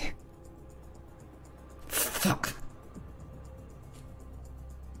 me too. Fuck.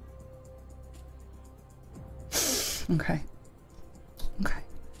 Okay. Okay.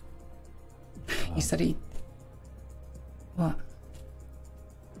 You said he... What?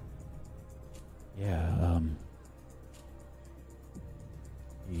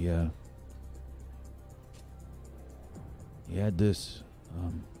 Yeah, he had this, it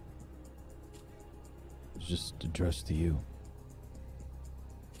was just addressed to you.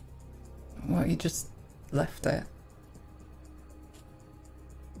 What, you just left it?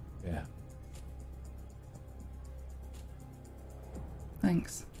 Yeah. Oh,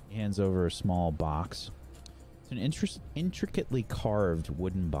 Thanks. He hands over a small box. It's an intricately carved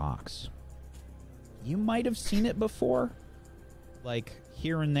wooden box. You might have seen it before, like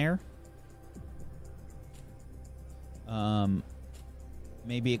here and there.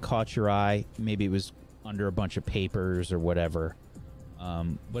 Maybe it caught your eye. Maybe it was under a bunch of papers or whatever.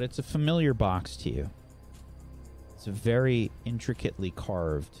 But it's a familiar box to you. It's a very intricately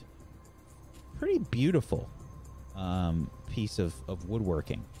carved, pretty beautiful piece of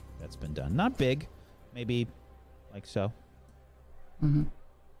woodworking that's been done. Not big, maybe like so.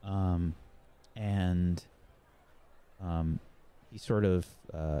 Mm-hmm. And he sort of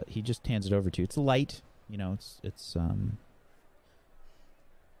he just hands it over to you. It's light, you know. It's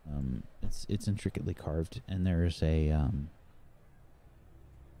intricately carved, and there's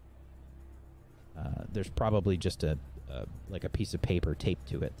there's probably just a like a piece of paper taped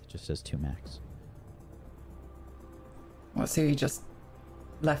to it that just says 2 Max. What? So he just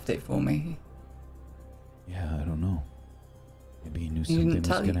left it for me? Yeah, I don't know. Maybe he knew He something didn't was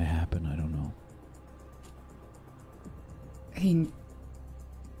tell going to you? happen. I don't know. He.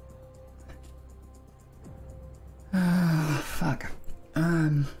 Oh, fuck.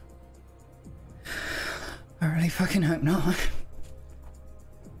 I really fucking hope not.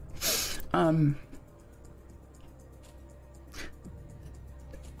 I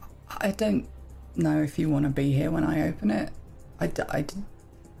don't know if you want to be here when I open it.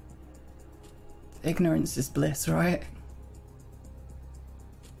 Ignorance is bliss, right?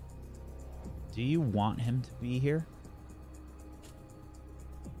 Do you want him to be here?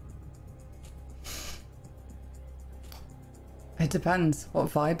 It depends. What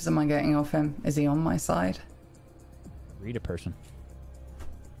vibes am I getting off him? Is he on my side? Read a person.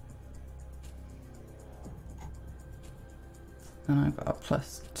 And I've got a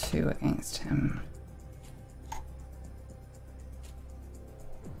 +2 against him.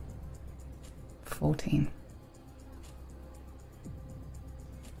 14.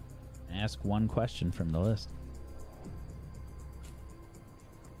 Ask one question from the list.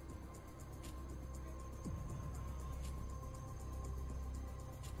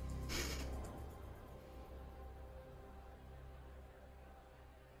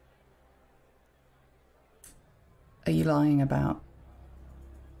 Are you lying about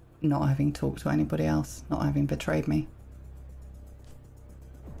not having talked to anybody else, not having betrayed me?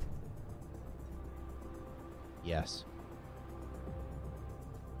 Yes.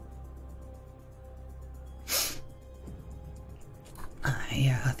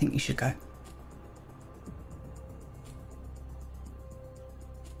 Yeah, I think you should go.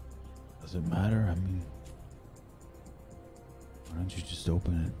 Does it matter? I mean, why don't you just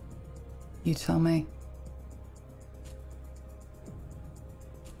open it? You tell me.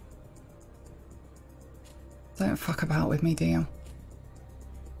 Don't fuck about with me, DM.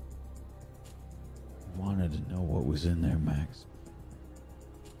 I wanted to know what was in there, Max.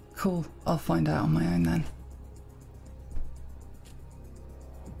 Cool, I'll find out on my own then.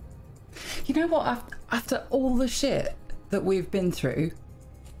 You know what, after all the shit that we've been through,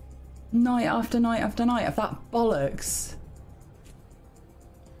 night after night after night of that bollocks.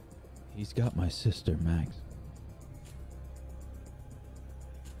 He's got my sister, Max.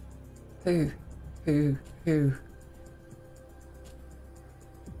 Who?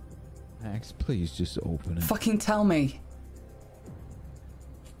 Max, please just open it. Fucking tell me.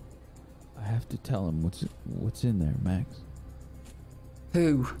 I have to tell him what's in there, Max.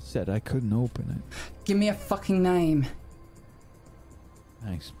 Who? Said I couldn't open it. Give me a fucking name.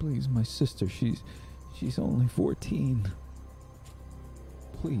 Max, please, my sister, she's only 14.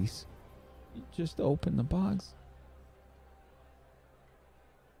 Please, just open the box.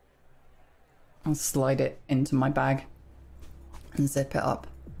 I'll slide it into my bag and zip it up.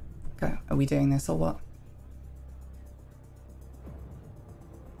 Go. Are we doing this or what?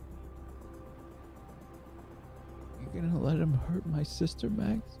 You're gonna let him hurt my sister,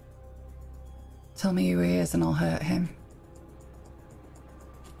 Max? Tell me who he is and I'll hurt him.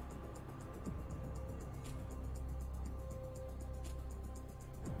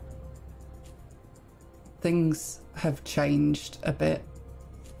 Things have changed a bit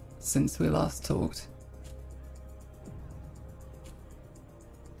since we last talked.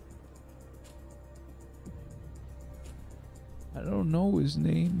 I don't know his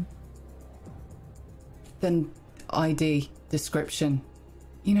name. Then ID, description.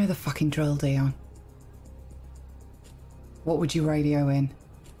 You know the fucking drill, Dion. What would you radio in?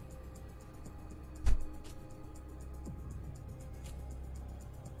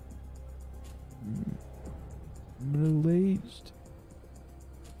 Middle-aged.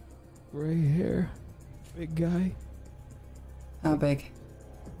 Gray hair. Big guy. How big?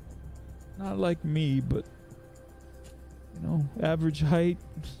 Not like me, but, you know, average height.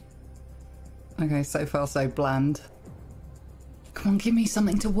 Okay, so far so bland. Come on, give me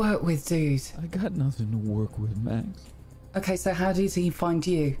something to work with, dude. I got nothing to work with, Max. Okay, so how did he find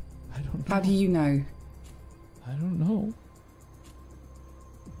you? I don't know. How do you know? I don't know.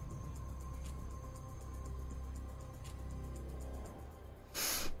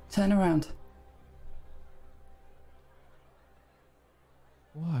 Turn around.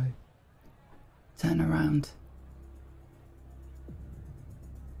 Why? Turn around.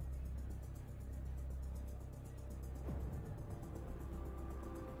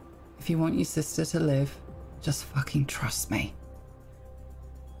 If you want your sister to live, just fucking trust me.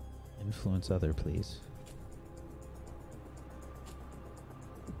 Influence other, please.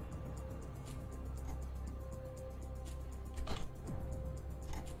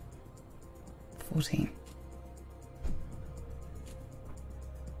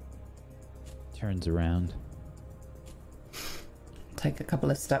 Turns around. Take a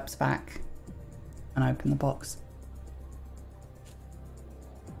couple of steps back and open the box.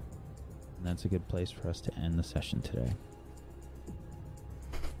 And that's a good place for us to end the session today.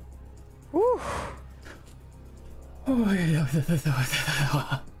 Woo.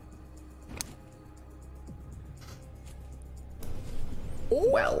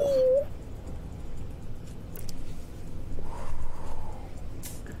 Well.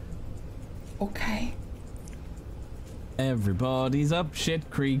 Okay. Everybody's up shit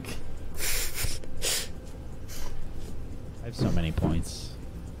creek. I have so many points.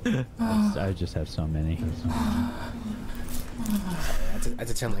 I just have so many. I had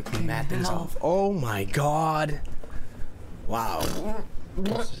to turn like mad things off. Oh my god. Wow.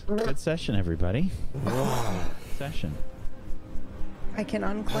 Good session, everybody. Session. I can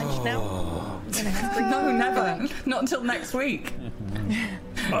unclench now. I'm gonna have to No, never. Not until next week.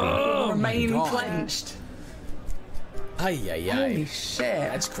 Remain clenched. Ay, ay, ay. Holy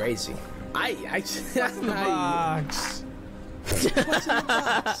shit. That's crazy. What's in the box? What's in the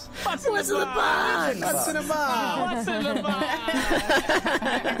box? What's in the box? What's in the box? What's in the box?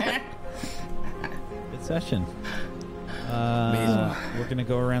 Good session. We're going to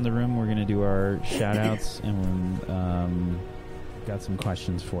go around the room. We're going to do our shout outs, and got some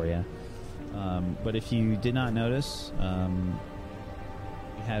questions for you. But if you did not notice,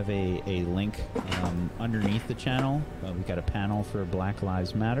 we have a link underneath the channel. We've got a panel for Black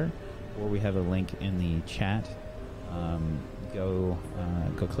Lives Matter, or we have a link in the chat. Go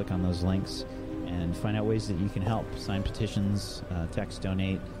click on those links and find out ways that you can help. Sign petitions, text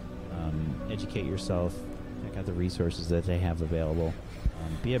donate, educate yourself, check out the resources that they have available.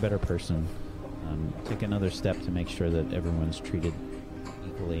 Be a better person. Take another step to make sure that everyone's treated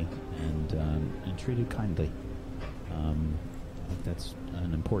equally and treated kindly. I think that's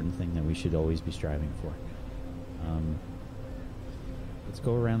an important thing that we should always be striving for. Let's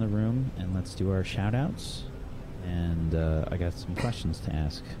go around the room and let's do our shout outs. And I got some questions to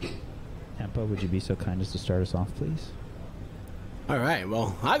ask. Tempo, would you be so kind as to start us off, please? Alright,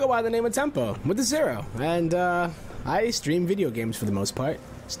 well, I go by the name of Tempo, with a 0. And I stream video games for the most part.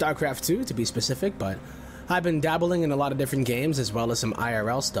 StarCraft 2 to be specific, but I've been dabbling in a lot of different games as well as some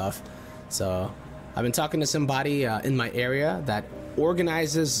IRL stuff. So I've been talking to somebody in my area that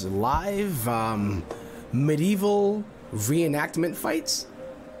organizes live medieval reenactment fights.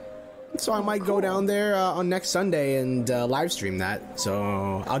 So I might go down there on next Sunday and live stream that.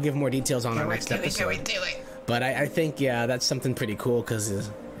 So I'll give more details on our next episode. Do it. But I think, yeah, that's something pretty cool because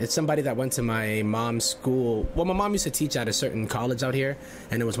it's somebody that went to my mom's school. Well, my mom used to teach at a certain college out here,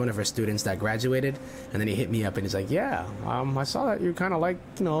 and it was one of her students that graduated. And then he hit me up and he's like, yeah, I saw that you kind of like,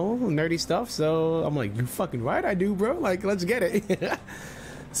 you know, nerdy stuff. So I'm like, you fucking right, I do, bro. Like, let's get it.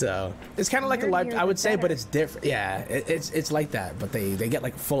 So it's kind of like a live, I would say, but it's different. Yeah, it's like that, but they get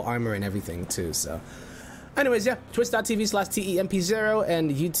like full armor and everything too. So anyways, yeah, twitch.tv/TEMP0 and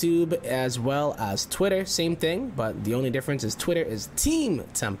YouTube as well as Twitter, same thing, but the only difference is Twitter is Team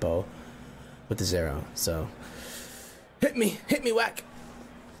Tempo with the 0. So hit me, whack.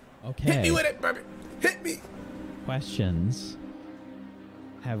 Okay. Hit me with it, baby. Hit me. Questions.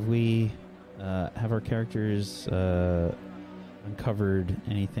 Have we, have our characters uncovered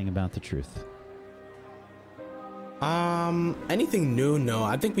anything about the truth? Anything new? No,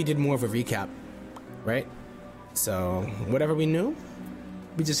 I think we did more of a recap, right? So whatever we knew,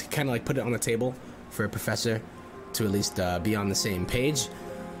 we just kind of like put it on the table for a professor to at least be on the same page.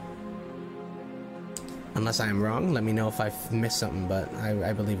 Unless I am wrong, let me know if I've missed something, but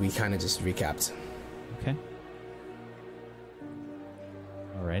I believe we kind of just recapped. Okay.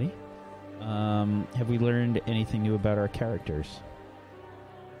 Alrighty. Have we learned anything new about our characters?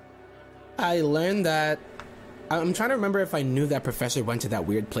 I learned that. I'm trying to remember if I knew that Professor went to that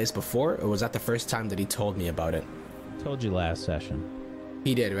weird place before, or was that the first time that he told me about it? Told you last session.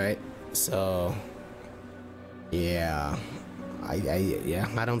 He did, right? So, yeah,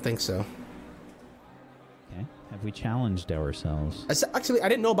 I don't think so. Okay. Have we challenged ourselves? Actually, I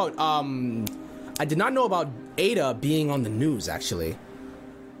didn't know about. I did not know about Ada being on the news. Actually,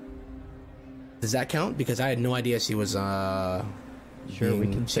 does that count? Because I had no idea she was. Sure, we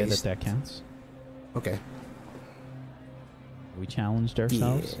can say chased. that counts. Okay. We challenged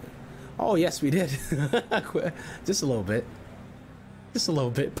ourselves. Yeah. Oh yes, we did. Just a little bit. Just a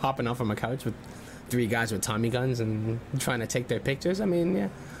little bit, popping off on my couch with 3 guys with Tommy guns and trying to take their pictures. I mean, yeah,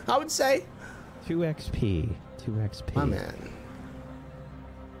 I would say 2 XP. 2 XP. My man.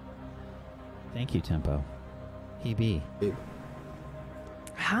 Thank you, Tempo. PB.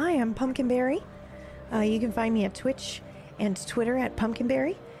 Hi, I'm Pumpkinberry. You can find me at Twitch and Twitter at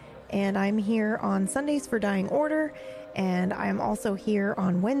Pumpkinberry. And I'm here on Sundays for Dying Order. And I'm also here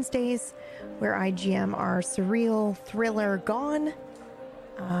on Wednesdays where I GM our surreal thriller Gone.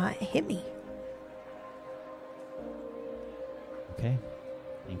 Hit me. Okay.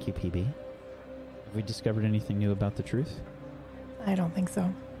 Thank you, PB. Have we discovered anything new about the truth? I don't think so.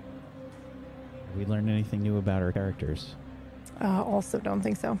 Have we learned anything new about our characters? Also don't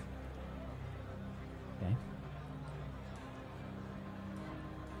think so. Okay.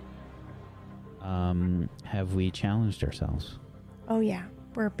 Have we challenged ourselves? Oh yeah,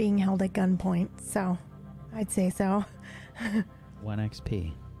 we're being held at gunpoint, so I'd say so. 1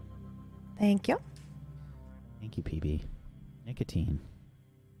 XP. Thank you. Thank you, PB. Nicotine.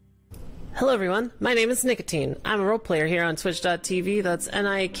 Hello, everyone. My name is Nicotine. I'm a role player here on Twitch.tv. That's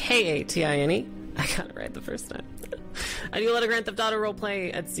Nikatine. I got it right the first time. I do a lot of Grand Theft Auto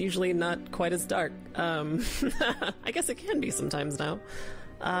roleplay. It's usually not quite as dark. I guess it can be sometimes now.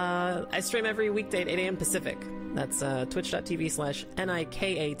 I stream every weekday at 8 a.m. Pacific. That's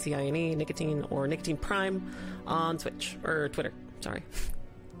twitch.tv/Nikatine, Nicotine, or Nicotine Prime on Twitch, or Twitter. Sorry.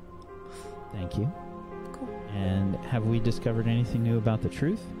 Thank you. Cool. And have we discovered anything new about the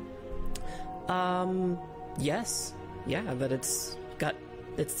truth? Yes. Yeah, that it's got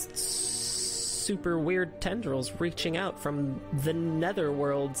its super weird tendrils reaching out from the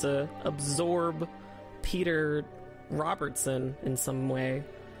netherworld to absorb Peter Robertson in some way.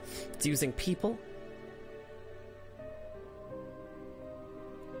 It's using people.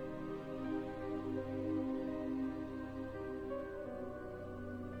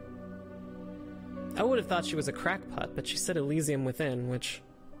 I would have thought she was a crackpot, but she said Elysium Within, which...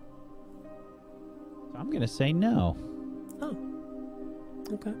 I'm going to say no. Oh.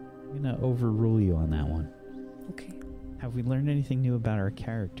 Okay. I'm going to overrule you on that one. Okay. Have we learned anything new about our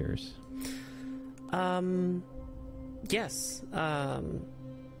characters? Yes.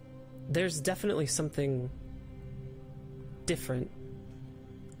 There's definitely something different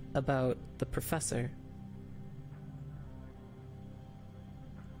about the professor.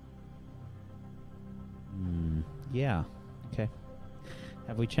 Yeah. Okay.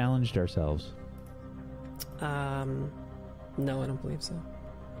 Have we challenged ourselves? No, I don't believe so.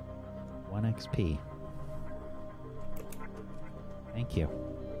 1 XP. Thank you.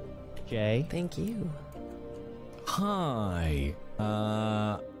 Jay? Thank you. Hi.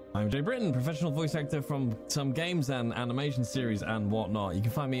 I'm Jay Britton, professional voice actor from some games and animation series and whatnot. You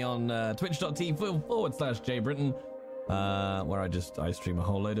can find me on twitch.tv/Jay Britton, where I stream a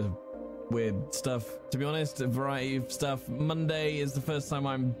whole load of weird stuff. To be honest, a variety of stuff. Monday is the first time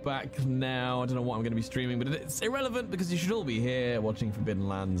I'm back now. I don't know what I'm going to be streaming, but it's irrelevant because you should all be here watching Forbidden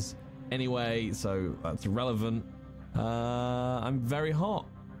Lands anyway, so that's irrelevant. I'm very hot.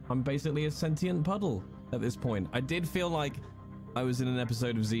 I'm basically a sentient puddle at this point. I did feel like I was in an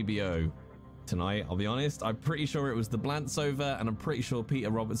episode of ZBO tonight, I'll be honest. I'm pretty sure it was the Blantsover, and I'm pretty sure Peter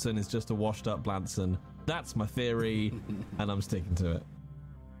Robertson is just a washed up Blantson. That's my theory, and I'm sticking to it.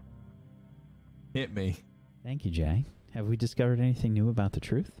 Hit me. Thank you, Jay. Have we discovered anything new about the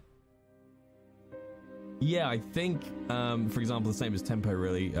truth? Yeah, I think, for example, the same as Tempo,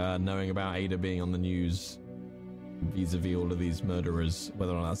 really, knowing about Ada being on the news vis-a-vis all of these murderers,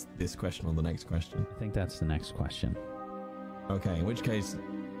 whether or not that's this question or the next question. I think that's the next question. Okay, in which case...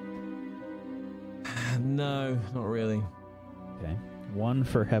 no, not really. Okay. 1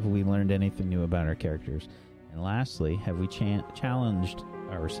 for have we learned anything new about our characters? And lastly, have we challenged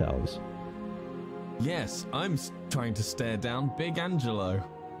ourselves? Yes, I'm trying to stare down Big Angelo.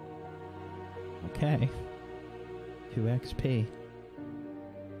 Okay. 2 XP.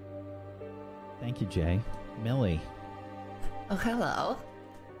 Thank you, Jay. Millie. Oh, hello.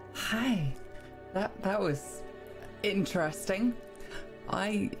 Hi. That was interesting.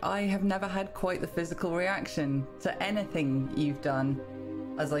 I have never had quite the physical reaction to anything you've done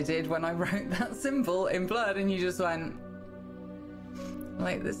as I did when I wrote that symbol in blood, and you just went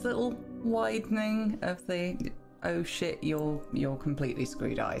like this little widening of the oh shit, you're completely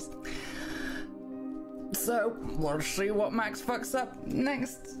screwed eyes. So we'll see what Max fucks up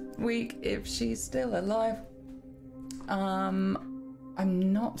next week if she's still alive. I'm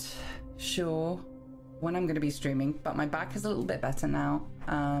not sure when I'm going to be streaming, but my back is a little bit better now.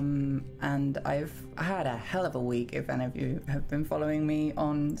 And I've had a hell of a week, if any of you have been following me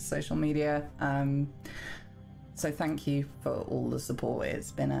on social media. So thank you for all the support.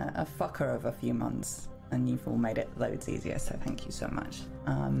 It's been a fucker of a few months, and you've all made it loads easier, so thank you so much.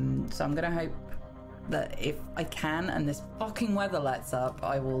 So I'm going to hope that if I can and this fucking weather lets up,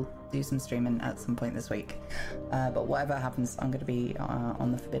 I will do some streaming at some point this week. But whatever happens, I'm going to be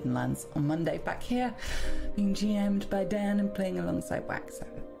on the Forbidden Lands on Monday, back here, being GM'd by Dan and playing alongside Wax, so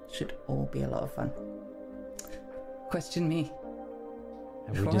it should all be a lot of fun. Question me.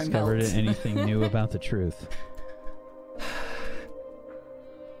 Have we discovered anything new about the truth?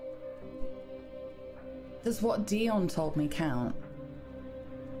 Does what Dion told me count?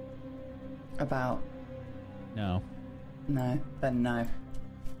 About... No. No, then no.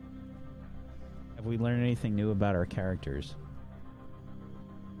 Have we learned anything new about our characters?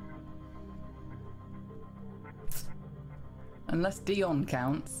 Unless Dion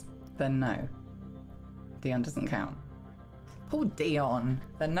counts, then no. Dion doesn't count. Poor Dion,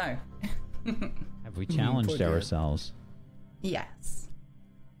 then no. Have we challenged ourselves? Yes.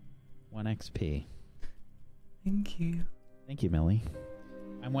 1 XP. Thank you. Thank you, Millie.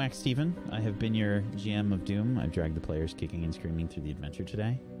 I'm Wax Steven. I have been your GM of Doom. I've dragged the players kicking and screaming through the adventure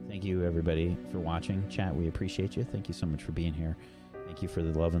today. Thank you, everybody, for watching. Chat, we appreciate you. Thank you so much for being here. Thank you for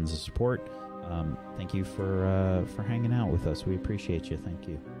the love and the support. Thank you for hanging out with us. We appreciate you. Thank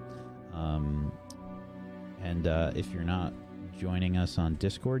you. And if you're not joining us on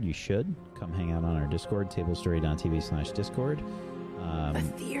Discord, you should. Come hang out on our Discord, tablestory.tv/Discord. The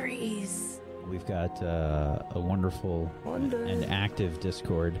theories. We've got a wonderful and active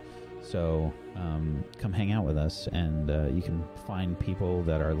Discord, so come hang out with us, and you can find people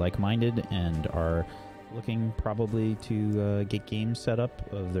that are like-minded and are looking probably to get games set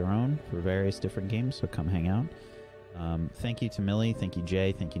up of their own for various different games, so come hang out. Thank you to Millie, thank you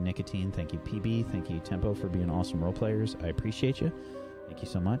Jay, thank you Nicotine, thank you PB, thank you Tempo for being awesome role players. I appreciate you. Thank you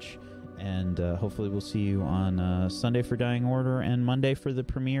so much. And hopefully we'll see you on Sunday for Dying Order and Monday for the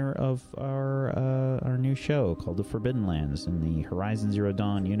premiere of our new show called The Forbidden Lands in the Horizon Zero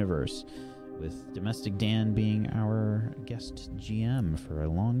Dawn universe, with Domestic Dan being our guest GM for a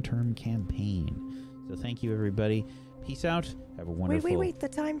long-term campaign. So thank you, everybody. Peace out. Have a wonderful... Wait. The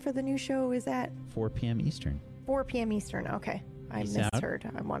time for the new show is at... 4 p.m. Eastern. 4 p.m. Eastern. Okay. I misheard.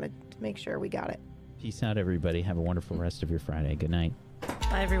 I wanted to make sure we got it. Peace out, everybody. Have a wonderful rest of your Friday. Good night.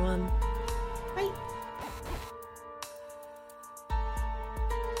 Bye, everyone.